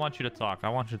 I want you to talk. I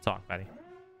want you to talk, Patty.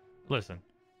 Listen.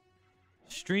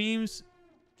 Streams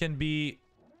can be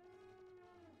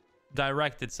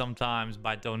directed sometimes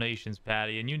by donations,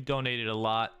 Patty, and you donated a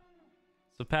lot.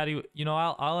 So Patty, you know,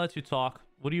 I'll let you talk.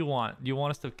 What do you want? Do you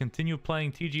want us to continue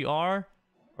playing TGR,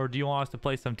 or do you want us to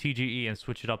play some TGE and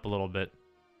switch it up a little bit?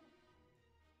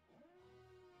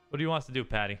 What do you want us to do,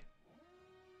 Patty?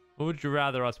 What would you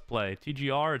rather us play,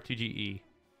 TGR or TGE?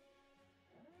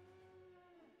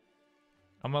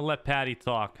 I'm gonna let Patty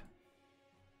talk.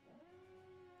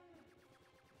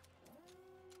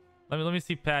 Let me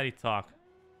see Patty talk.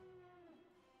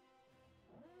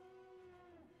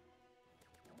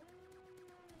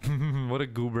 What a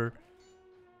goober.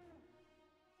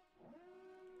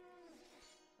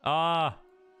 Ah.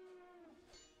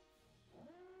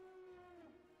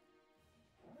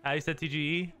 How you said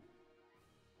TGE?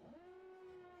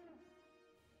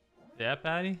 Yeah,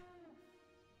 Patty?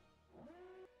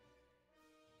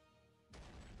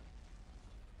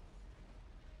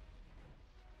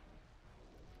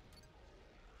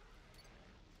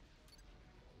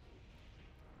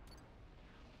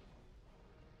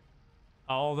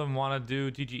 All of them want to do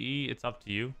TGE. It's up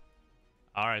to you.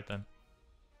 All right, then.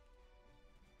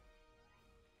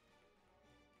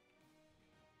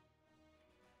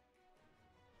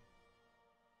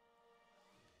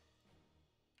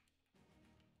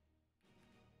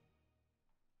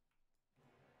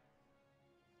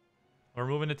 We're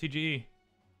moving to TGE.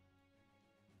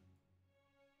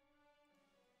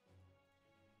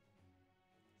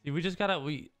 See, we just gotta,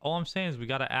 all I'm saying is we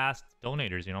gotta ask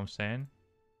donators, you know what I'm saying?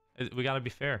 We gotta be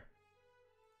fair.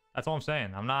 That's all I'm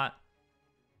saying. I'm not...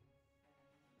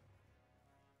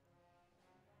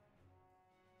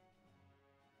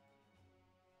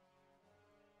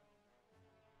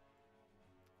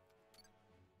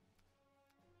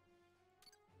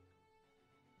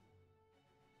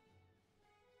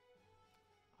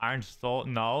 Iron Soul?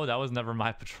 No, that was never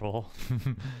my patrol.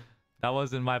 That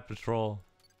wasn't my patrol.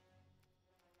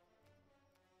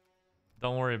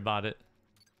 Don't worry about it.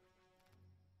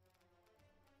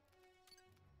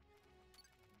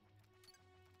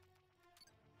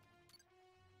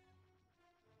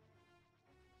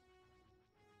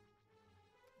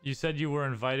 You said you were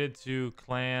invited to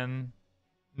clan...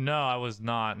 No, I was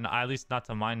not. At least not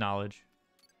to my knowledge.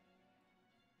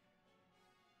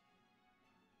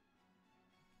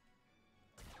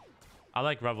 I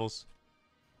like rebels.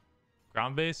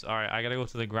 Ground base? Alright, I gotta go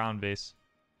to the ground base.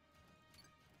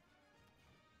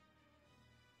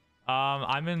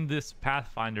 I'm in this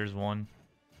Pathfinder's one.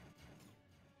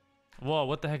 Whoa,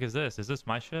 what the heck is this? Is this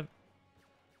my ship?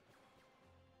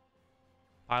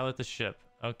 Pilot the ship.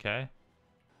 Okay.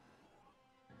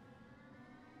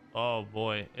 Oh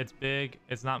boy, it's big.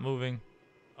 It's not moving.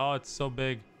 Oh, it's so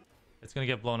big. It's gonna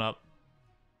get blown up.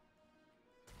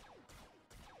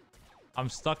 I'm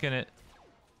stuck in it.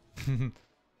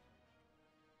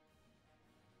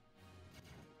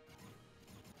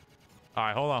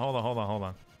 Alright, hold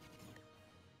on.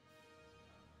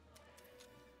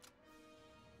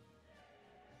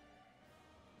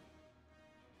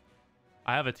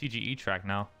 I have a TGE track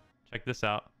now. Check this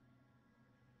out.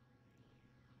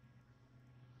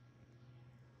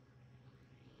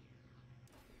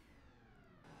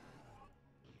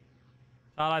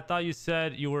 I thought you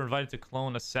said you were invited to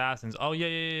clone assassins. Oh,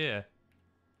 yeah.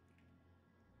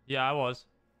 Yeah, I was.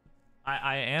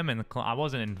 I am in the clone. I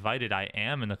wasn't invited. I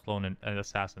am in the clone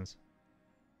assassins.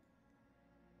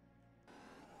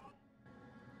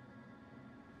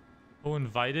 Who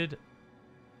invited?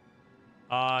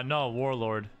 No,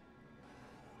 Warlord.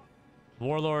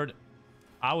 Warlord,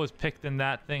 I was picked in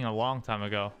that thing a long time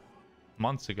ago.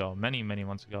 Months ago. Many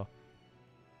months ago.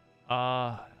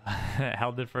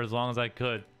 Held it for as long as I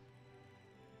could.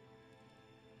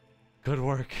 Good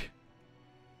work.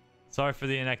 Sorry for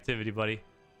the inactivity, buddy.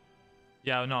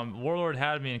 Yeah, no, Warlord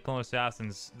had me in Clone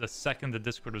Assassins the second the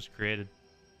Discord was created.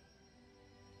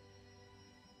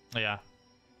 Yeah.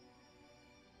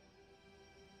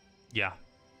 Yeah.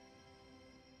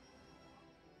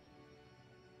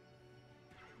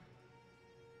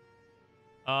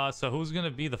 So who's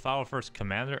gonna be the Foul First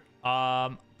Commander?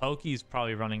 Pokey's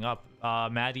probably running up.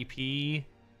 Maddie P.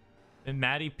 And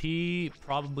Maddie P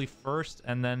probably first,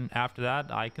 and then after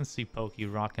that, I can see Pokey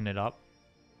rocking it up.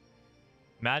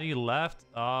 Maddie left.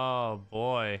 Oh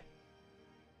boy.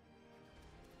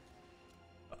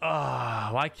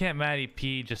 Why can't Maddie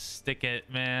P just stick it,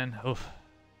 man? Oof.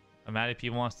 Maddie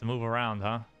P wants to move around,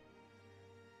 huh?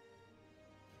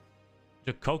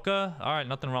 Jacoka? Alright,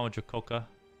 nothing wrong with Jacoka.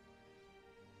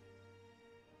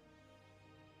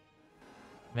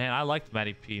 Man, I liked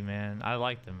Matty P, man. I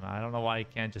liked him. I don't know why he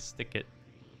can't just stick it.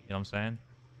 You know what I'm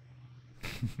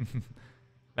saying?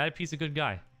 Matty P's a good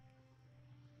guy.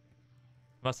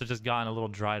 Must have just gotten a little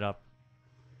dried up.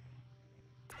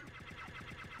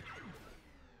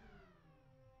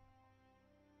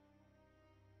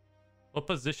 What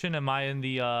position am I in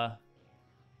the,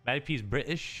 Matty P's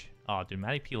British? Oh, dude,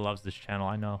 Matty P loves this channel,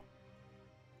 I know.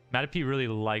 Matty P really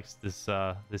likes this,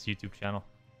 this YouTube channel.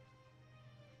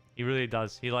 He really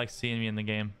does. He likes seeing me in the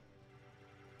game.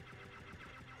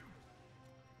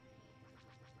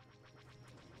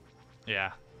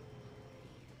 Yeah.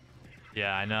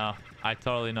 Yeah, I know. I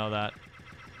totally know that.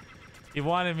 He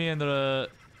wanted me in the...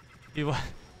 you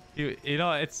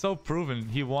know, it's so proven.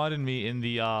 He wanted me in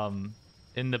the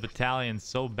battalion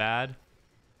so bad.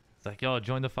 It's like, yo,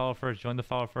 join the follow first. Join the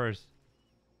follow first.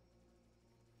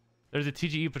 There's a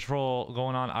TGE patrol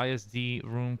going on. ISD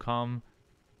room come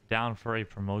down for a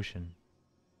promotion.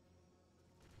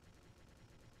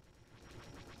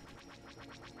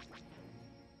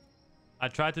 I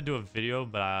tried to do a video,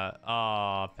 but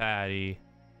oh, Patty.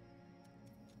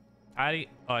 Patty,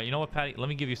 you know what, Patty? Let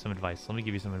me give you some advice.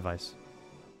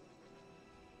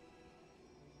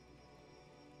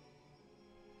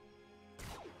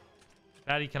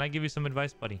 Patty, can I give you some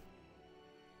advice, buddy?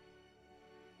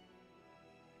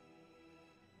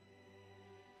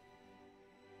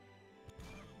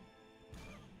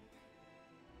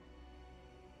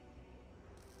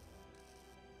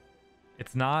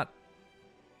 It's not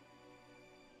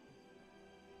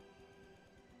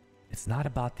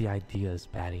about the ideas,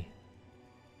 Patty.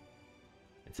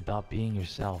 It's about being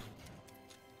yourself.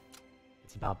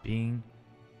 It's about being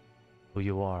who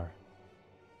you are.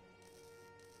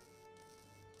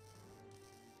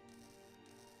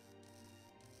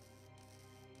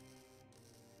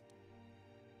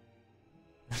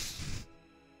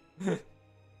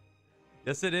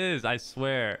 Yes, it is. I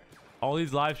swear. All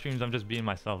these live streams, I'm just being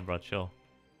myself, bro. Chill.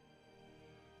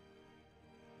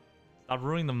 Stop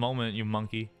ruining the moment, you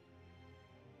monkey.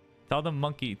 Tell the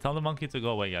monkey to go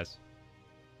away, guys.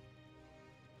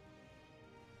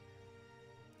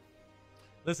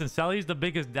 Listen, Sally's the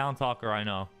biggest down talker I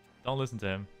know. Don't listen to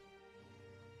him.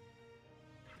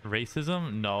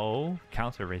 Racism? No.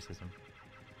 Counter racism.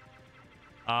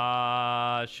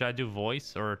 Should I do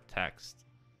voice or text?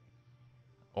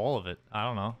 All of it. I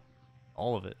don't know.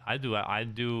 All of it. I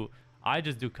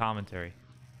just do commentary.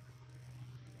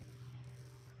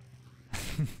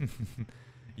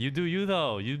 You do you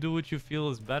though. You do what you feel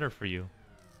is better for you.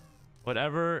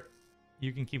 Whatever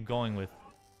you can keep going with.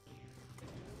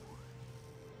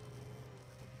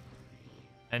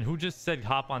 And who just said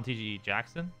hop on TGE?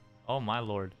 Jackson? Oh my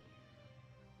lord.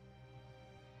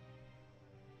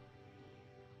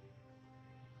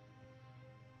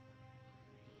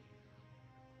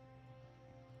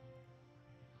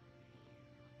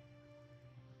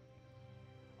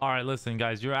 All right, listen,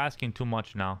 guys, you're asking too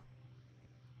much now.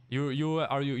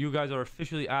 You guys are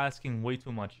officially asking way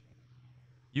too much.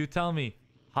 You tell me,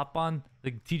 hop on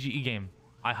the TGE game.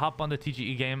 I hop on the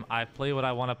TGE game. I play what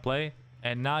I want to play,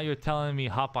 and now you're telling me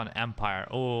hop on Empire.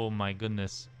 Oh my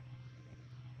goodness.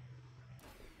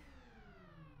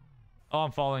 Oh,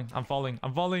 I'm falling. I'm falling.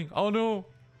 I'm falling. Oh no.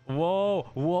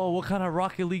 Whoa, whoa. What kind of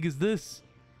Rocket League is this?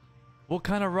 What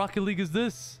kind of Rocket League is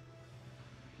this?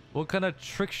 What kind of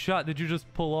trick shot did you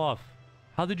just pull off?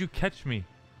 How did you catch me?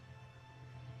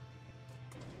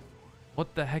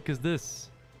 What the heck is this?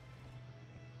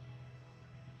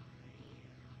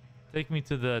 Take me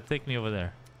over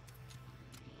there.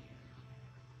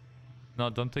 No,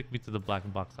 don't take me to the black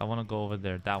box. I want to go over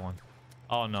there. That one.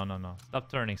 Oh, no, no, no.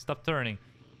 Stop turning. Stop turning.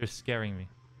 You're scaring me.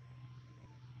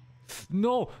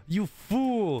 No, you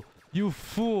fool. You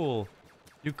fool.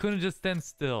 You couldn't just stand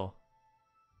still.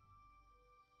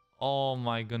 Oh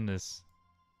my goodness.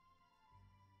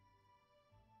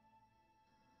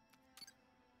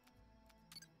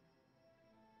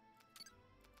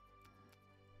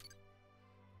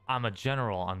 I'm a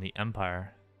general on the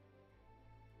Empire.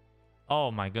 Oh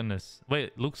my goodness.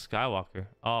 Wait, Luke Skywalker.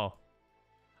 Oh.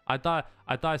 I thought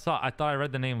I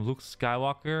read the name Luke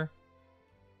Skywalker.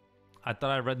 I thought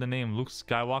I read the name Luke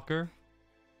Skywalker.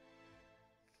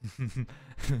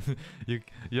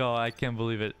 Yo, I can't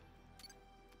believe it.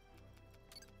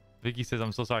 Vicky says,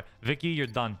 I'm so sorry. Vicky, you're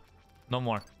done. No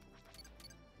more.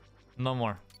 No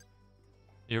more.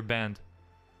 You're banned.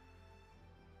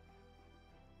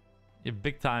 You're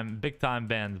big time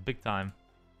banned. Big time.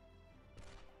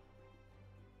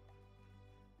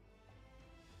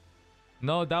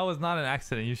 No, that was not an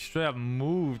accident. You straight up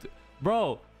moved.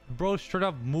 Bro straight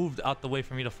up moved out the way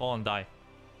for me to fall and die.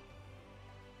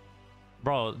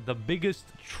 Bro, the biggest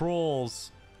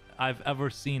trolls I've ever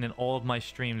seen in all of my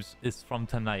streams is from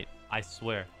tonight. I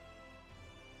swear.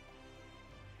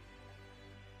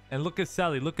 And look at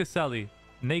Sally. Look at Sally.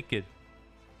 Naked.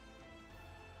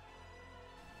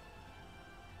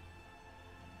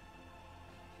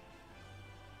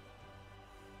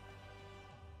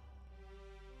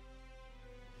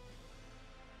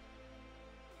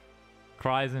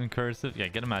 Cries in cursive. Yeah,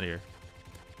 get him out of here.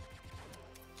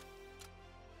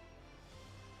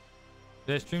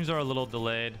 The streams are a little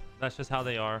delayed. That's just how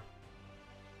they are.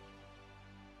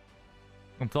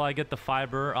 Until I get the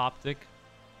fiber optic.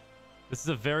 This is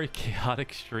a very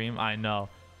chaotic stream, I know.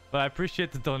 But I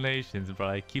appreciate the donations, bro.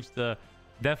 It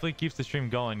definitely keeps the stream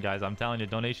going, guys. I'm telling you,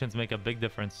 donations make a big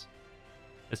difference.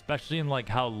 Especially in like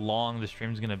how long the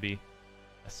stream's gonna be.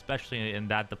 Especially in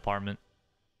that department.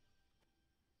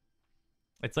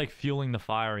 It's like fueling the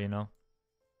fire, you know?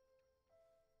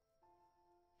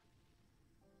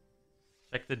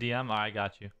 Check the DM. I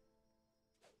got you.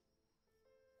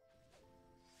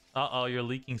 Uh-oh, you're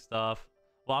leaking stuff.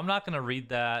 Well, I'm not going to read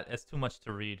that. It's too much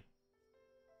to read.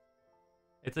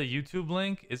 It's a YouTube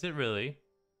link? Is it really?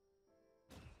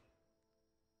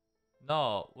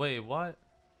 No. Wait, what?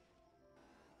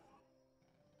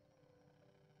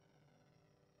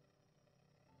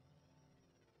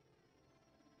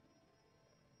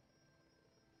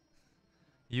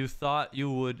 You thought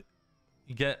you would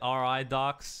get RI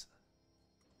docs?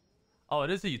 Oh,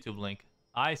 it is a YouTube link.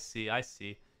 I see, I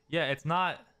see. Yeah, it's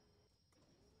not...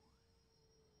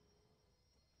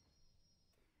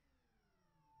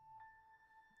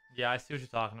 Yeah, I see what you're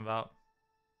talking about.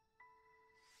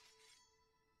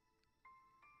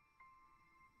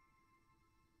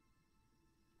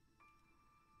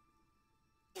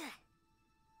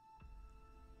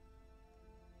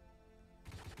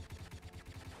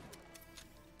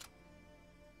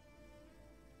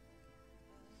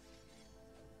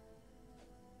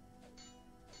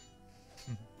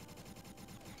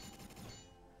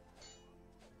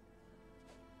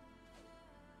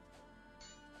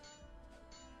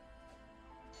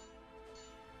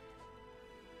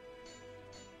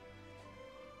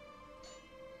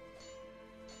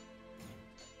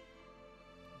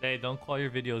 Hey, don't call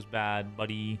your videos bad,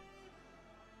 buddy.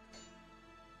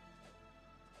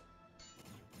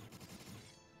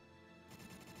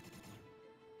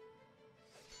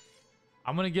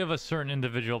 I'm gonna give a certain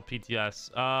individual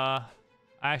PTS.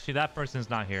 Actually, that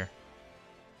person's not here.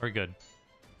 We're good.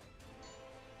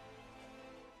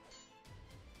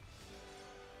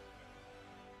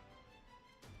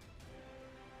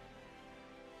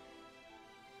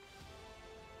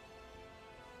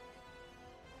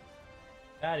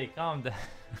 Patty, calm down.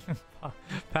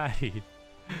 Patty.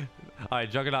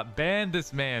 Alright, Juggernaut, ban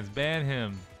this man's. Ban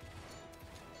him.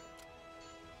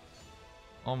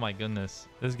 Oh my goodness.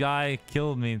 This guy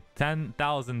killed me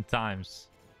 10,000 times.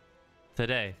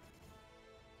 Today.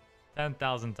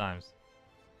 10,000 times.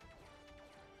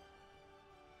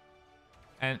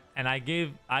 And I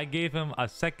gave him a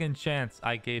second chance.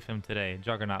 I gave him today,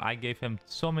 Juggernaut. I gave him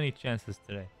so many chances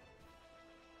today.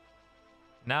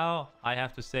 Now I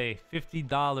have to say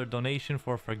 $50 donation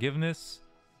for forgiveness.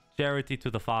 Charity to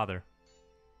the Father.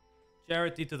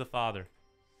 Charity to the Father.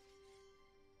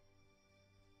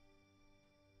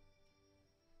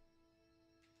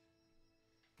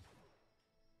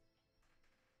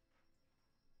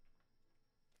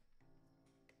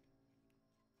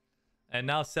 And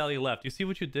now Sally left. You see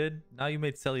what you did? Now you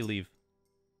made Sally leave.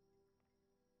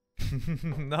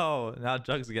 No, now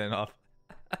Jug's getting off.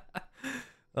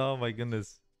 Oh my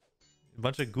goodness. A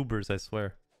bunch of goobers, I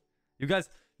swear. You guys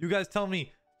tell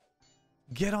me.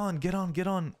 Get on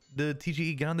the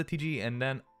TGE, get on the TGE, and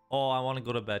then, oh, I want to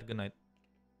go to bed. Good night.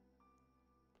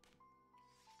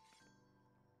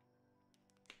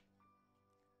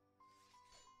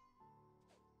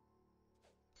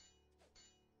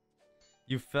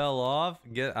 You fell off?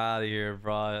 Get out of here,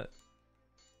 bro.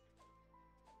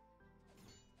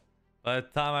 By the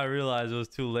time I realized it was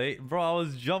too late. Bro, I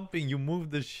was jumping. You moved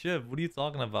the ship. What are you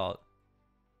talking about?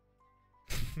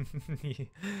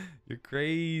 You're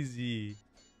crazy.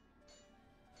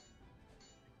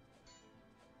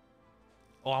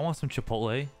 Oh, I want some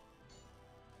Chipotle. Wait,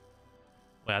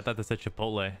 I thought they said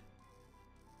Chipotle.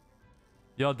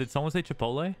 Yo, did someone say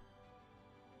Chipotle?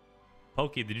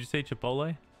 Pokey, did you say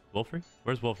Chipotle? Wolfrey?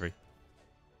 Where's Wolfrey?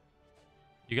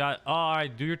 You got... Oh,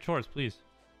 alright, do your chores, please.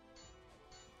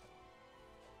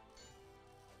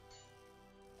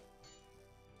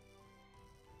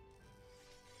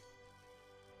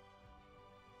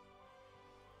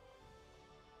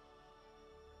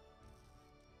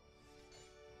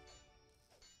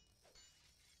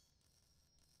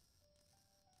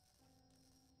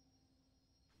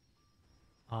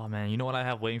 Oh man, you know what I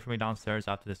have waiting for me downstairs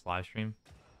after this live stream?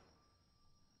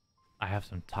 I have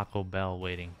some Taco Bell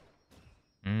waiting.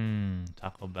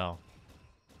 Taco Bell.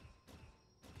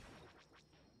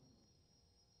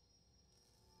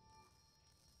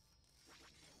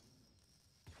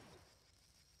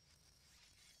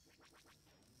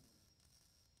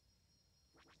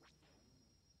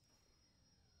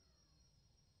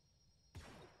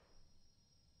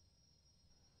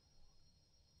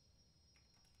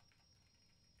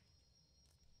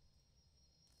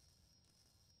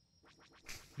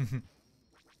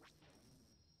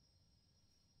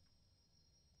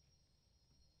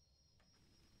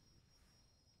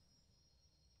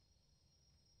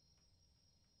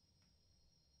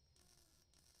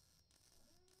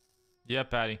 Yeah,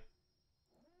 Patty.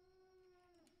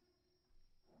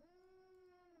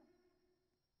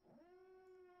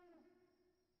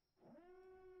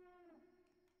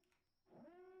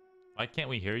 Why can't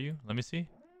we hear you? Let me see.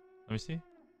 Let me see.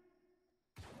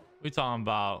 What are you talking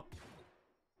about?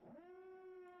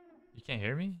 You can't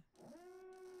hear me?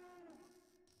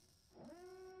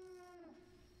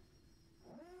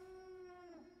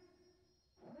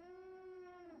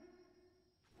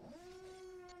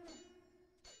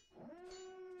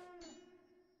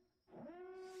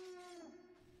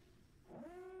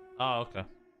 Oh, okay.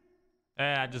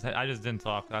 I just didn't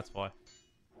talk. That's why.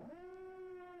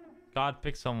 God,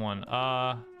 pick someone.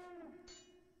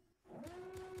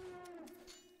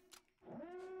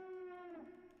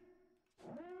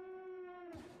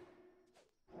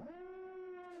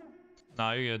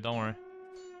 Nah, you're good. Don't worry.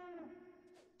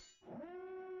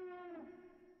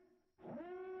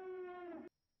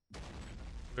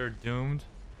 We're doomed.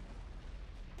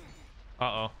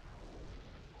 Uh-oh.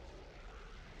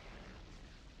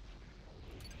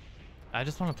 I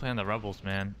just want to play on the rebels,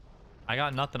 man. I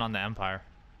got nothing on the Empire.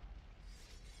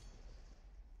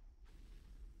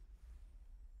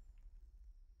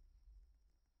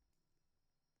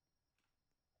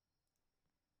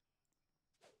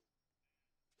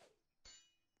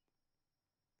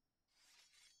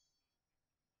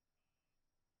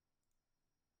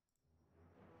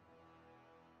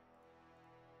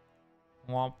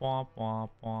 Womp womp womp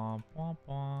womp womp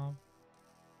womp.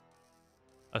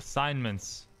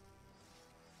 Assignments.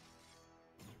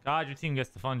 God, your team gets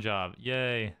the fun job.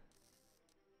 Yay.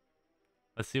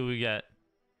 Let's see what we get.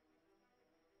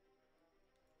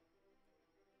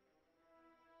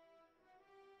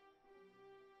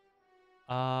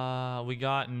 We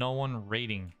got no one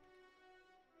rating.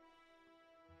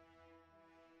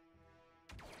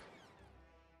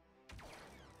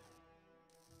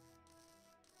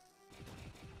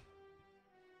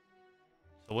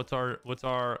 So what's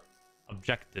our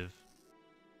objective?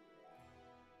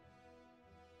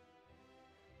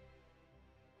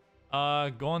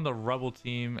 Go on the rebel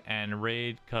team and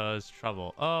raid cause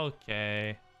trouble.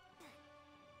 Okay.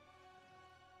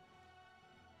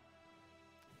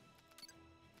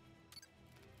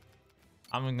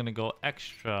 I'm gonna go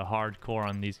extra hardcore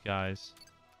on these guys.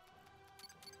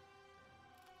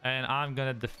 And I'm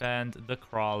gonna defend the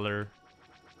crawler.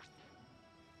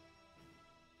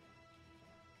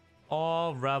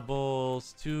 All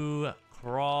rebels to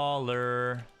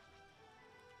crawler.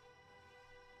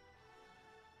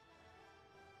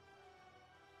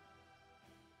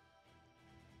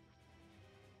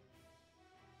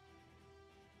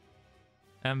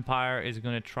 Empire is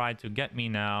gonna try to get me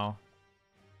now.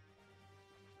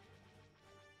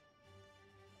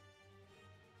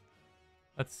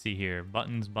 Let's see here.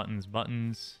 Buttons, buttons,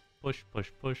 buttons. Push, push,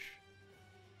 push.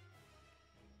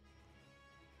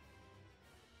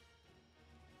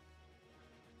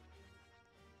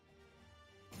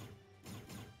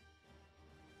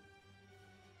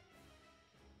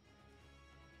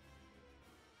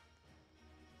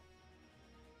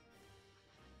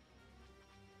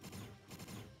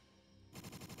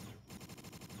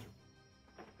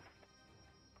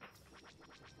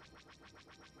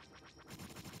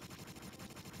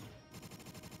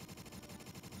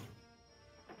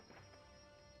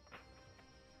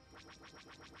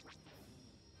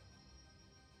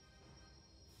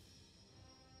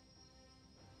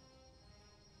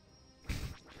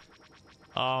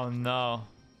 Oh no.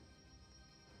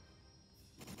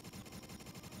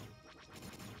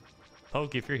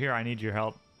 Pokey, if you're here, I need your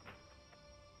help.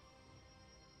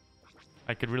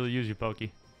 I could really use you,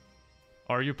 Pokey.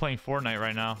 Or are you playing Fortnite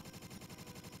right now?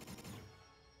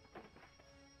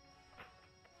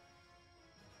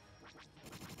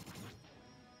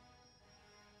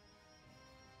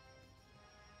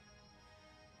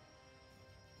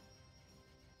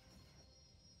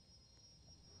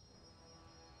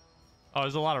 Oh,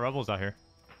 there's a lot of rebels out here.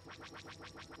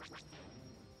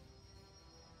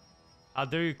 How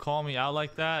dare you call me out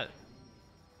like that?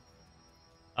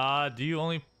 Do you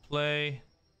only play...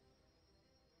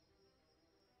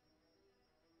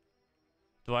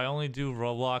 Do I only do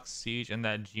Roblox, Siege, and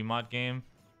that Gmod game?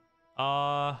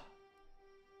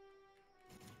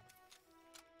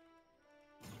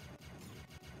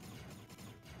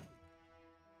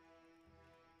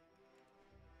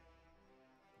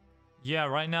 Yeah,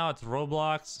 right now it's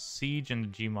Roblox, Siege, and the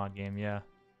Gmod game, yeah.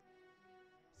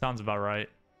 Sounds about right.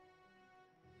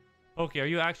 Okay, are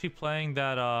you actually playing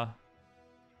that, I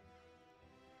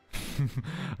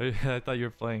thought you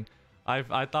were playing...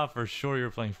 I thought for sure you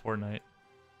were playing Fortnite.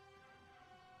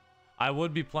 I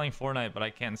would be playing Fortnite, but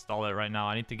I can't install it right now.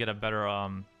 I need to get a better,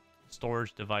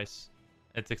 storage device.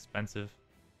 It's expensive.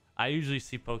 I usually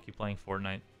see Pokey playing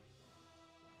Fortnite.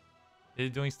 Is he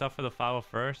doing stuff for the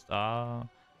 501st?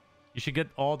 You should get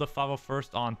all the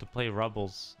 501st on to play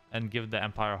Rebels and give the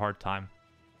Empire a hard time.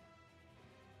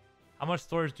 How much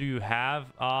storage do you have?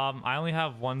 I only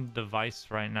have one device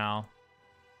right now.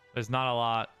 There's not a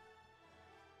lot.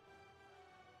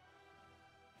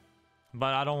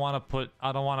 But I don't want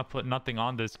to put nothing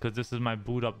on this because this is my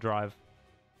boot up drive.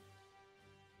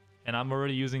 And I'm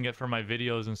already using it for my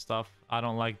videos and stuff. I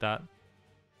don't like that.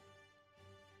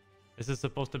 This is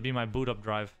supposed to be my boot up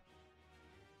drive.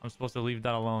 I'm supposed to leave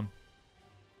that alone.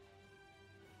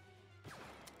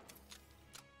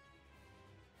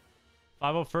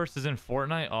 .501st is in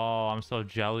Fortnite. Oh, I'm so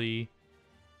jelly.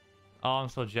 Oh, I'm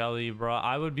so jelly, bro.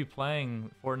 I would be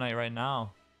playing Fortnite right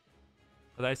now.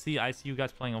 Cause I see you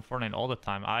guys playing on Fortnite all the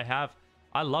time.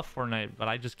 I love Fortnite, but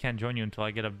I just can't join you until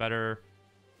I get a better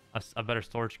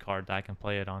storage card that I can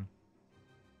play it on.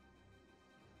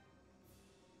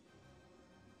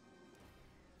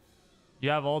 You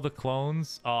have all the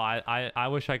clones? Oh, I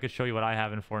wish I could show you what I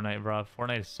have in Fortnite, bro.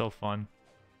 Fortnite is so fun.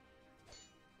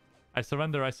 I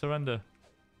surrender, I surrender.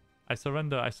 I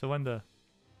surrender, I surrender.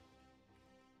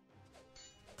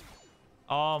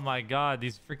 Oh my god,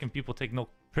 these freaking people take no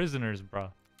prisoners, bro.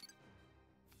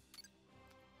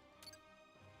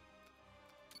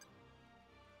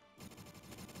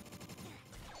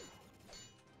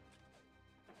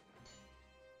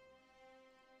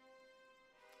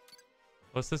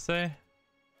 What's this say?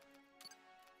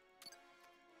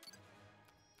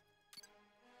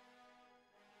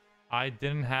 I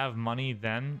didn't have money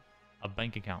then. A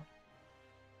bank account.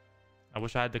 I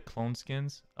wish I had the clone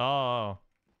skins. Oh.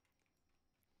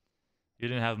 You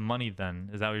didn't have money then.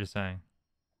 Is that what you're saying?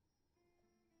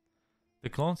 The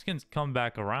clone skins come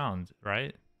back around,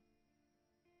 right?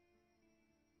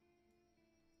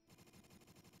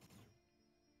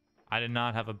 I did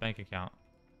not have a bank account.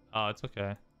 Oh, it's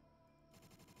okay.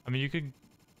 I mean, you could... I mean,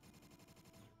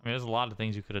 there's a lot of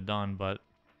things you could have done, but...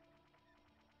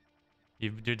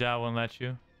 Your dad won't let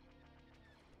you?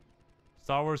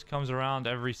 Star Wars comes around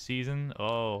every season.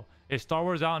 Oh. Is Star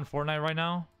Wars out in Fortnite right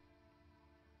now?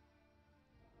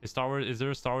 Is there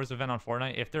a Star Wars event on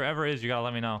Fortnite? If there ever is, you gotta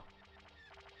let me know.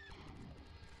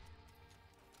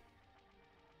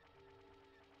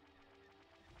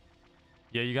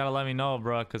 Yeah, you gotta let me know,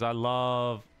 bro, because I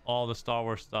love all the Star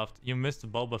Wars stuff. You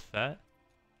missed Boba Fett?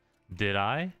 Did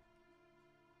I?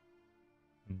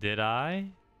 Did I?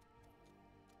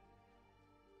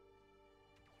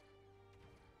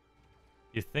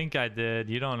 You think I did.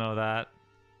 You don't know that.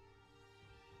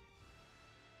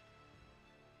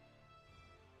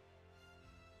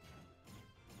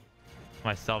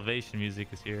 My salvation music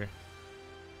is here.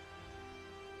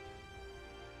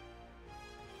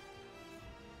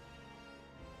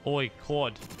 Oi,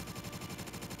 Cord.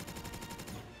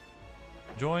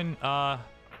 Join,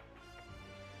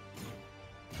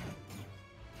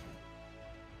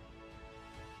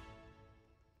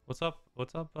 What's up?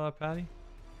 What's up, Patty?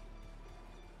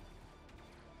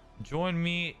 Join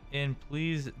me and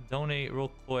please donate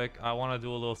real quick. I want to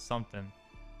do a little something.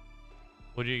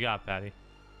 What do you got, Patty?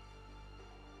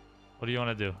 What do you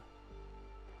want to do?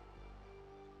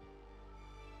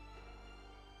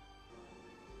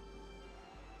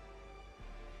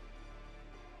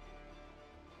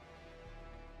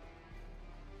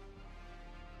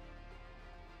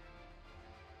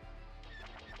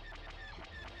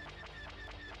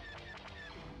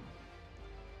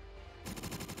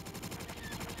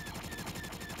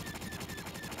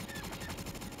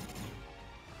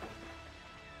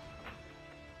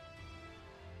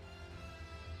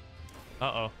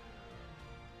 Uh-oh.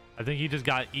 I think he just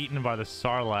got eaten by the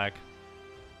STierLuck.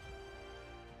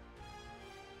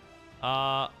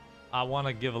 I want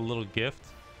to give a little gift.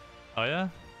 Oh, yeah?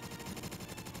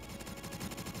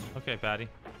 Okay, Patty.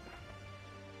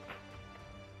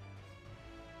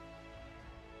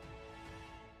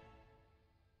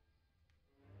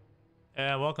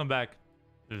 And welcome back,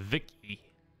 Vicky.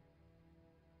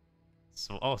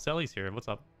 So, oh, Sally's here. What's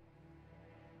up?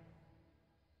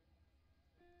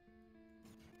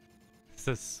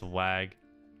 This is swag.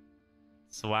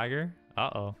 Swagger?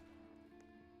 Uh-oh.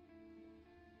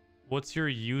 What's your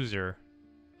user?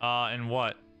 In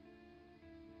what?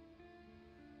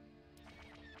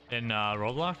 In,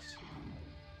 Roblox?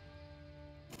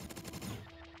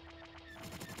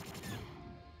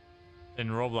 In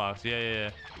Roblox,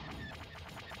 yeah.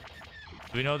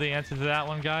 Do we know the answer to that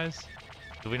one, guys?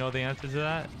 Do we know the answer to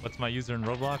that? What's my user in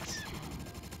Roblox?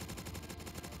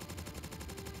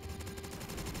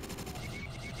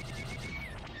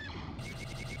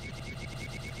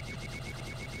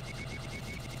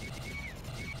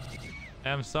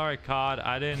 I'm sorry, COD.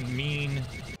 I didn't mean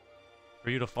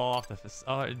for you to fall off the...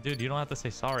 Oh, dude, you don't have to say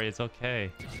sorry. It's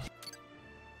okay.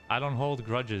 I don't hold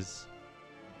grudges.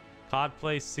 COD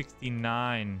Play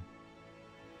 69.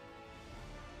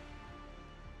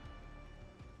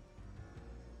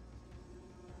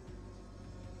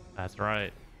 That's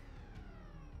right.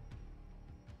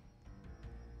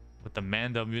 With the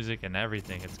Mando music and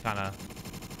everything, it's kind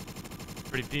of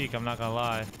pretty peak, I'm not gonna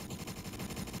lie.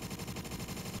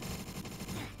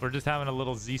 We're just having a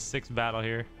little Z6 battle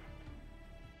here.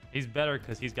 He's better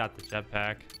because he's got the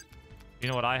jetpack. You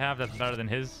know what I have that's better than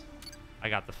his? I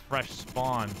got the fresh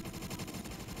spawn.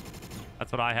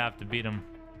 That's what I have to beat him.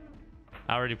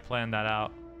 I already planned that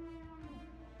out.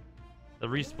 The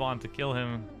respawn to kill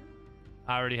him,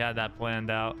 I already had that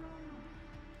planned out.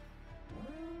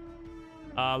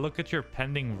 Look at your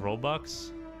pending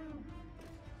Robux.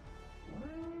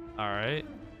 Alright.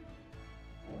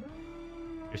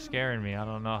 You're scaring me. I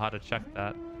don't know how to check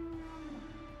that.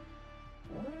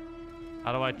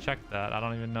 How do I check that? I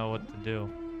don't even know what to do.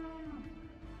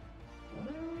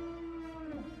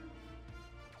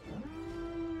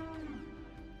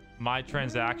 My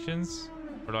transactions?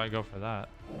 Where do I go for that?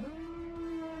 Am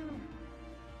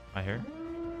I here?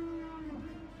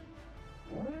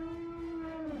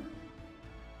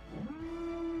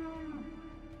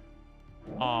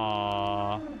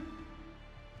 Aww.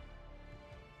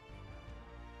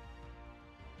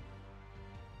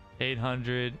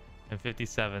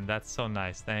 $857. That's so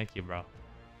nice. Thank you, bro.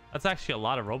 That's actually a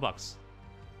lot of Robux.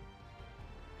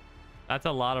 That's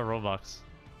a lot of Robux.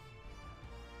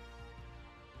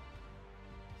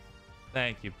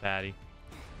 Thank you, Patty.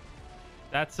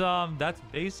 That's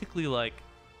basically like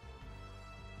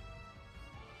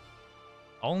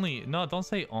only, no, don't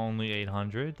say only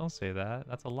 800. Don't say that.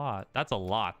 That's a lot. That's a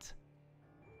lot.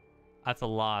 That's a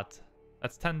lot.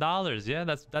 That's $10. Yeah,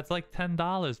 that's like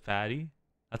 $10, Patty.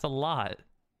 That's a lot.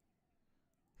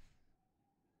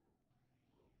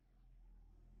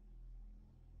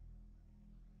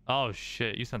 Oh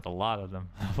shit, you sent a lot of them.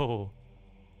 Oh.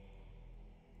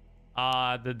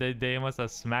 They must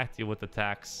have smacked you with the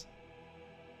tax.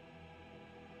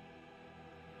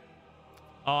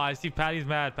 Oh, I see. Patty's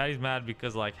mad. Patty's mad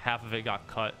because like half of it got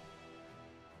cut.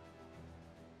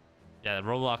 Yeah, the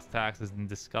Roblox tax is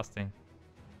disgusting.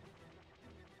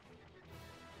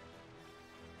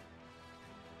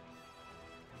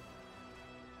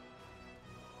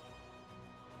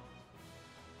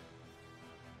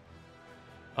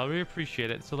 I really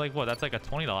appreciate it. So like what? That's like a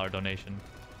 $20 donation.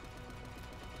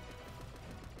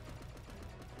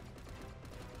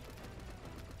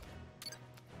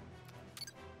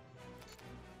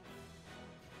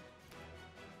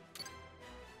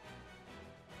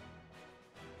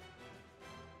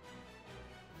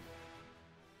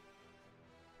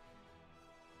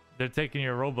 They're taking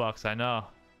your Robux, I know.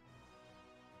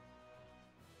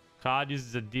 COD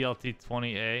uses a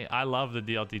DLT-20A. I love the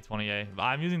DLT-20A.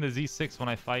 I'm using the Z6 when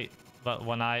I fight, but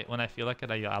when I feel like it,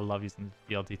 I love using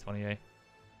the DLT-20A.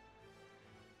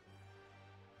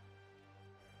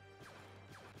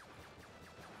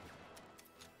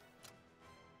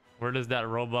 Where does that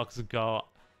Robux go?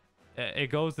 It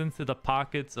goes into the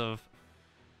pockets of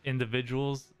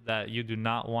individuals that you do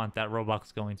not want that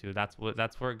Robux going to. That's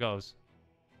where it goes.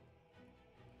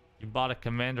 You bought a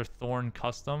Commander Thorn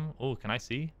custom. Oh, can I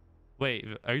see? Wait,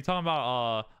 are you talking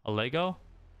about a Lego?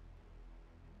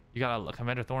 You got a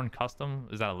Commander Thorn custom?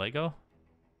 Is that a Lego?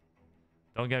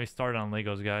 Don't get me started on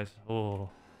Legos, guys. Oh.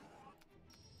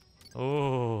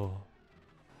 Oh.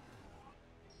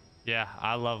 Yeah,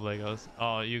 I love Legos.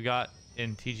 Oh, you got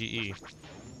in TGE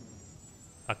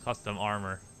a custom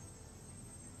armor.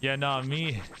 Yeah, no,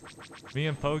 me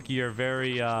and Pokey are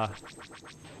very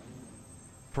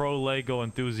pro Lego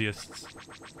enthusiasts.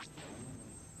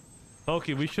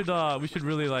 Pokey, we should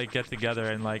really like get together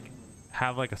and like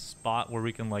have like a spot where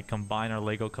we can like combine our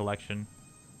Lego collection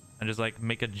and just like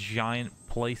make a giant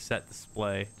playset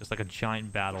display, just like a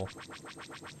giant battle.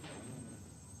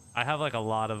 I have like a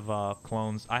lot of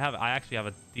clones. I actually have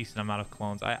a decent amount of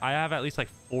clones. I have at least like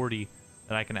 40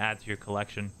 that I can add to your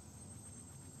collection.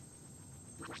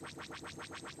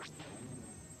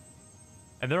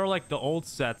 And there are like the old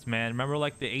sets, man. Remember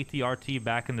like the ATRT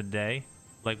back in the day,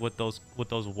 like with those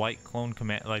white clone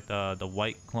command, like the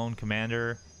white clone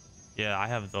commander. Yeah, I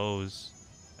have those.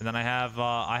 And then I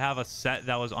have a set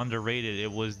that was underrated.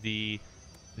 It was the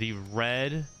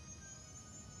red.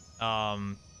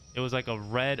 It was like a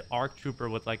red ARC trooper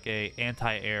with like a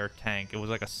anti-air tank. It was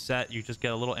like a set. You just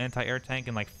get a little anti-air tank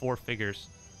and like 4 figures.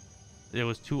 It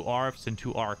was 2 ARFs and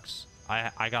 2 ARCs.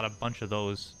 I got a bunch of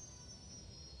those.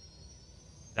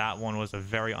 That one was a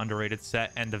very underrated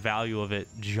set, and the value of it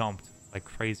jumped like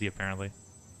crazy, apparently.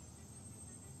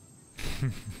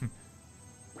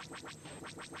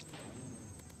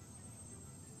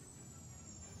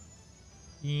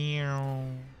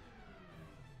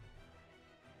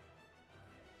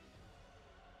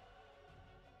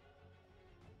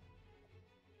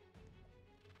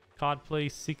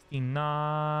 Codplay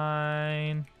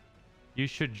 69. You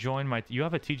should join my... You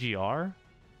have a TGR?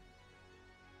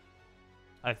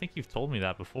 I think you've told me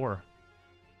that before.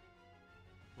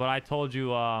 But I told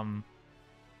you, I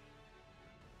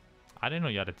didn't know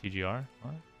you had a TGR.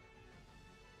 What?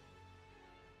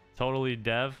 totally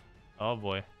dev. Oh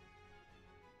boy.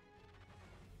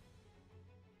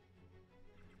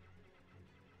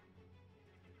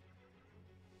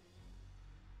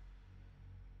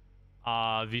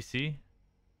 VC.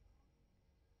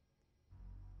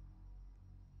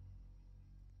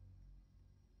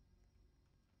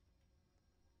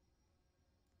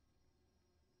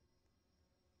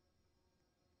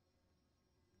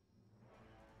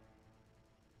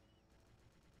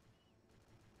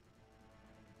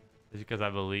 Is it because I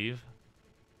believe?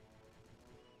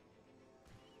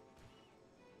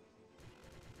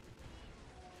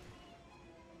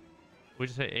 We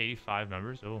just say 85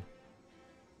 members. Oh.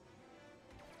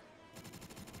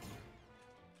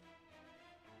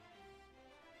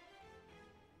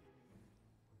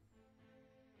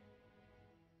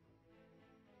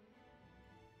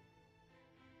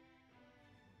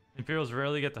 Imperials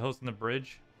rarely get to host on the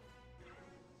bridge.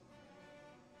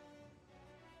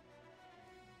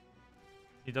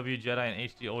 CW Jedi and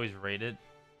HD always rate it.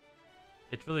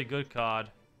 It's really good, COD.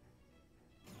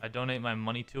 I donate my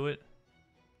money to it.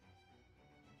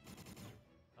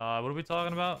 What are we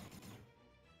talking about?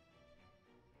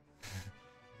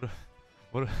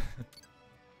 what?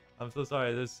 I'm so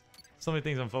sorry. There's so many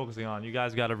things I'm focusing on. You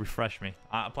guys gotta refresh me.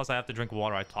 Plus, I have to drink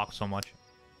water. I talk so much.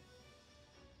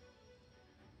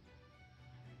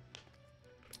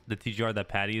 The TGR that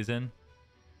Patty is in.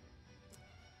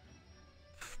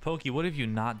 Pokey, what have you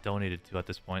not donated to at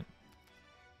this point?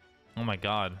 Oh my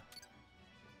god.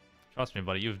 Trust me,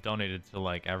 buddy. You've donated to,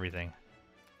 like, everything.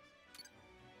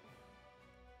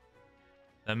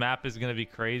 The map is gonna be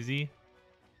crazy.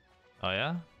 Oh,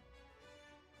 yeah?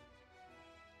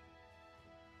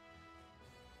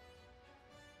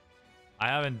 I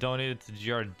haven't donated to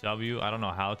GRW. I don't know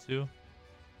how to.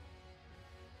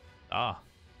 Ah.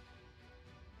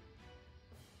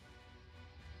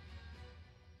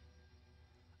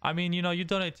 I mean, you know, you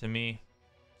donate to me.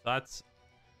 So that's...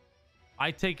 I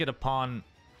take it upon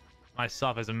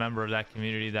myself as a member of that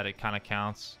community that it kind of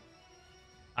counts.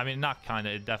 I mean, not kind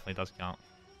of. It definitely does count.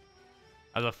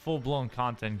 As a full-blown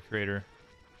content creator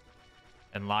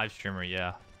and live streamer,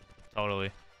 yeah.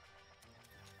 Totally.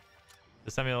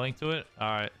 Just send me a link to it?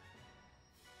 Alright.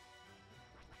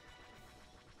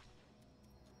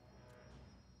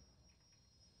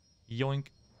 Yoink.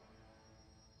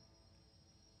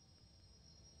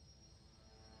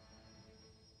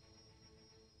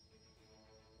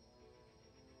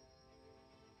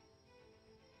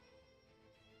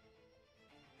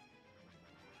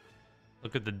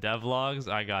 Look at the devlogs.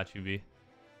 I got you, B.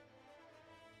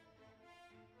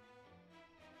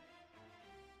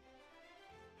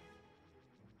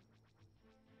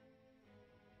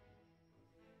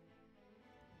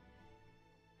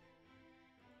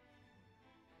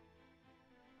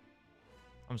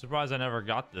 I'm surprised I never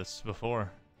got this before.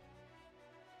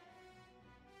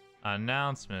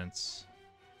 Announcements.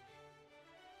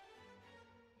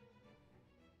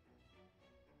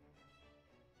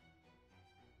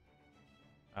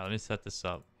 Alright, let me set this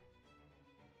up.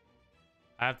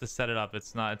 I have to set it up.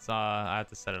 I have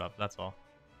to set it up, that's all.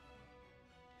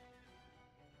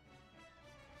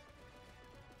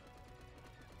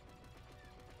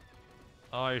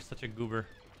 Oh, you're such a goober.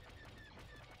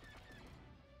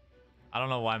 I don't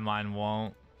know why mine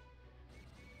won't.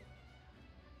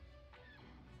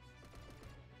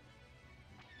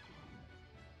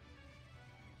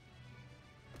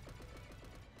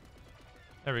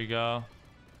 There we go.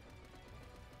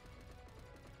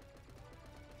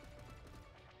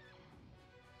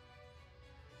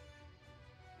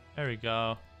 There we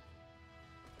go.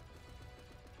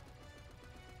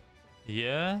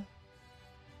 Yeah?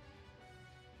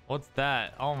 What's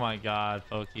that? Oh my god,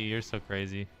 Pokey, you're so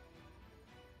crazy.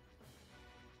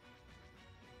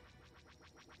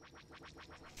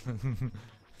 You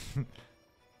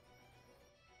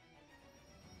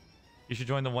should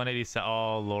join the 187.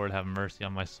 Oh Lord, have mercy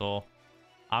on my soul.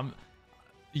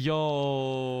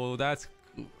 Yo, that's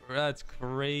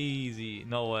crazy.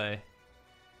 No way.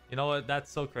 You know what? That's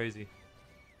so crazy.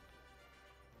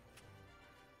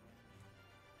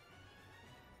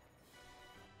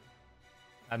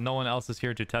 And no one else is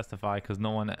here to testify because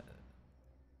no one...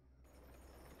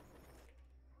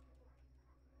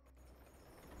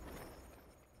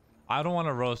 I don't want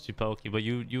to roast you, Pokey, but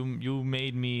you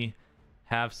made me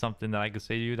have something that I could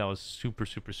say to you that was super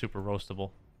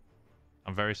roastable.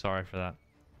 I'm very sorry for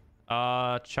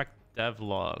that. Check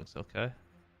devlogs, okay.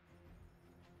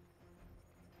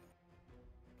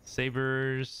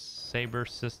 Saber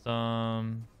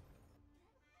system,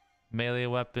 melee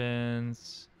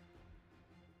weapons,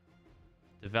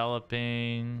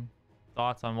 developing,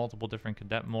 thoughts on multiple different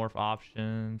cadet morph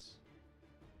options.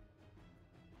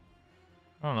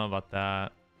 I don't know about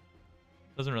that.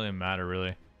 Doesn't really matter,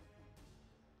 really.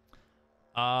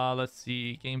 Let's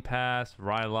see. Game Pass,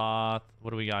 Ryloth.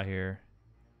 What do we got here?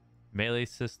 Melee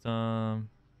system.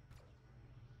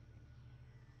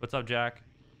 What's up, Jack?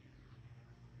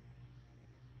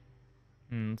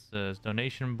 It says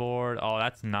donation board. Oh,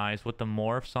 that's nice. With the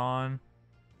morphs on.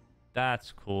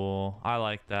 That's cool. I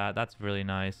like that. That's really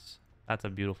nice. That's a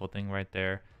beautiful thing right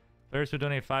there. Players who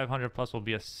donate 500 plus will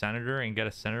be a senator and get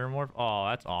a senator morph. Oh,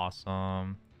 that's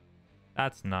awesome.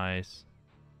 That's nice.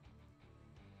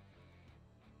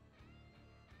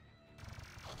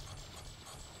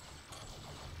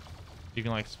 You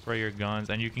can like spray your guns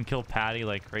and you can kill Patty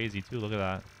like crazy too. Look at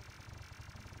that.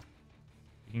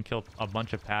 You can kill a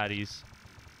bunch of Patties.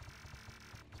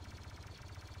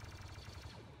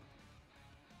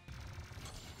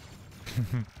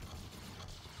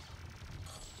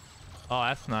 Oh,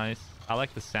 that's nice. I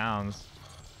like the sounds.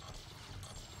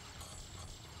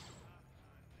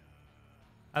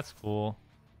 That's cool.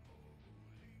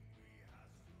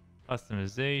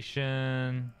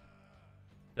 Customization.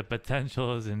 The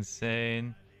potential is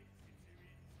insane.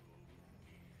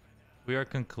 We are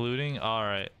concluding. All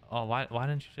right. Oh, why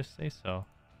didn't you just say so?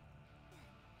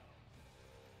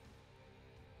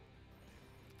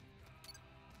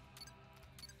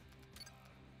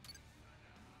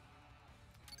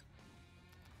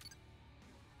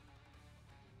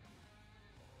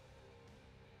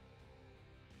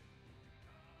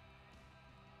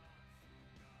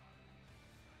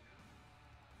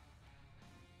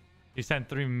 You sent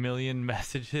 3 million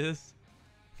messages.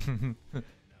 That's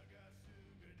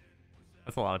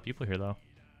a lot of people here, though.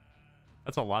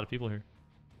 That's a lot of people here.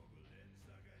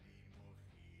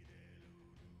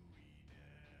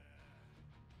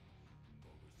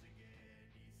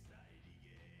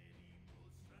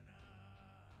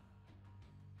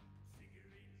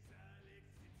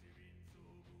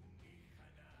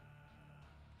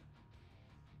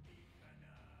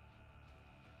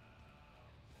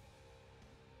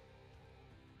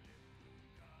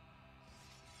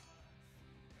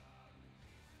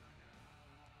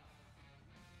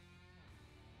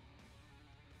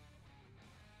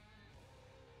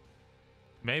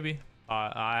 Maybe.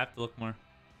 I have to look more.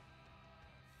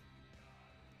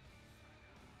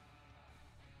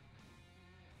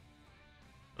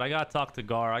 But I gotta talk to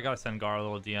Gar. I gotta send Gar a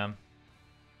little DM.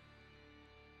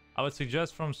 I would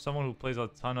suggest from someone who plays a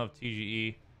ton of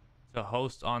TGE to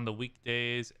host on the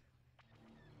weekdays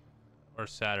or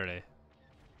Saturday.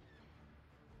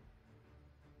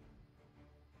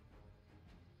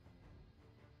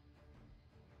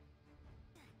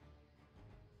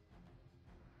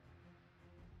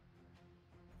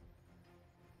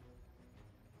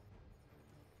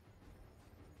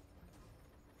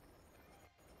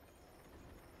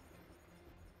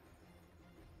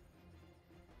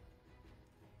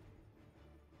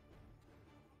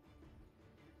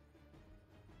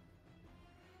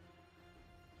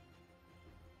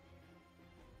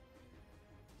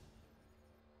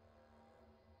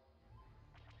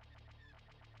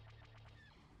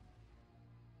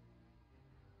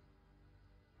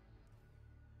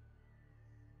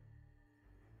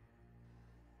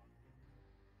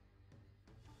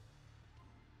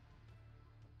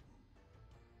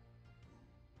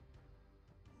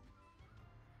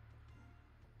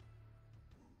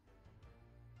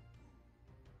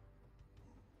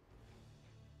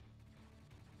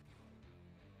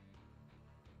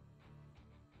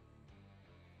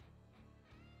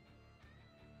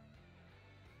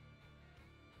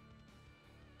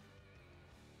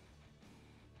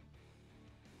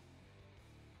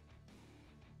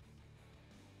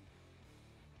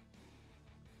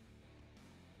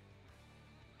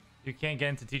 You can't get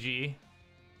into TGE?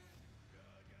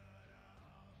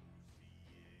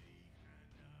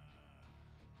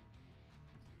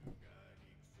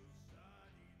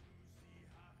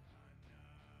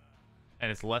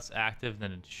 And it's less active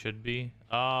than it should be.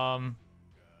 I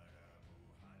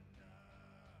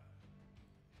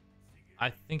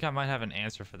think I might have an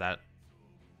answer for that.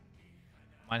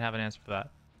 Might have an answer for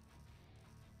that.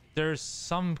 There's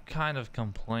some kind of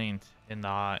complaint in the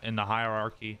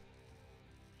hierarchy.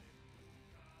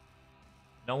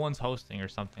 No one's hosting or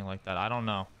something like that. I don't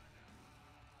know.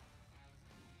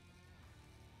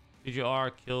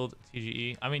 TGR killed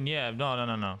TGE. I mean, yeah,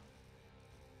 no.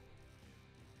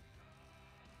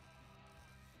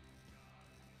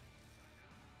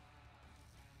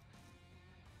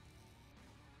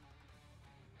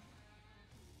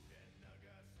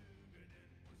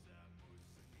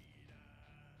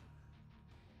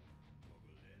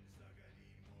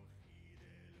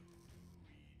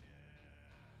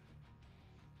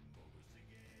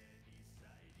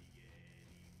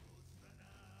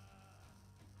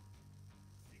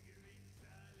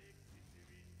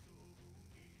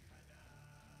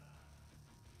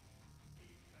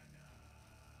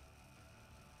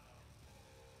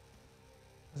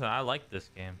 Listen, I like this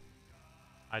game.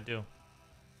 I do.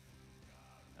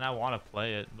 And I want to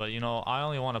play it, but you know, I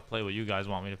only want to play what you guys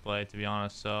want me to play, to be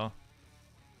honest, so.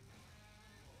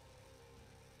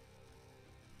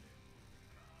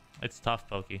 It's tough,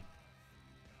 Pokey.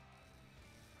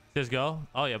 Cisco?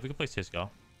 Oh yeah, we can play Cisco.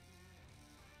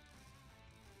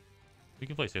 We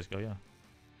can play Cisco, yeah.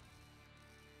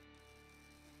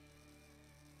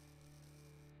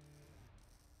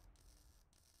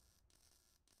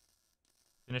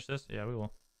 Finish this? Yeah, we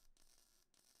will.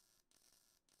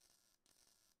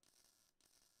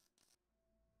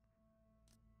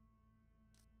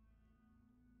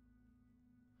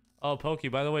 Oh, Pokey,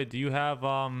 by the way, do you have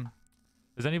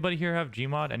does anybody here have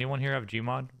Gmod? Anyone here have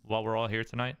Gmod while we're all here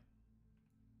tonight?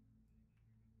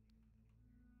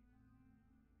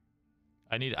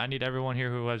 I need everyone here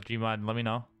who has Gmod. Let me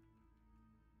know.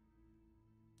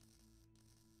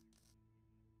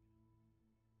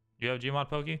 You have Gmod,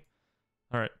 Pokey?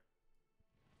 All right.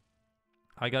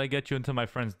 I gotta get you into my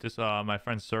friend's my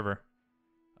friend's server.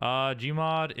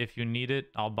 Gmod, if you need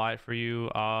it, I'll buy it for you.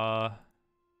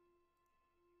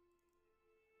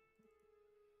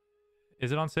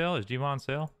 Is it on sale? Is Gmod on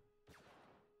sale?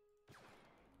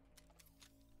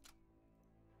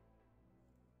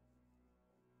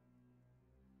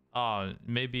 Oh,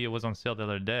 maybe it was on sale the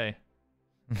other day.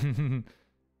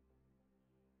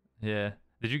 Yeah.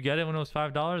 Did you get it when it was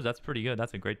 $5? That's pretty good.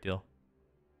 That's a great deal.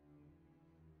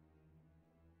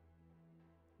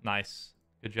 Nice.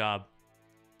 Good job.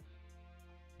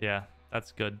 Yeah,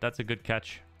 that's good. That's a good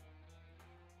catch.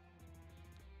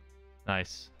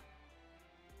 Nice.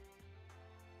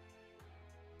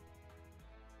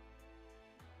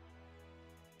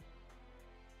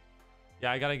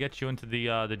 Yeah, I gotta get you into the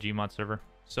Gmod server.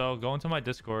 So go into my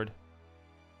Discord.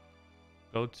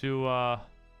 Go to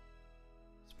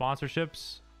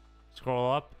sponsorships.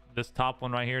 Scroll up. This top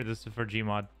one right here. This is for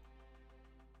Gmod.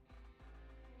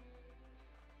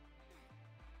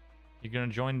 You're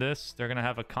gonna join this. They're gonna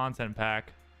have a content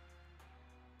pack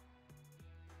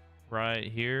right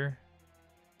here.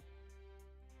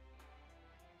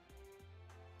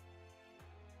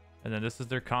 And then this is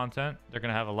their content. They're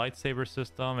gonna have a lightsaber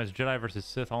system. It's Jedi versus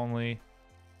Sith only.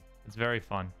 It's very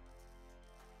fun.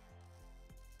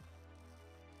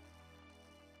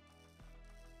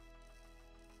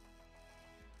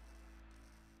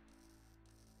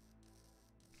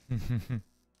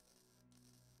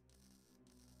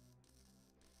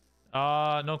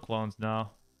 No clones, no.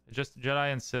 Just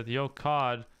Jedi and Sith. Yo,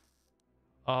 COD.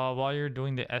 While you're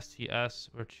doing the STS,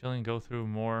 we're chilling, go through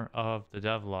more of the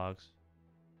devlogs.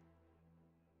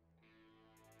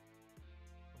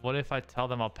 What if I tell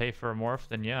them I'll pay for a morph?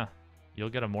 Then yeah, you'll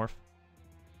get a morph.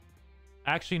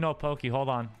 Actually, no, Pokey, hold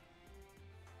on.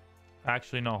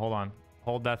 Actually, no, hold on.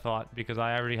 Hold that thought, because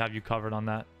I already have you covered on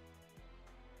that.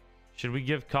 Should we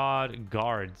give COD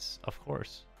guards? Of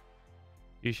course.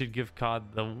 You should give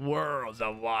COD the world's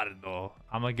award, though.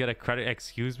 I'm gonna get a credit.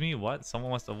 Excuse me? What? Someone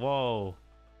wants to... Whoa.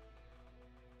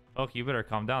 Pokey, you better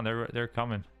calm down. They're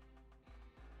coming.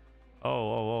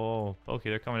 Oh. Pokey,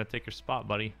 they're coming to take your spot,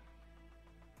 buddy.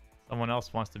 Someone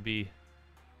else wants to be...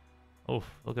 Oof,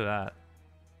 look at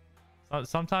that.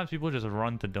 Sometimes people just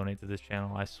run to donate to this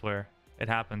channel, I swear. It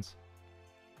happens.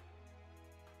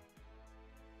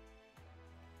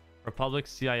 Republic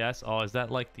CIS. Oh, is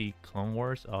that like the Clone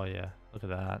Wars? Oh, yeah. Look at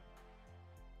that.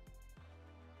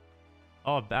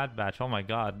 Oh, Bad Batch. Oh, my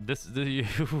God. This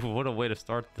what a way to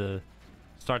start the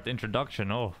introduction.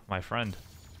 Oh, my friend.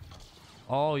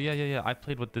 Oh, yeah. I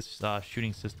played with this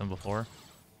shooting system before.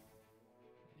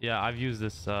 Yeah, I've used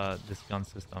this this gun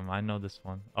system. I know this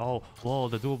one. Oh, whoa,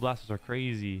 the dual blasters are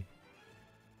crazy.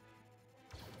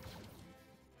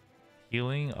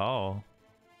 Healing? Oh.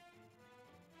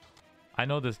 I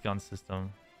know this gun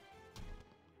system.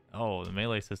 Oh, the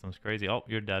melee system's crazy. Oh,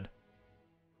 you're dead.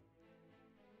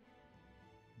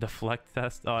 Deflect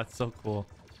test? Oh, it's so cool.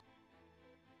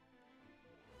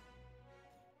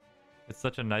 It's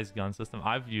such a nice gun system.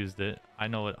 I've used it. I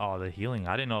know it. Oh, the healing.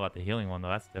 I didn't know about the healing one, though.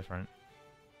 That's different.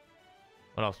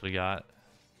 What else we got?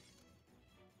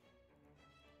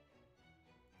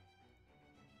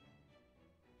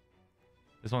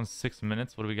 This one's 6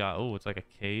 minutes. What do we got? Oh, it's like a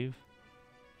cave.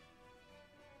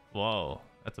 Whoa,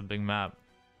 that's a big map.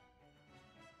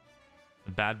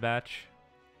 The Bad Batch.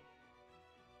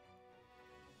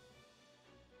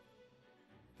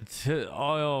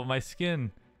 Oh, my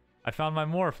skin. I found my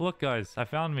morph. Look, guys. I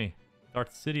found me.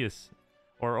 Darth Sidious.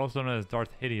 Or also known as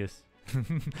Darth Hideous.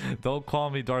 Don't call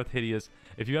me Darth Hideous.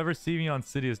 If you ever see me on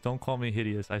Sidious, don't call me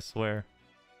Hideous. I swear.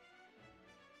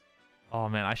 Oh,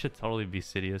 man. I should totally be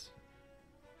Sidious.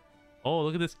 Oh,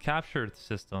 look at this capture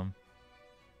system.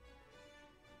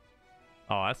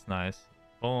 Oh, that's nice.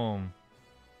 Boom.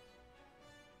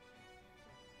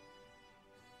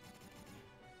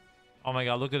 Oh my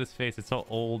god, look at his face. It's so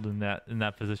old in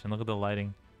that position. Look at the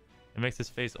lighting. It makes his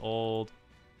face old.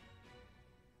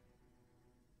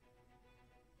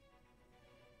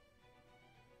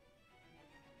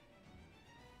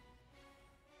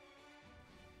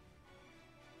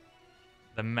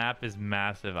 The map is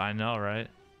massive. I know, right?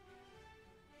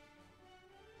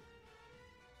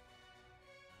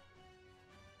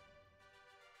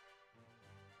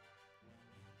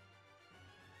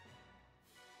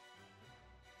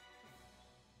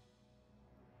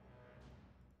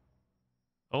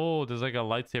 Oh, there's like a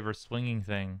lightsaber swinging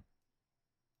thing.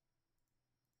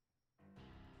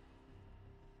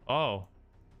 Oh.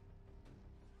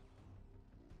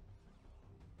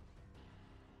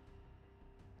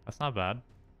 That's not bad.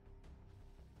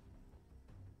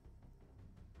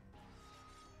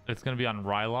 It's gonna be on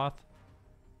Ryloth.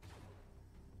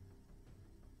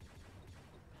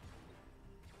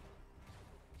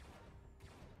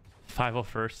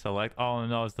 .501st select. Oh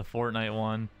no, it's the Fortnite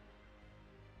one.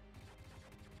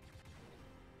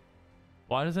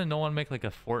 Why doesn't no one make like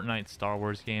a Fortnite Star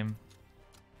Wars game?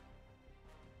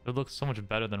 It looks so much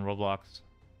better than Roblox.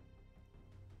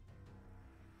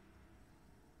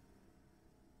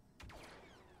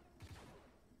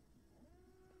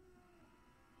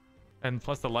 And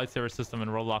plus the lightsaber system in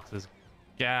Roblox is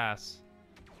gas.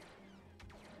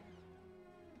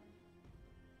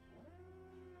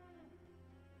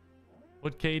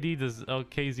 What KD does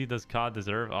KZ does COD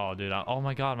deserve? Oh dude, oh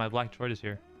my god, my black droid is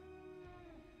here.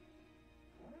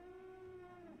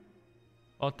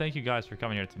 Well, thank you guys for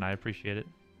coming here tonight. I appreciate it.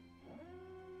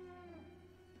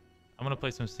 I'm gonna play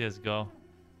some CSGO.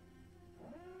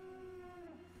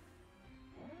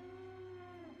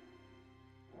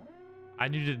 I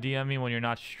need you to DM me when you're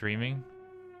not streaming.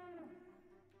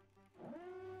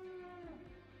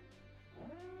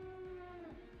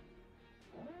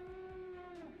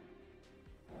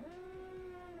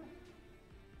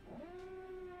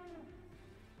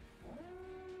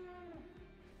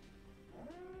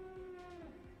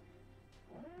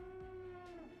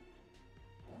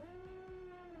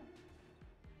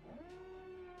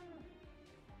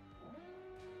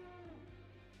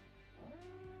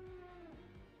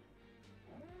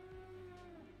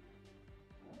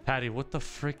 Patty, what the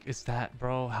frick is that,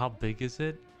 bro? How big is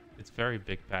it? It's very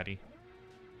big, Patty.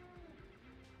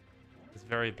 It's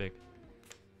very big.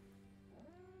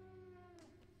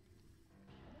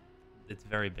 It's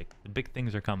very big. The big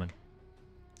things are coming.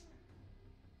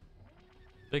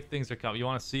 Big things are coming. You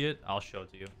want to see it? I'll show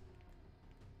it to you.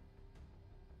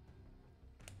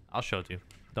 I'll show it to you.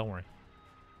 Don't worry.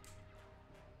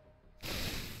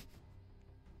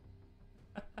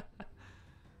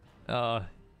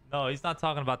 No, he's not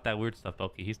talking about that weird stuff,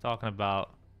 Pokey. He's talking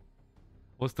about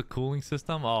what's the cooling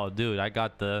system? Oh, dude, I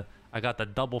got the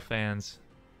double fans.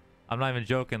 I'm not even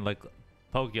joking. Like,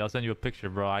 Pokey, I'll send you a picture,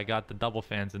 bro. I got the double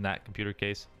fans in that computer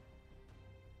case.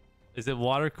 Is it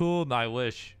water cooled? No, I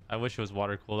wish. I wish it was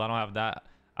water cooled. I don't have that.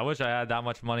 I wish I had that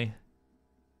much money.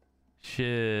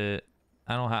 Shit.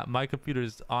 I don't have. My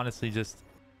computer's honestly just.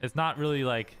 It's not really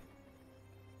like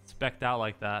spec'd out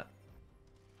like that.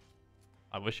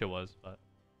 I wish it was, but.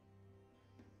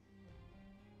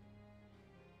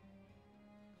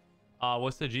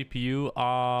 What's the GPU?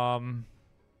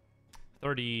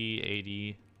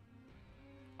 3080.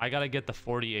 I gotta get the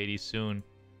 4080 soon.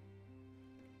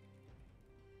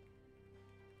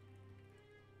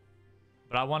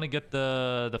 But I want to get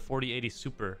the 4080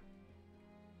 Super.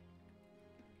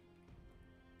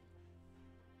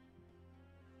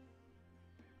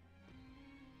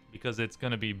 Because it's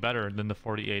gonna be better than the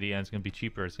 4080 and it's gonna be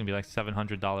cheaper. It's gonna be like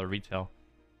 $700 retail.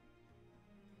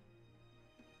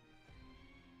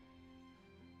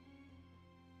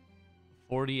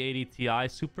 $4080 Ti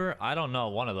Super? I don't know.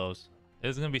 One of those.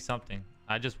 It's gonna be something.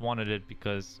 I just wanted it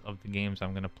because of the games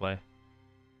I'm gonna play.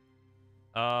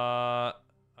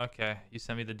 Okay. You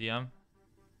send me the DM.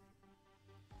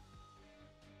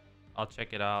 I'll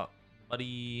check it out,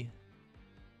 buddy.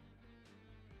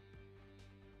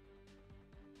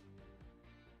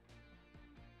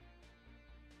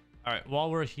 All right. While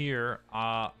we're here,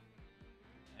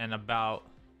 and about.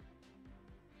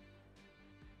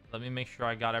 Let me make sure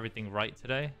I got everything right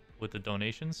today with the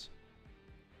donations.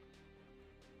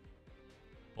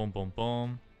 Boom, boom,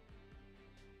 boom.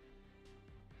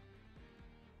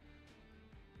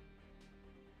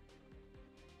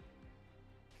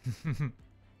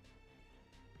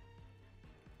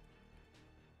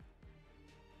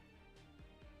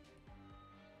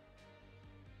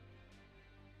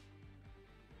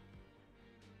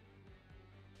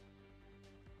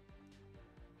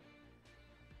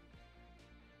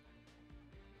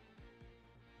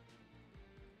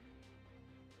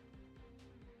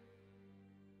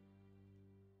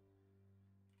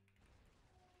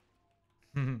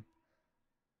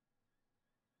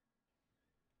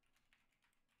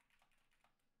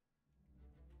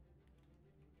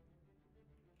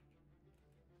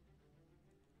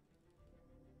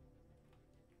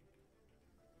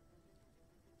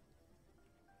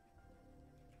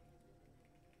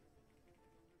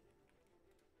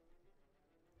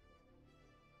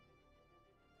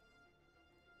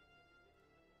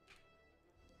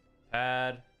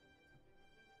 Pad.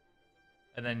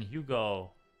 And then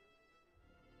Hugo.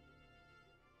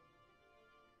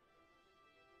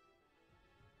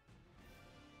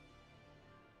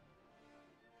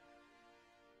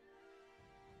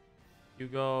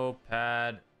 Hugo,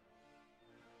 Pad.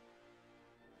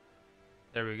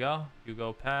 There we go.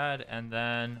 Hugo, Pad, and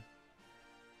then...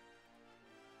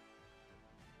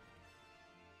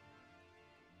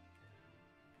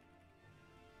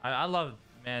 I love,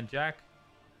 man, Jack.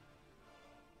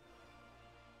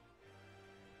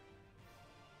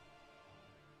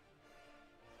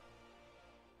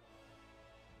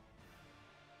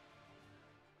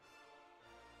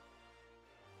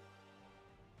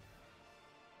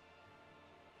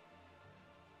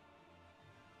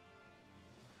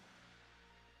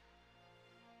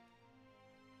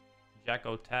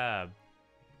 Jacko Tab.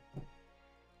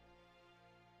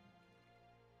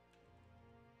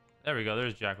 There we go.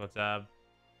 There's Jacko Tab.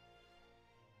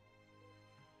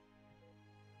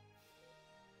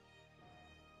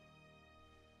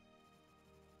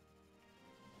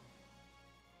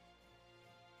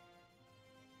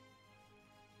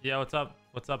 Yeah, what's up?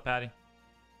 What's up, Patty?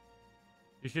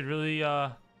 You should really,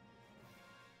 I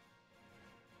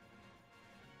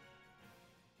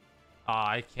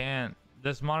can't.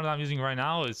 This monitor I'm using right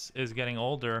now is getting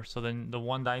older, so then the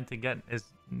one that I need to get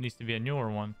needs to be a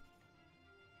newer one.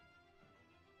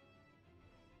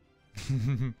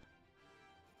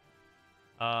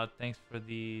 Thanks for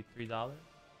the $3.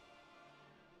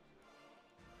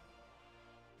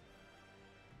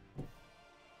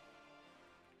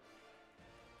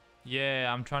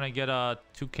 Yeah, I'm trying to get a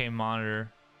 2K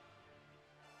monitor.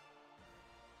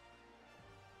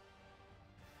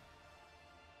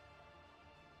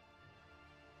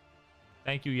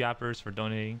 Thank you, Yappers, for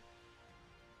donating.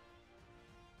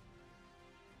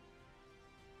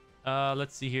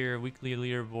 Let's see here. Weekly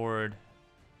leaderboard.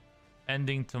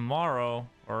 Ending tomorrow,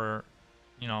 or,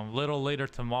 you know, a little later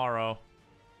tomorrow.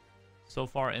 So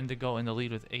far, Indigo in the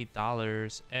lead with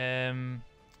 $8. And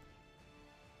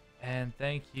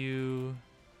thank you.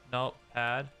 Nope,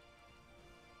 Pad.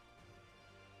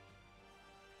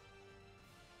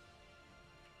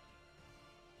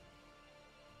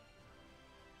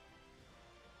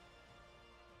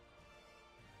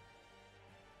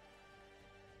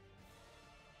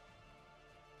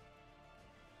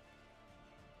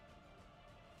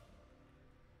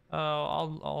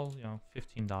 I'll you know,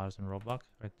 $15 in Roblox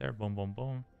right there. Boom, boom,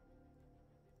 boom.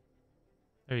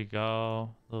 There you go.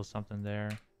 A little something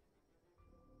there.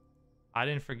 I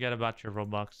didn't forget about your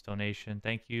Roblox donation.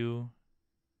 Thank you.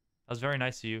 That was very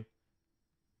nice of you.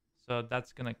 So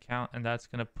that's gonna count, and that's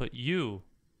gonna put you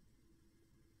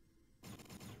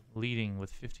leading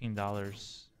with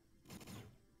 $15.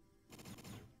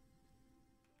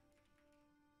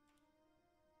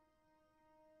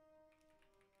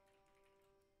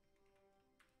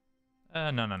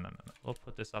 No. We'll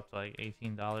put this up to like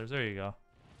 $18. There you go.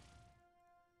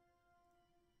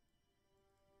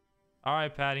 All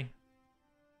right, Patty.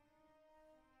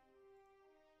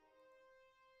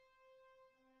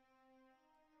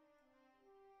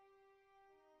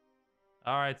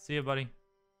 All right, see you, buddy.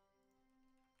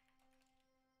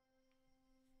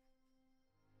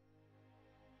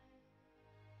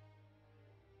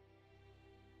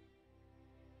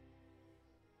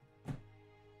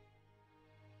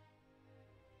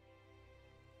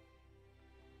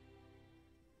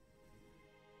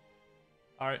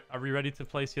 All right, are we ready to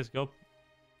play CSGO?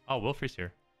 Oh, Wilfrey's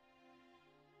here.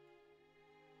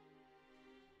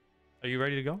 Are you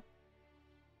ready to go?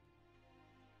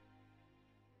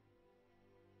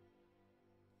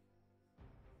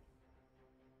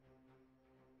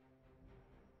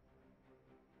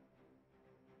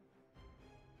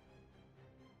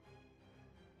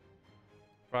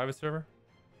 Private server?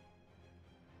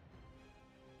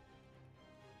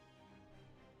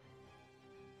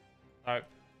 All right,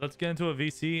 let's get into a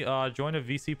VC. Join a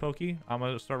VC Pokey. I'm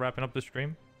gonna start wrapping up the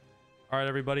stream. All right,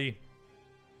 everybody.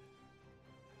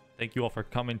 Thank you all for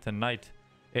coming tonight.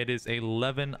 It is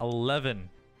 11:11.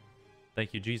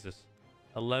 Thank you, Jesus.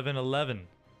 11:11.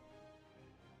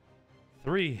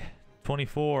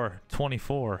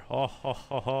 3:24:24.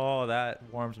 Oh, that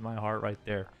warms my heart right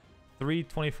there.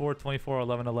 3:24:24.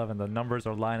 11:11. The numbers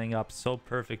are lining up so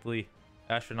perfectly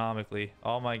astronomically.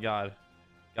 Oh my god.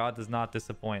 God does not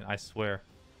disappoint, I swear.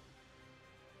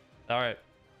 Alright.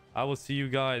 I will see you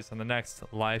guys on the next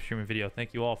live streaming video.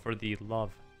 Thank you all for the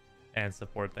love and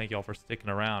support. Thank you all for sticking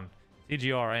around.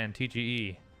 TGR and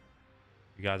TGE.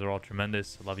 You guys are all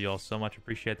tremendous. I love you all so much.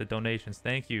 Appreciate the donations.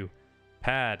 Thank you,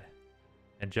 Pad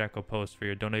and Jacko Post, for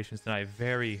your donations tonight.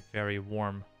 Very, very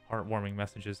warm, heartwarming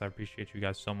messages. I appreciate you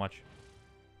guys so much.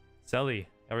 Selly,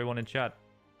 everyone in chat,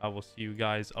 I will see you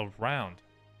guys around.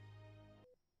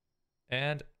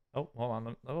 And oh, hold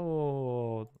on.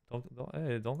 Oh,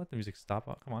 don't let the music stop.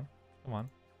 Oh, come on, come on.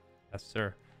 Yes,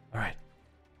 sir. All right.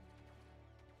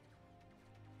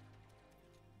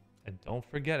 And don't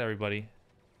forget, everybody,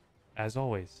 as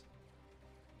always,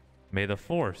 may the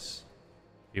Force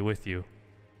be with you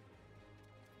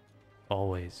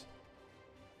always.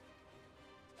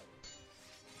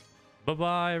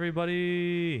 Bye-bye,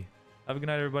 everybody. Have a good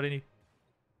night, everybody.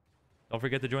 Don't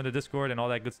forget to join the Discord and all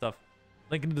that good stuff.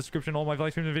 Link in the description, all my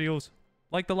live streams and videos.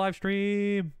 Like the live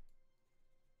stream.